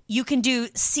wrap, you can do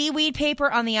seaweed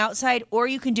paper on the outside, or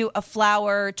you can do a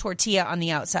flour tortilla on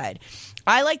the outside.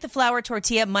 I like the flour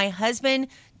tortilla. My husband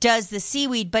does the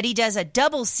seaweed, but he does a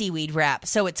double seaweed wrap.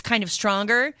 So it's kind of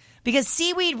stronger because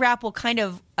seaweed wrap will kind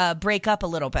of break up a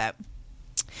little bit.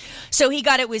 So he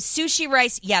got it with sushi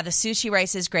rice. Yeah, the sushi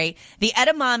rice is great. The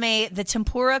edamame, the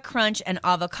tempura crunch, and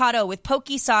avocado with poke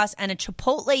sauce and a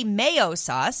chipotle mayo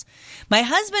sauce. My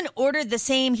husband ordered the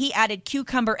same. He added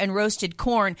cucumber and roasted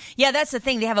corn. Yeah, that's the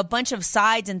thing. They have a bunch of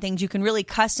sides and things. You can really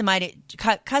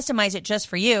customize it just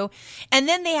for you. And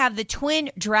then they have the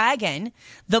twin dragon.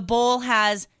 The bowl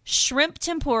has shrimp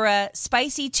tempura,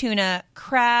 spicy tuna,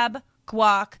 crab,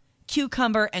 guac,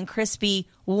 cucumber, and crispy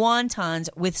wontons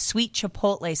with sweet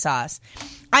chipotle sauce.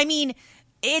 I mean,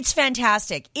 it's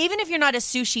fantastic. Even if you're not a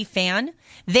sushi fan,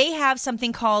 they have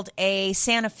something called a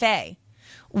Santa Fe,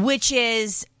 which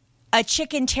is a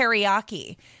chicken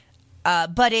teriyaki.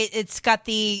 But it's got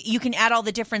you can add all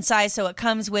the different sides. So it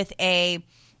comes with a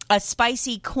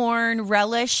spicy corn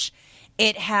relish.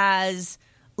 It has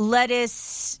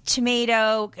lettuce,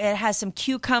 tomato, it has some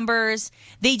cucumbers.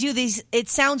 They do these, it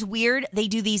sounds weird, they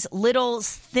do these little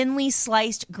thinly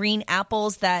sliced green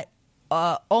apples that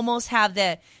almost have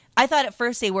I thought at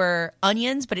first they were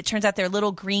onions, but it turns out they're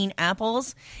little green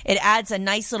apples. It adds a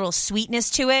nice little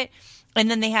sweetness to it. And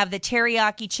then they have the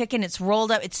teriyaki chicken. It's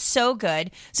rolled up. It's so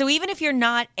good. So even if you're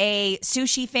not a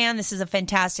sushi fan, this is a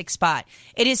fantastic spot.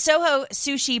 It is Soho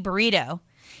Sushi Burrito.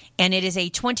 And it is a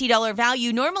 $20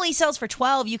 value. Normally sells for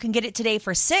 $12. You can get it today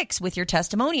for $6 with your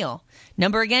testimonial.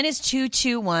 Number again is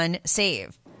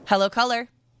 221-SAVE. Hello, caller.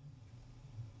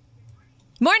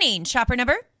 Morning. Shopper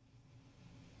number?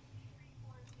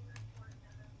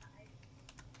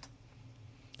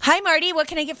 Hi, Marty. What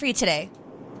can I get for you today?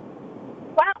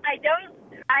 Well,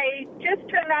 I just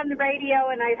turned on the radio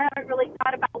and I haven't really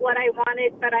thought about what I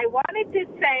wanted, but I wanted to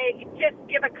just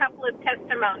give a couple of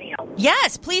testimonials.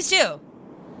 Yes, please do.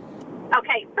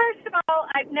 Okay, first of all,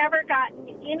 I've never gotten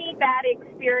any bad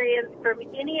experience from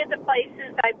any of the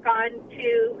places I've gone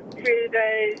to through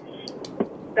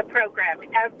the program.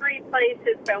 Every place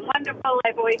has been wonderful.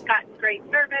 I've always gotten great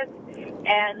service,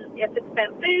 and if it's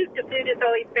been food, the food has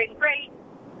always been great.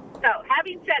 So,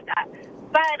 having said that,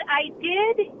 but I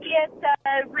did get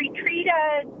the retreat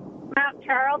at Mount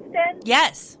Charleston.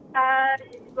 Yes.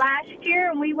 Last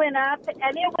year, and we went up,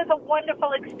 and it was a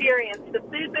wonderful experience. The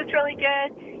food was really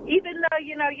good. Even though,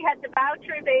 you had the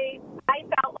voucher, I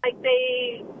felt like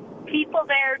people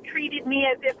there treated me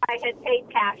as if I had paid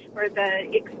cash for the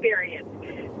experience.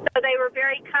 So they were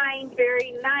very kind,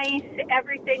 very nice.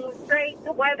 Everything was great.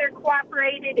 The weather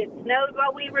cooperated. It snowed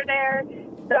while we were there.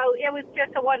 So it was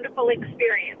just a wonderful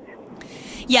experience.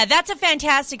 Yeah, that's a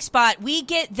fantastic spot. We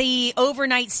get the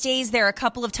overnight stays there a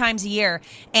couple of times a year.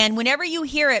 And whenever you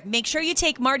hear it, make sure you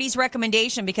take Marty's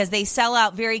recommendation because they sell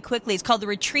out very quickly. It's called the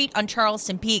Retreat on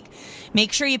Charleston Peak.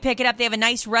 Make sure you pick it up. They have a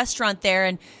nice restaurant there,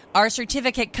 and our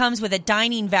certificate comes with a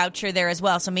dining voucher there as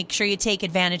well. So make sure you take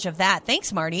advantage of that.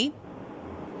 Thanks, Marty.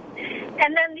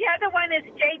 And then the other one is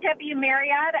JW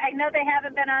Marriott. I know they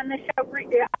haven't been on the show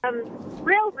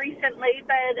real recently,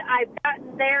 but I've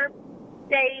gotten their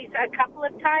days a couple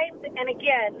of times, and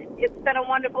again, it's been a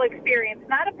wonderful experience.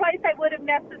 Not a place I would have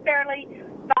necessarily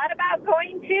thought about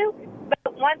going to,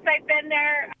 but once I've been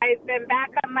there, I've been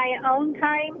back on my own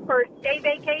time for a stay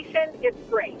vacation. It's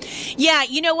great. Yeah,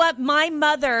 you know what? My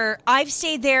mother, I've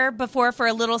stayed there before for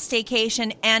a little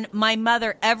staycation, and my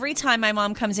mother, every time my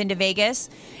mom comes into Vegas,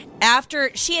 after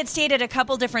she had stayed at a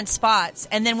couple different spots,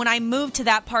 and then when I moved to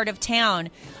that part of town,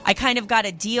 I kind of got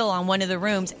a deal on one of the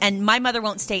rooms, and my mother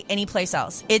won't stay anyplace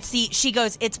else. She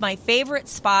goes, it's my favorite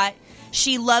spot.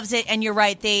 She loves it, and you're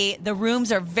right. The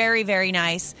rooms are very, very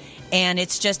nice, and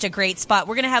it's just a great spot.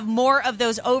 We're going to have more of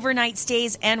those overnight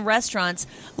stays and restaurants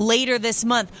later this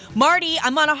month. Marty,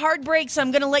 I'm on a hard break, so I'm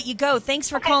going to let you go. Thanks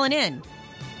for calling in.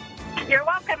 You're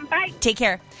welcome. Bye. Take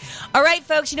care. All right,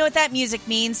 folks, you know what that music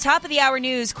means. Top of the hour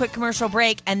news, quick commercial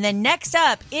break, and then next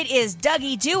up, it is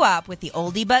Dougie Doo-Wop with the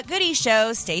Oldie But Goodie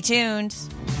Show. Stay tuned.